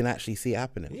 Like you can actually see it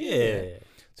happening. yeah.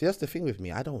 See, that's the thing with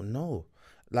me. I don't know.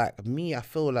 Like me, I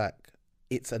feel like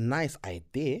it's a nice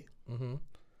idea, Mm-hmm.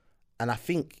 and I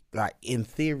think like in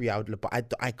theory I would, but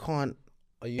I can't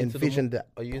Are you into envision the, that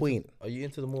are you point. Are you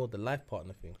into the more the life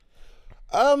partner thing?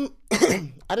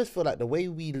 I just feel like the way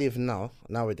we live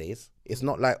nowadays, it's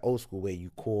not like old school where you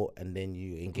court and then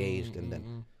you engaged and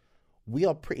then we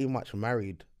are pretty much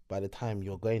married by the time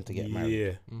you're going to get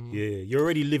married. Yeah. You're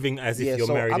already living as if you're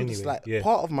so married I'm anyway. just like yeah.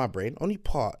 part of my brain, only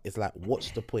part is like,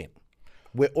 what's the point?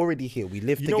 We're already here. We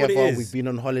live You know what it together. is? We've been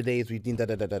on holidays. We've been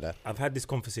da. I've had this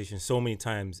conversation so many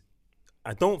times.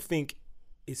 I don't think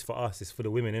it's for us. It's for the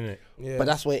women, innit? Yeah. But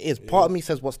that's what it is. Part of me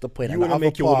says, "What's the point?" You And the wanna other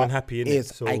make your woman part happy, innit? Is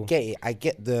So- I get it. I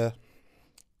get the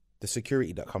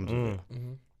security that comes with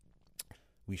it.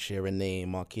 We share a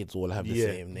name. Our kids all have the Yeah.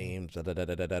 same names.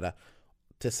 Da.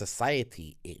 To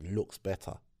society, it looks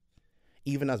better.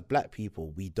 Even as black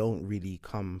people, we don't really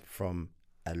come from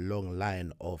a long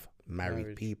line of married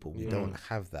Marriage. people. We Yeah. don't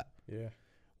have that. yeah.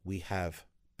 We have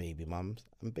baby mums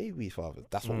and baby fathers.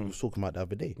 That's what we was talking about the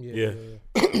other day. Yeah.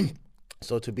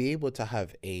 So to be able to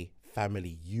have a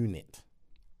family unit,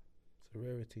 It's a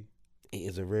rarity. it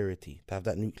is a rarity. To have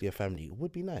that nuclear family, it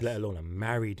would be nice. Let alone a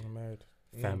married I'm married.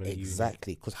 family. unit.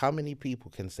 Exactly. Because how many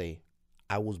people can say,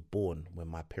 I was born when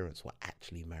my parents were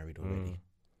actually married already?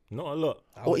 Not a lot.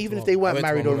 Or even if they weren't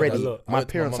married already, look, my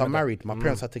parents are married. My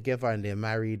parents are together and they're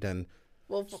married. And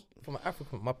Well, from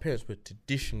African, my parents were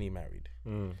traditionally married,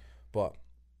 but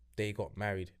they got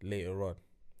married later on.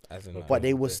 As in, like, but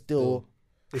they were still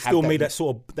They have still that- made that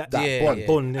sort of that that bond.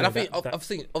 bond. And I innit? think That- I've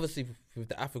seen, obviously with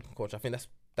the African culture, I think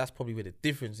that's probably where the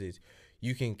difference is.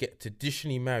 You can get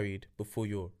traditionally married before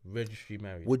you're registry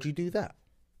married. Would you do that?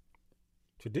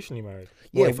 traditionally married.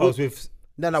 Yeah, What if I was with?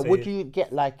 No. say- Would you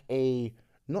get like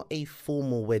not a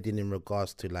formal wedding in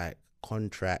regards to like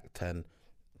contract and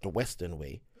the Western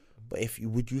way, but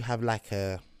would you have like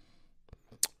a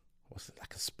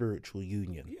spiritual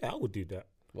union? Yeah, I would do that.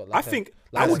 What, I like think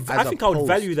like I as- would. as I think I would opposed-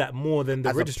 value that more than the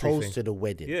As registry opposed thing. to the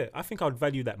wedding. Yeah, I think I would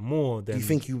value that more than. Do you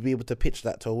think you'd be able to pitch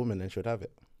that to a woman and she'd have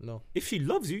it? no. if she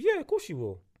loves you? Yeah, of course she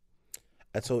will.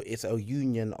 And so it's a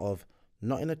union of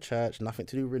not in a church, nothing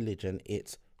to do with religion.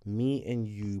 It's me and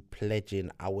you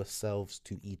pledging ourselves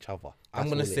to each other. I'm That's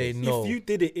gonna all it say is. no. If you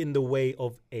did it in the way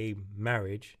of a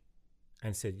marriage,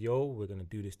 and said, "Yo, we're gonna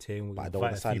do this thing. We're But I gonna don't wanna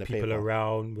invite a sign few the people paper."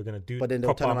 around. We're gonna do But then they'll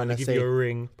proper. turn I'm around gonna and give say- you a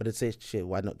ring." But it says shit.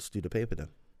 Why not just do the paper then?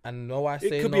 And no, I It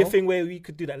say could no. be a thing where we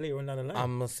could do that later on down the line.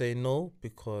 I'm gonna say no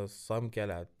because some girl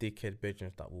have dickhead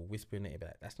bedrooms that will whisper in it, be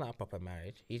like, "That's not a proper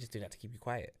marriage. He's just doing that to keep you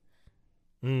quiet."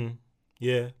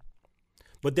 Yeah.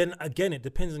 But then again, it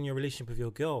depends on your relationship with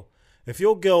your girl. If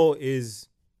your girl is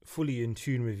fully in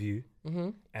tune with you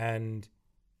and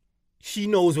she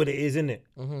knows what it is, innit?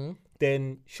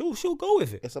 Then she'll go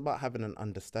with it. It's about having an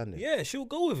understanding. Yeah, she'll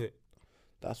go with it.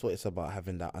 That's what it's about,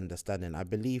 having that understanding. I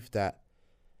believe that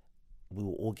we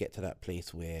will all get to that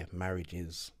place where marriage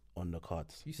is on the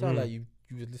cards. You sound like you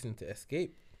was listening to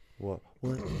Escape. What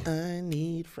I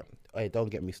need from... Hey, don't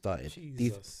get me started.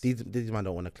 Jesus. These man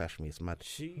don't want to clash me. It's mad.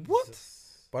 What?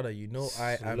 Brother, you know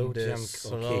I am Slow the jam-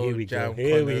 slow okay, here we go. jam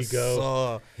Here we go.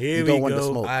 connoisseur. Here You we don't want the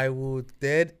go. smoke. I will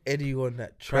dead anyone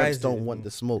that Tribes tries don't it. want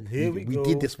the smoke. Here we we go.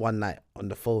 did this one night on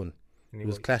the phone. And It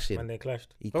was what- clashing. And they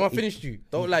clashed. He- But I he- finished you.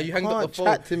 Don't lie. You hanged up can't the phone.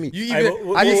 chat to me. You Aye, even.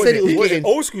 what I just was said it was Was getting-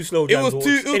 old school slow It jams was or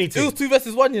two. anything? It was 2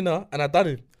 versus 1, you know, and I done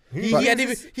it. He But- had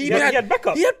even. He had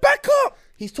backup. He had backup.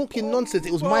 He's talking nonsense.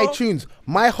 It was my tunes.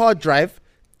 My hard drive,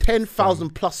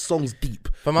 10,000 plus songs deep.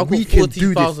 Fam, I've We got can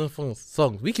do this. 40,000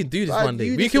 songs. We can do this one day.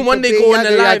 You We listen can to one day Big go on the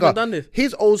Yaga live Yaga. and done this.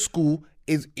 His old school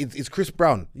is Chris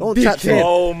Brown. Don't chat to him.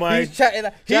 Oh my. He's chatting.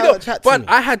 He Don't don't. chat to But me.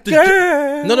 I had the.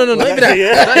 No, not even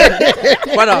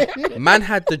that. Brother, man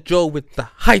had the Joe with the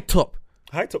high top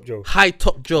Joe.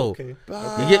 Joe. Okay.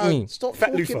 You get me? Stop Fat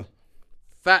talking. Lufa.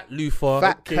 Fat Lufa.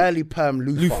 Fat curly perm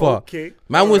Lufa. Lufa. Okay.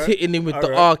 Man was Alright. hitting him with the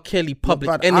Alright. R. Kelly Public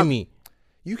But Enemy.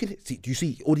 You can see. Do you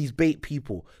see all these bait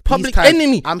people? Public These times,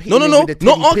 Enemy. I'm No, hitting no, him no, with the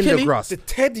not Teddy R. Kelly. Pendergrass. The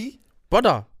Teddy.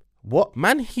 Brother, What?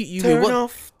 man hit you Turn with what?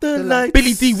 off the lights.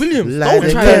 Billy D. Williams. Like Don't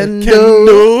a try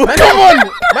candle. Man, come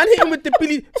on. Man hit him with the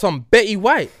Billy. Some Betty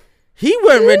White. He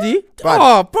weren't ready. But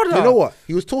Oh, brother. You know what?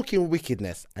 He was talking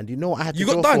wickedness, and you know what I had to You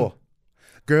got go done. for?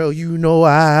 Girl, you know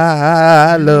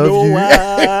I love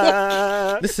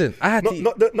you. Listen, I had to.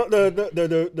 Not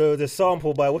the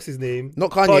sample by what's his name?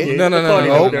 Not Kanye. No, not no, Kanye,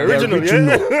 no. the original.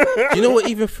 Yeah? You know what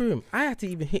even threw him? I had to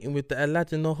even hit him with the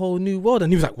Aladdin, the whole new world,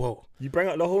 and he was like, "Whoa." You bring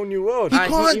out the whole new world. He I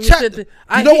can't even chat. said that- Do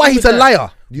I you know hit why him he's with a that.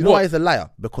 liar? Do you know What? why he's a liar?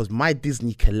 Because my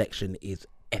Disney collection is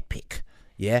epic.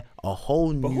 Yeah, a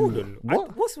whole new. But hold on.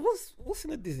 What? What's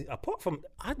in the Disney? Apart from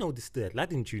I know this the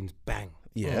Aladdin tunes bang.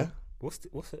 Yeah. What's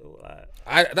it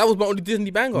like? That was my only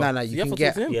Disney banger. Nah, you So can have to get-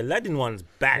 talk to him. The Aladdin one's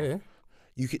bang. Yeah.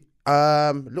 You could.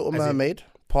 Little Mermaid,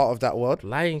 part of that world.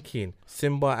 Lion King,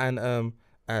 Simba, and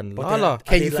But Lala. then-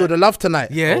 Can they you feel like- the love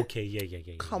tonight? Yeah. Okay,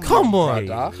 yeah. Come Come on,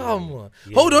 brother. come on.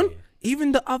 Yeah, Hold on. yeah.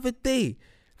 Even the other day,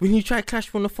 when you tried Clash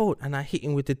from the phone, and I hit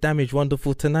him with the Damage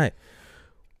Wonderful Tonight.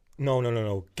 No.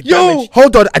 Yo, Damage.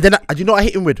 hold on. And then and you know what I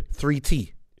hit him with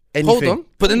 3T. Anything. Hold on.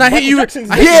 But then I hit you. Jackson's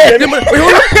I hit Yeah. then wait,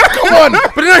 hold on. Come on.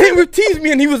 But then I hit him with Tease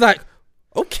Me, and he was like,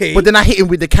 "Okay." But then I hit him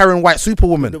with the Karen White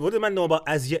Superwoman. What do man know about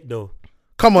As Yet though?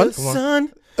 Come on.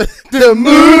 Son. The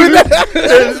moon.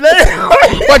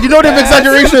 But you know them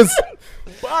exaggerations.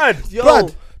 Bad. Yo,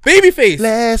 Blood. Babyface.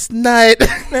 Last night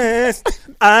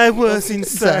I was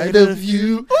inside side of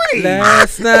you.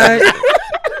 Last night,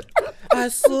 I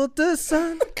saw the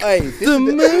sun, Hey, this the is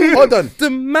moon, hold on. the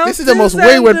mountains. This is the most and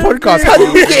wayward the podcast. How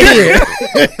did we get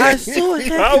here? I saw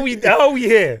him. How are we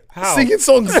here? How? Singing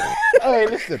songs. Hey,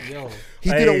 listen. He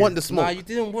didn't want the smoke. Nah, you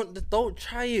didn't want the. Don't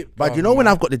try it. But bruv, you know when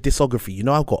man. I've got the discography, you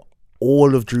know I've got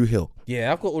all of Drew Hill.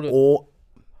 Yeah, I've got all the. Or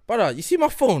Brother, you see my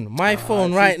phone? My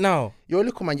phone right now. you're a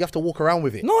little man, you have to walk around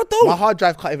with it. No, I don't. My hard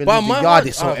drive can't even But leave the my yard. hard,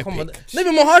 It's so oh, epic. come on. Not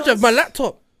even my hard drive, my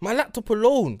laptop. My laptop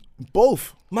alone.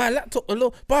 Both. My laptop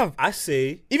alone. Bruv, I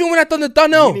say even when I done the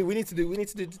Donnell. we need to do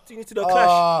a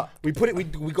clash. We put it.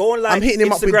 We go on live. I'm hitting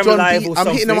him up with Instagram John Live B. or I'm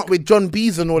hitting him something. up with John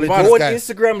B's and all of Go these on guys.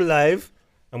 Instagram Live,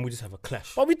 and we just have a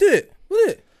clash. But we did it. We did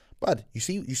it. But you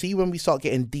see when we start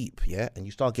getting deep, yeah, and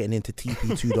you start getting into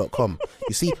TP2.com,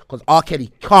 you see, because R.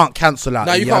 Kelly can't cancel out.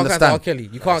 No, you you can't cancel R. understand? Kelly.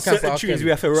 You can't cancel Certain R. tunes Kelly. we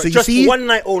have to run. So you Just see- one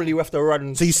night only. We have to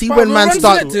run. So you see Bruv, when we'll man run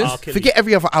start, selectors. R. Kelly. forget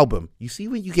every other album. You see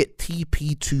when you get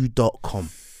TP2.com.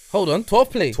 Hold on, 12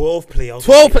 play. 12 play.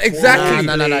 12 play, exactly.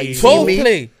 No. You see 12 me?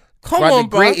 play. Come Right, on, the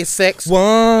bro. greatest sex.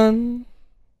 One.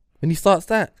 When he starts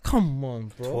that, come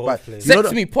on, bro. But play. do you know Sex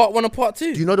the- Me, part 1 and part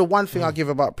 2. Do you know the one thing I give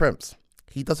about Premps?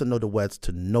 He doesn't know the words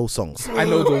to no songs. I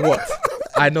know the what?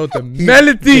 I know the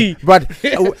melody. But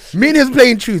me and him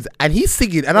playing tunes and he's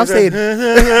singing and I'm saying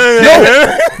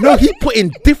no, he put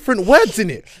in different words in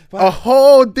it, a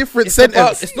whole different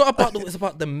sentence. It's not about it's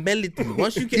about the melody.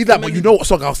 Once you get He's the like, but you know what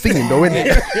song I was singing though, innit?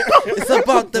 it's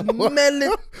about the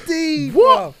melody.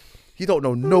 What? He don't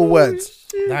know no words.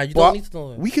 Nah, you But don't need to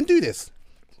know. we can do this.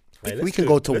 Hey, we let's can do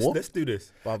go it. to war. Let's do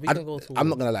this. But we I, can go to I'm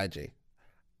not gonna lie, Jay.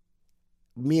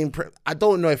 Me and I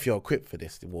don't know if you're equipped for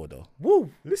this war though. Woo!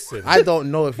 Listen, I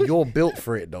don't know if you're built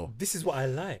for it though. this is what I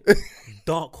like.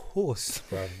 Dark horse,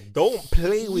 bro. Don't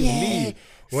play with me.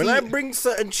 When See- I bring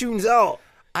certain tunes out,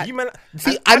 you man.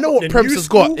 see, I know what the Prems new has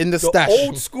got school, in the stash.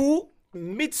 Old school,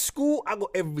 mid school. I got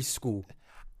every school.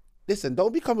 Listen,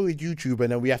 don't be coming with YouTube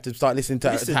and then we have to start listening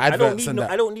to, Listen, to I don't adverts need and no.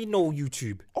 that. I don't need no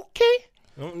YouTube. Okay.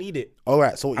 I don't need it. All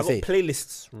right. So what I you got say?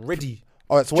 playlists ready.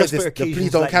 All right. So what is just this? for The Please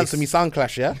occasions Don't like Cancel this. Me sound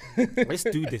clash, yeah? Let's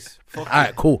do this. Fuck All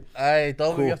right. Cool. Hey,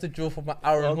 don't Cool. you have to draw from my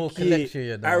Aaron Hall Okay. collection.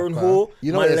 You know, Aaron fam. Hall,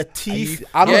 You know my what it is? Latif.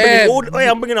 I'm I'm not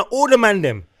Yeah. bringing out all the man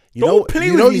them. You Don't know, play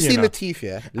you with know, me, you see you know. Latif,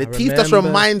 yeah? Latif just remember.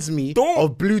 reminds me Don't-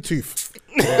 of Bluetooth.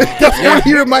 That's what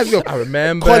he reminds me of. I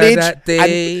remember College that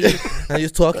day. I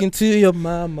was talking to your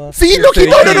mama. See, look, he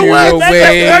don't know the Taking you words. away.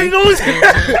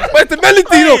 That's But it's the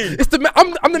melody, though. It's the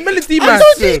I'm the melody I man.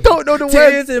 told you he don't know the words.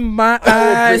 Tears in my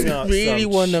eyes, bring out really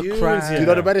some wanna tunes, cry. Do you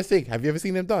know the baddest thing? Have you ever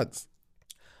seen them dance?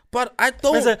 But I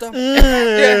don't. There's a-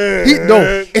 Yeah.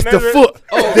 No, it's the foot.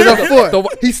 There's a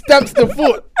foot. He stamps the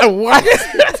foot and what?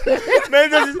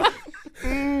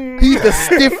 He's the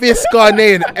stiffest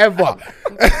Ghanaian ever.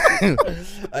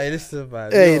 Hey, listen,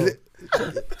 man. Hey,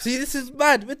 Yo. See, this is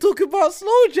mad. We're talking about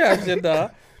slow jams, you know.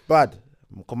 Bad.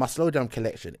 'Cause my slow jam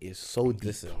collection is so deep.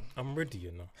 Listen, I'm ready,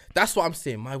 you know. that's what I'm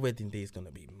saying. My wedding day is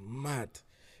gonna be mad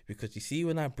because you see,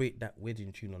 when I break that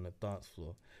wedding tune on the dance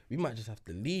floor, we might just have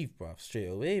to leave, bruv, straight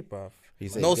away, bruv. He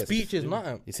said No he gets- speeches,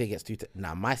 nothing. You say it gets too.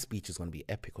 Nah, my speech is gonna be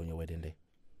epic on your wedding day.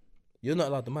 You're not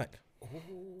allowed the mic.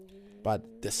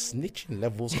 But the snitching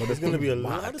levels gonna There's gonna be a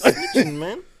mad. lot of snitching,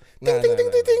 man. Nah, ding,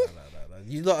 ding, ding, ding.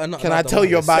 You lot are not. Can allowed I the tell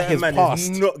mic. you about Certain his man past? is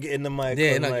not getting the mic.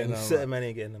 Yeah, on, not man. getting the Certain mic. man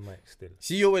ain't getting the mic still.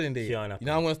 See your wedding day. Yeah, I know. You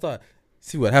know, I'm gonna start.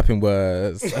 See what happened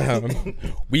was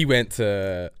we went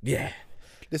to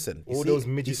Listen, you All see- those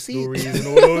you midget see- stories and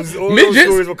all those Midgets?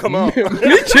 stories will come out.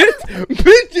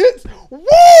 midgets.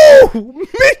 Woo!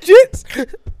 Midgets.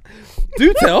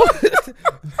 Do tell.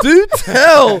 Do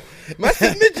tell.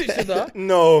 Massive midgets, you know.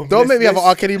 No, Don't make me have an let's-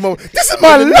 R. Kelly moment. This is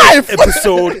my life.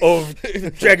 episode of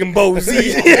Dragon Ball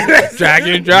Z.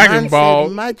 Dragon Man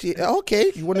said magic. Okay,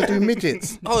 you want to do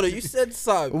midgets? Hold on, you said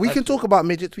so. We can talk about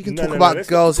midgets. We can No, talk no, about let's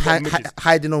not girls talk about midgets.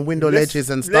 hiding on window Let's- ledges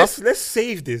and stuff. Let's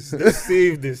save this. Let's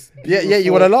save this. Yeah,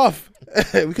 you want to laugh? We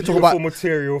can talk Beautiful about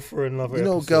material for another.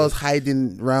 girls episode.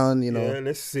 hiding around. You know. Yeah,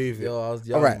 let's save it. Yo, I was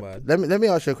young, All right, man. let me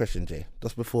ask you a question, Jay.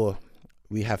 Just before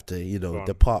we have to, Go on,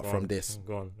 depart go from on, this.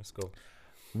 Go on, let's go.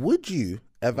 Would you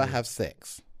ever have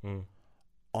sex Mm.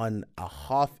 on a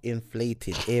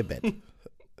half-inflated airbed?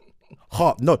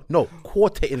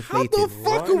 Quarter How inflated. the fuck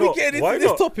Why are we not? getting Why into this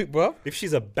not? topic, bro? If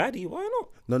she's a baddie, why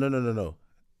not? No.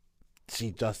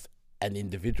 She's just an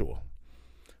individual.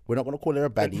 We're not gonna call her a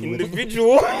baddie. We're-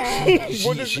 Individual.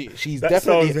 What is- she's that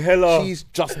definitely sounds hella-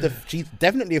 she's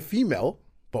definitely a female,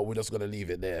 but we're just gonna leave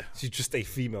it there. She's just a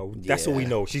female. That's all we Yeah.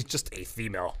 know. She's just a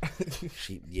female.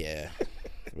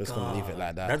 We're just gonna leave it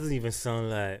like That that. doesn't even sound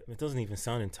like. It doesn't even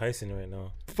sound enticing right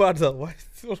now. Father, why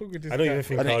is wrong with this I don't guy? even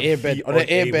think On an I'd airbed- be on on an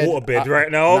a airbed, waterbed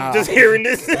right now. nah. Just hearing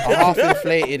this. A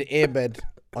half-inflated airbed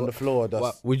on the floor. That's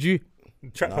What, would you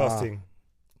Trap Nah. house thing.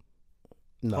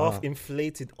 nah. Half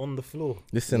inflated on the floor.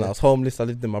 listen? I was homeless. I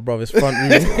lived in my brother's front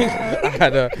room. I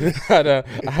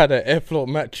had a air float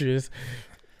mattress.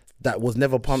 that was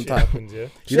never pumped Shit up. happens, yeah.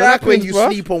 You know, like when happens, you bruv.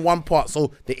 sleep on one part,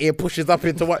 so the ear pushes up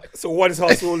into one. So one's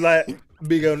house all like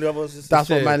bigger and the other's just That's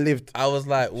what Shit. man lived. I was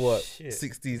like, what, Shit.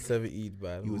 16, 17,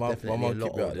 man. You was My definitely mum a lot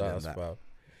kept me out older the than house, that. bruv.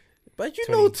 But you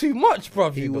 20. know too much,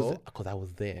 bruv. He You was know. because I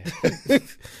was there.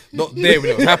 Not there when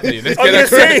it was happening. Let's I'm get that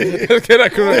just correct. saying. Let's get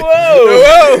that correct.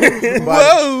 Whoa!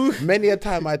 Whoa! But many a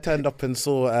time I turned up and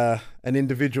saw an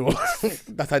individual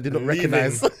that I did not Leaving.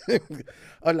 recognize.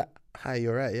 I'm like, hi,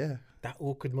 you're right, yeah. That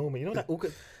awkward moment. You know that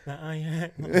awkward.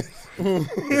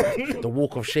 The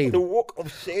walk of shame. The walk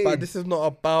of shame. But this is not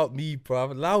about me,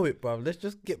 bruv. Allow it, bruv. Let's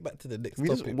just get back to the next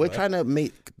topic. We're bruv. trying to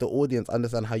make the audience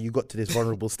understand how you got to this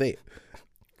vulnerable state.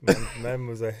 Man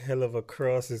was a hell of a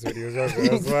crosses when he was younger.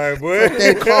 That's why, boy.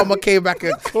 Then karma came back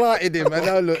and clarted him, and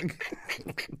now look.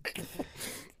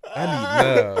 I need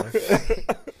nerve.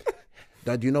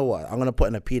 Now, do you know what? I'm gonna put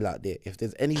an appeal out there. If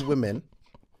there's any women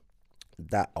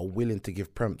that are willing to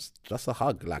give Premps just a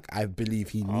hug, like I believe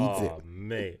he needs it. Oh,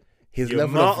 mate. His The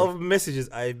level amount of of messages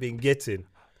I've been getting.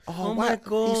 oh my my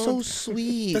God. he's so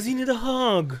sweet. Does he need a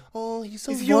hug? Oh, he's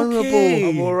so Is he vulnerable. okay?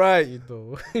 I'm alright, you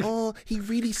know. Oh, he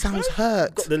really sounds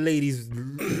hurt. Got the ladies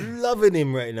loving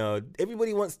him right now.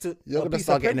 Everybody wants to. You're a gonna piece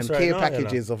start of getting them Pepsi care right now, you know.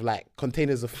 packages of like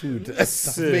containers of food,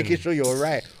 Listen. making sure you're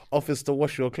alright. Offers to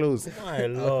wash your clothes. My I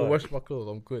can lord. wash my clothes.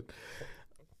 I'm good.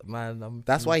 Man, I'm.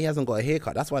 That's why he hasn't got a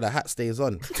haircut. That's why the hat stays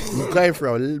on. He's going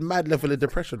through a mad level of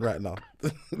depression right now.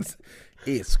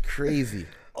 It's crazy.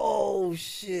 Oh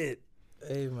shit.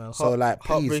 Hey, man. So, like, please-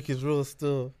 heartbreak is real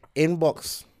still.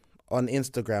 Inbox on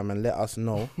Instagram and let us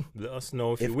know. Let us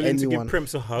know if If you're willing anyone- to give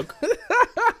Primps a hug.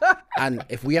 And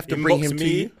if we have to bring him Inbox to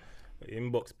me. you,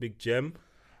 Inbox Big Gem.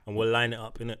 And we'll line it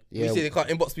up, innit? You yeah. say they can't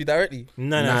inbox me directly?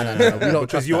 No, Nah, we don't because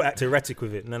trust you're that. acting erratic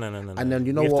with it. No. And then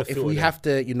you know We have what? to If filter we them. have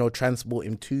to, transport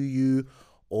him to you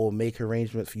or make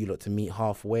arrangements for you lot to meet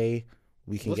halfway,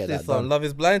 we can What's get this that done. Love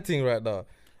is blind thing right now.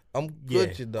 I'm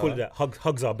good, you know. call it that.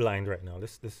 Hugs are blind right now.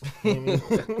 Let's you know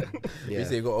what I mean? Yeah. You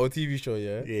say you got a TV show,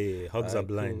 yeah? yeah, hugs are Alright,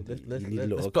 blind. cool. Let's You need a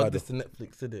let's little plug cuddle. this to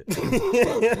Netflix,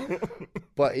 innit?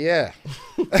 But yeah.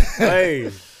 Hey,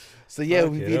 So yeah,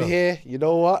 Fuck we've it been up. here. You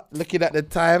know what? Looking at the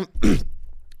time,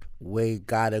 we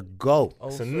gotta go.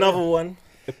 it's another one.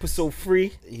 Episode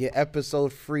 3. Yeah,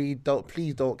 episode 3.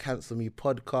 Please don't cancel me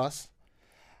podcast.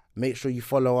 Make sure you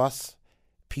follow us,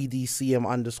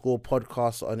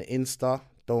 PDCM_podcast on Insta.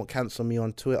 Don't cancel me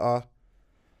on Twitter.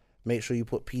 Make sure you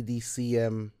put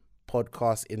PDCM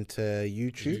podcast into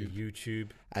YouTube,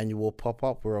 and you will pop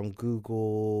up. We're on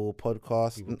Google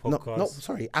Podcasts. Google No, Podcasts.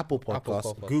 sorry, Apple Podcasts.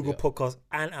 Podcasts. Google Yeah. Podcasts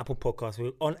and Apple Podcasts.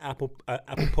 We're on Apple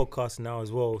Podcasts now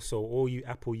as well. So all you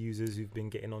Apple users who've been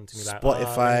getting on to me like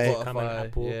Spotify. come on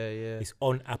Apple. Yeah. It's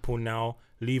on Apple now.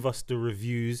 Leave us the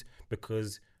reviews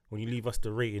because when you leave us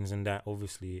the ratings and that,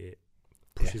 obviously it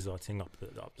pushes our thing up.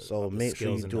 So up the make sure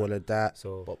you scales and do all of that.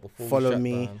 So But before we Follow shut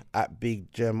me down, at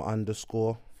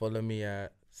BigGem_. follow me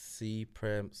at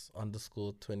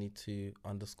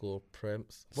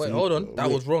C_Prems_22_Prems. Wait, C- hold on. That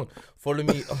wait. was wrong. Follow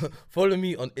me follow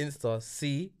me on Insta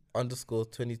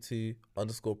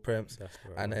C_22_Prems. that's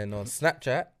right. And then on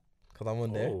Snapchat, because I'm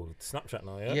on there. Oh, Snapchat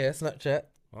now, yeah. Yeah, Snapchat.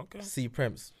 Okay.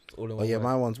 C_Prems. All in Oh one yeah, word.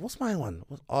 my one's. What's my one?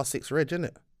 What's R6 Reg, isn't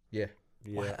it? Yeah.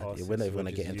 Yeah. Yeah, we're not even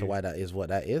gonna get into why that is what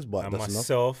that is, but And that's enough.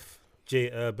 myself, J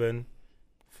Urban.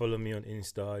 Follow me on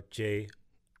Insta, J__Urban.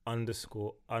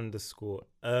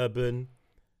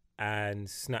 And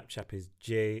Snapchat is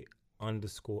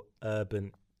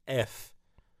J_Urban F.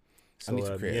 I need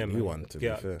to create a new man, one, to be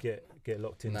fair. Get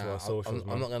locked into Nah, our socials, I'm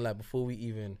man. not gonna lie. Before we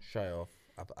even shut it off,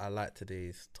 I like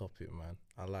today's topic, man.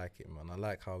 I like it, man. I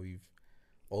like how we've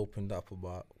opened up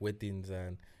about weddings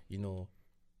and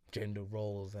gender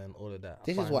roles and all of that. I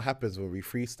This is find- what happens when we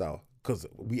freestyle, because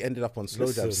we ended up on slow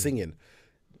jam Listen. singing.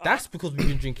 That's because we've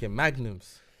been drinking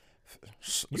Magnums.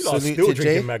 You lot are Salute still to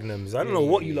drinking Jay, Magnums. I don't know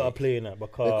what you lot are playing at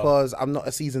because I'm not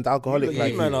a seasoned alcoholic you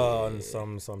like man you. are on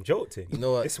some joke thing. You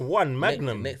know what? It's one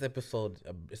Magnum. Next episode,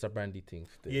 it's a brandy thing.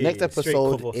 Still. Yeah. Next straight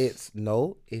episode, cover.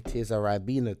 it is a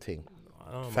Ribena thing.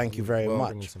 I don't know, Thank you very well, much.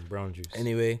 bringing some brown juice.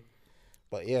 Anyway,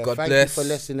 But yeah, God thank bless. you for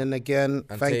listening again.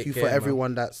 And Thank take you care, for man.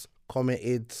 everyone that's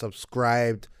commented,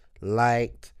 subscribed,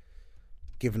 liked,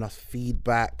 giving us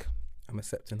feedback. I'm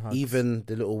accepting hugs. Even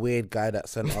the little weird guy that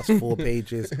sent us 4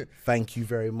 pages. Thank you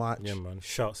very much. Yeah, man.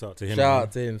 Shouts out to him. shout man.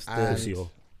 out to him still. And- Pussy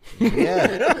hole.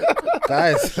 Yeah.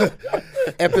 Guys,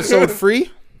 episode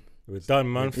 3 We're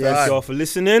done, man. Yes. Thank y'all for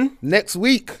listening. next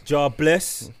week. Jar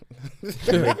bless.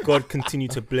 May God continue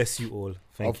to bless you all.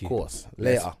 Thank Of you. course.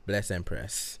 Later. Bless and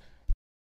press.